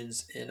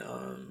origins in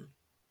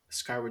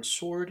Skyward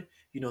Sword.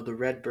 The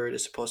red bird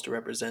is supposed to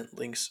represent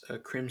Link's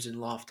crimson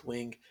loft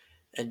wing,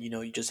 and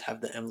you just have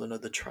the emblem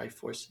of the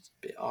Triforce. It's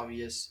a bit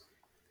obvious.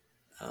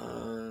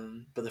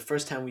 But the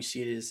first time we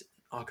see it is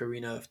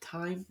Ocarina of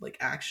Time, like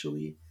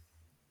actually.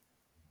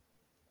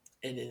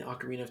 And in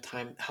Ocarina of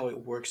Time, how it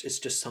works, it's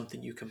just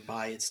something you can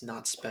buy. It's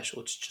not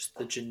special. It's just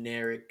the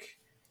generic.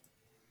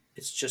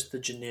 It's just the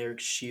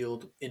generic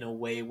shield in a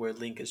way where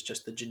Link is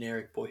just the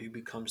generic boy who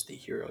becomes the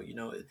hero.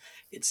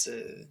 It's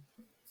a.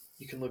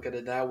 You can look at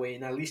it that way,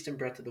 and at least in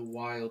Breath of the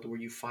Wild, where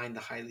you find the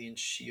Hylian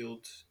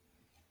shield.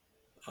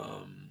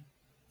 I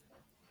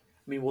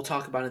mean, we'll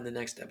talk about it in the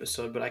next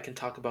episode, but I can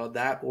talk about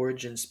that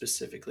origin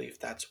specifically if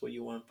that's what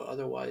you want. But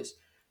otherwise,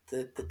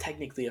 the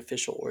technically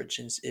official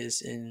origins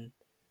is in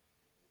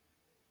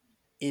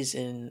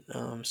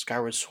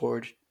Skyward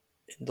Sword,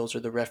 and those are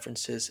the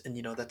references, and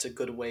that's a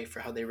good way for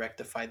how they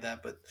rectified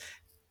that. But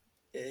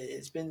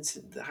it's been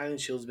the Hylian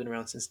Shield's been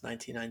around since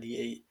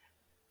 1998,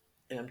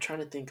 and I'm trying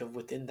to think of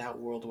within that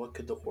world what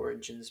could the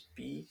origins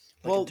be,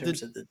 like Well, in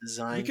terms of the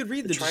design. we could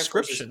read the Triforce is-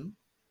 description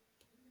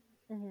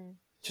Mhm.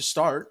 to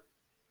start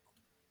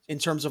in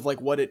terms of like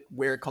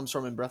where it comes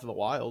from in Breath of the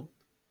Wild.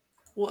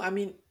 well, I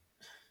mean,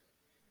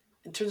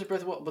 in terms of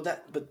Breath of the Wild,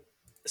 but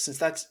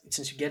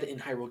since you get it in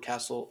Hyrule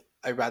Castle,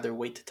 I'd rather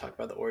wait to talk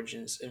about the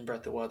origins in Breath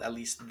of the Wild at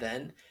least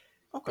then.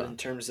 Okay. But in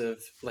terms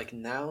of like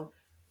now,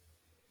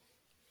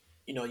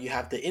 you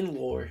have the in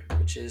lore,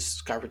 which is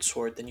Skyward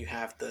Sword. Then you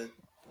have the,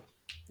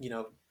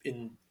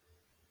 in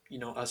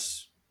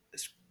us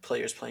as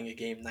players playing a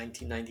game,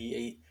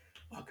 1998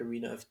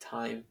 Ocarina of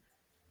Time,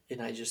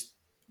 and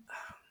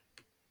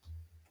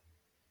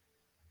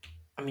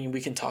I mean,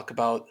 we can talk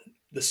about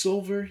the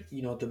silver,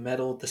 the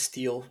metal, the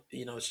steel.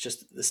 It's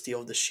just the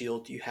steel of the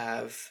shield. You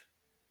have,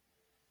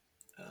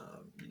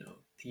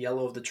 the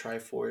yellow of the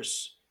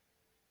Triforce,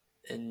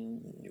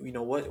 and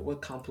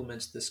what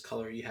complements this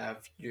color. You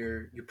have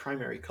your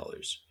primary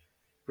colors,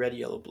 red,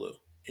 yellow, blue.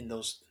 In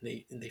those,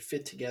 they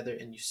fit together,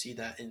 and you see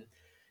that in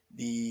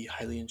the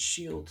Hylian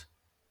shield.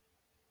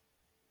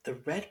 The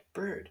red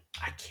bird.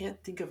 I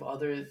can't think of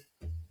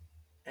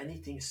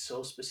anything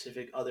so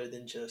specific other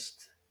than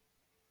just.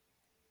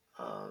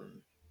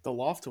 The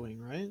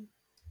Loftwing, right?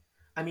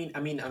 I mean,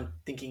 I'm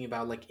thinking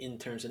about like in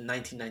terms of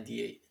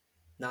 1998,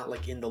 not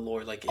like in the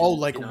lore, like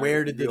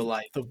where did real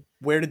life.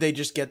 where did they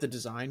just get the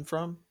design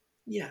from?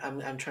 Yeah,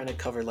 I'm trying to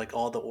cover like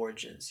all the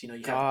origins. You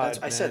have God,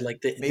 that's I said man.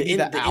 like the Maybe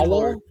the the owl?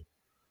 in-lore,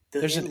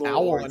 There's an in-lore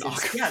owl in origins.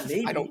 Ocarina. Yeah,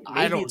 maybe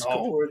I don't it's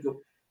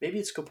know. Maybe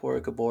it's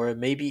Kapora Gabora.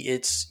 Maybe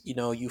it's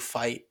you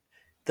fight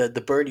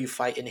the bird you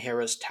fight in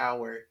Hera's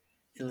Tower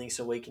in Link's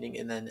Awakening,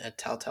 and then at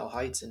Taotao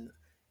Heights and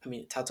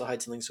Taotao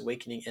Heights in Link's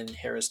Awakening, and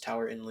Hera's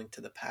Tower in Link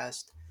to the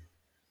Past.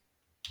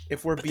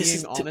 If we're But this being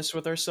is honest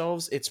with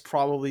ourselves, it's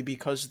probably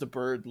because the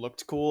bird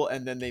looked cool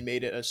and then they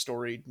made it a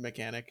story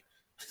mechanic.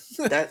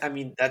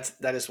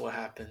 That is what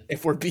happened.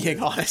 If we're being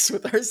honest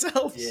with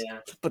ourselves. Yeah.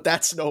 But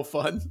that's no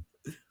fun.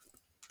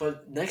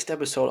 But next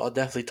episode, I'll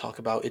definitely talk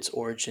about its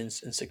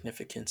origins and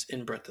significance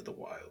in Breath of the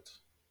Wild.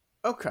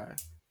 Okay.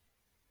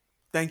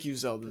 Thank you,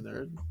 Zelda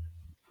Nerd.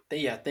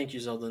 Yeah, thank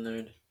you, Zelda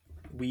Nerd.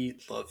 We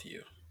love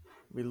you.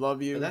 We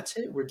love you. But that's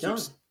it. We're done.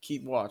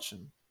 Keep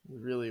watching. We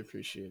really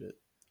appreciate it.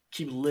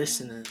 Keep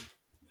listening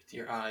with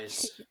your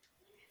eyes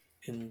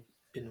and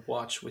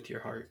watch with your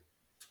heart.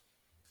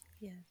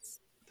 Yes.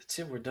 That's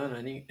it. We're done.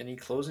 Any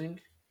closing?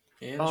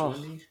 Ange,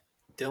 Wendy,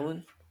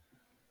 Dylan?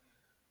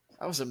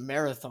 That was a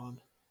marathon.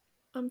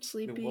 I'm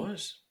sleepy. It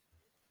was.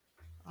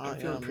 I'm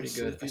feeling pretty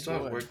good. I still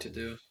have work to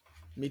do.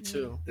 Me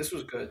too. This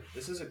was good.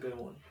 This is a good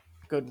one.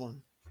 Good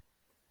one.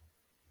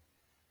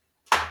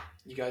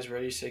 You guys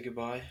ready to say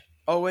goodbye?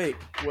 Oh, wait.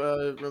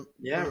 We're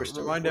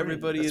still remind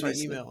everybody of the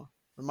email.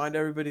 Remind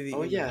everybody of the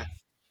email. Oh, yeah.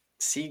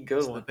 See,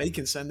 good one. They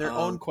can send their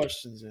own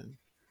questions in.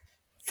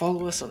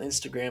 Follow us on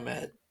Instagram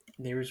at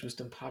Neighbors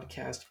Wisdom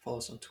Podcast. Follow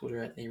us on Twitter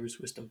at Neighbors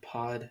Wisdom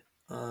Pod.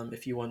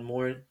 If you want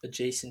more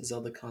adjacent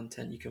Zelda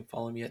content, you can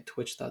follow me at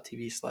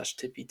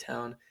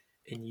twitch.tv/TippyTown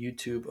and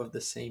YouTube of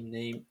the same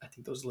name. I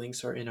think those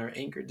links are in our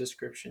Anchor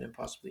description and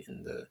possibly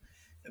in the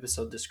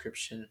episode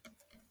description.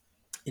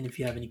 And if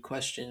you have any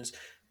questions,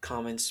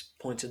 comments,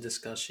 points of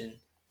discussion,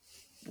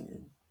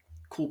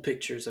 cool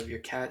pictures of your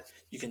cat,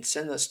 you can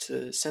send it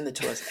to us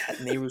at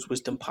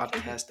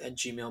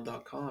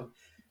neighborswisdompodcast@gmail.com.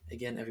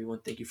 Again, everyone,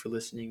 thank you for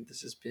listening.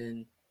 This has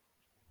been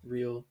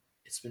real.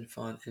 It's been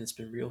fun, and it's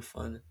been real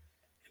fun.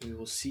 And we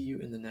will see you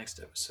in the next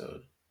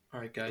episode. All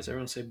right, guys,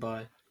 everyone say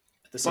bye.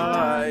 At the same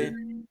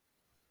time.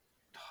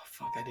 Oh,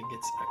 fuck, I didn't get...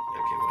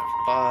 Okay,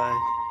 whatever. Bye.